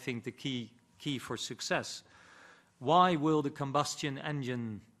is, I think, the key for success. Why will the combustion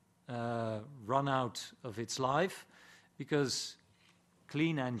engine run out of its life? Because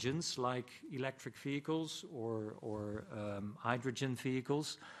clean engines like electric vehicles or hydrogen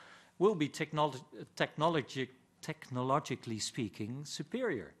vehicles will be technologically speaking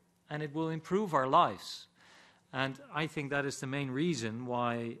superior, and it will improve our lives. And I think that is the main reason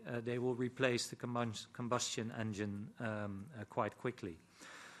why they will replace the combustion engine quite quickly.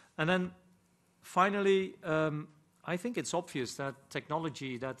 And then finally, I think it's obvious that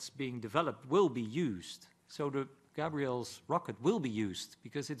technology that's being developed will be used. So the Gabriel's rocket will be used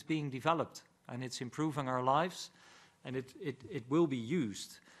because it's being developed and it's improving our lives, and it will be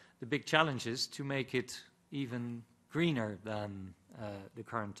used. The big challenge is to make it even greener than the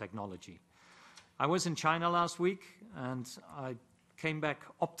current technology. I was in China last week, and I came back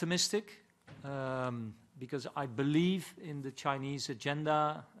optimistic because I believe in the Chinese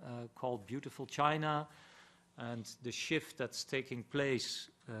agenda called Beautiful China, and the shift that's taking place,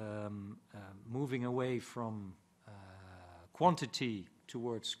 moving away from quantity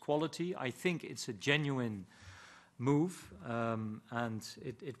towards quality. I think it's a genuine move, and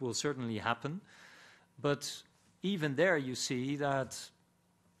it will certainly happen. But even there you see that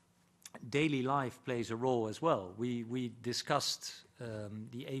daily life plays a role as well. We discussed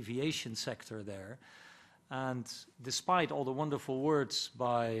the aviation sector there, and despite all the wonderful words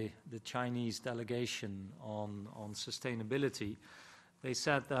by the Chinese delegation on sustainability, they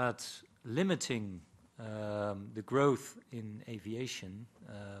said that limiting the growth in aviation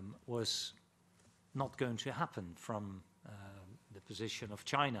was not going to happen from the position of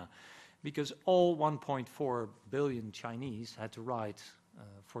China, because all 1.4 billion Chinese had to ride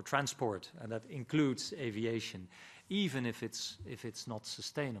for transport, and that includes aviation, even if it's not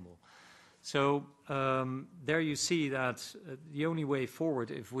sustainable. So there you see that the only way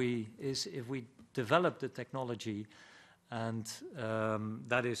forward if we develop the technology, and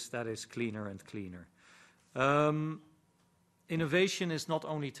that is cleaner and cleaner. Innovation is not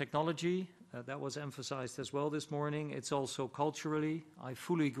only technology. That was emphasized as well this morning. It's also culturally. I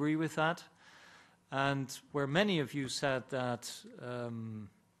fully agree with that. And where many of you said that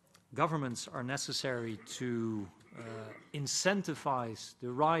governments are necessary to incentivize the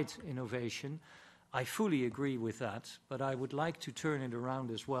right innovation, I fully agree with that, but I would like to turn it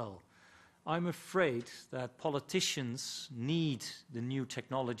around as well. I'm afraid that politicians need the new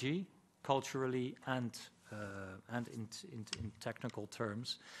technology, culturally and in technical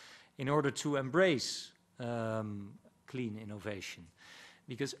terms, in order to embrace clean innovation.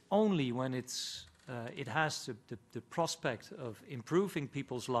 Because only when it has the prospect of improving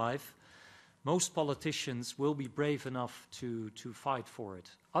people's life, most politicians will be brave enough to fight for it.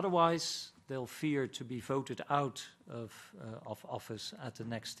 Otherwise, they'll fear to be voted out of office at the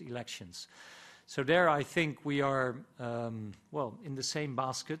next elections. So there I think we are, in the same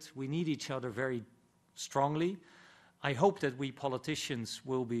basket. We need each other very strongly. I hope that we politicians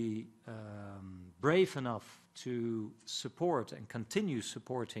will be brave enough to support and continue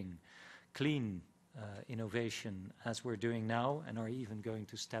supporting clean innovation as we're doing now, and are even going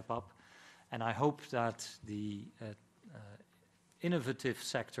to step up. And I hope that the innovative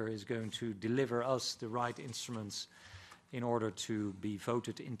sector is going to deliver us the right instruments in order to be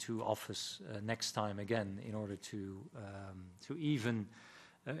voted into office next time again, in order to even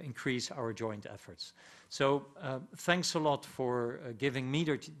increase our joint efforts. So thanks a lot for giving me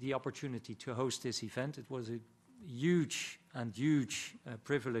the opportunity to host this event. It was a huge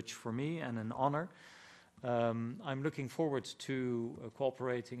privilege for me and an honor. I'm looking forward to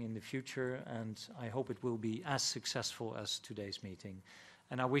cooperating in the future, and I hope it will be as successful as today's meeting.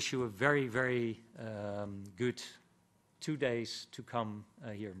 And I wish you a very, very good 2 days to come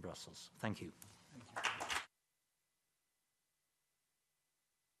here in Brussels. Thank you.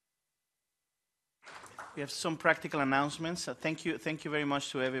 We have some practical announcements. Thank you very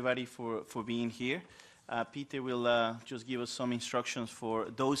much to everybody for being here. Peter will just give us some instructions for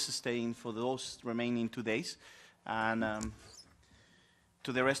those staying, for those remaining 2 days. And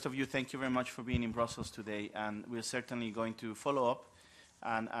to the rest of you, thank you very much for being in Brussels today. And we're certainly going to follow up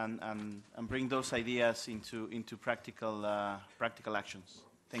and bring those ideas into practical actions.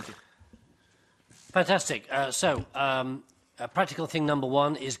 Thank you. Fantastic. Practical thing number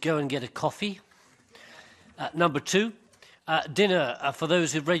 1 is go and get a coffee. Number 2, dinner for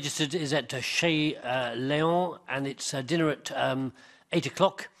those who've registered is at Chez Léon, and it's dinner at 8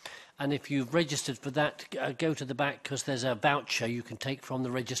 o'clock. And if you've registered for that, go to the back, because there's a voucher you can take from the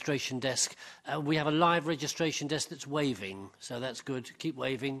registration desk. We have a live registration desk that's waving, so that's good. Keep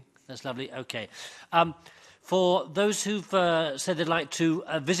waving. That's lovely. Okay. For those who've said they'd like to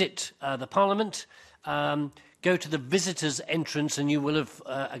visit the Parliament, go to the visitors' entrance, and you will have,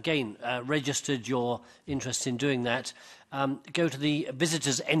 again, registered your interest in doing that. Go to the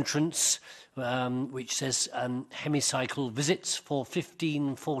visitors' entrance, which says Hemicycle Visits for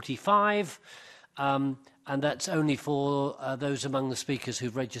 15:45, and that's only for those among the speakers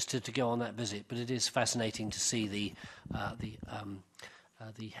who've registered to go on that visit. But it is fascinating to see the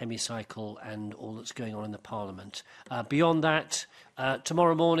Hemicycle and all that's going on in the Parliament. Beyond that,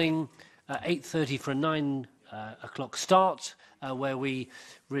 tomorrow morning, 8:30 for a 9 o'clock start, where we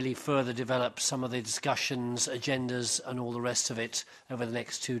really further develop some of the discussions, agendas, and all the rest of it over the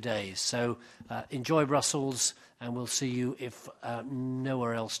next 2 days. So enjoy Brussels, and we'll see you, if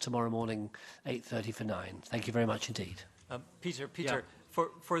nowhere else, tomorrow morning, 8:30 for 9. Thank you very much indeed. Peter, yeah.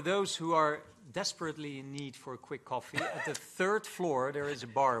 For those who are desperately in need for a quick coffee, at the 3rd floor there is a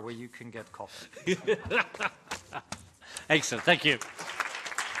bar where you can get coffee. Excellent, thank you.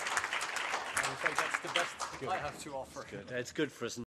 I think that's the best I have to offer. Good. It's good for us.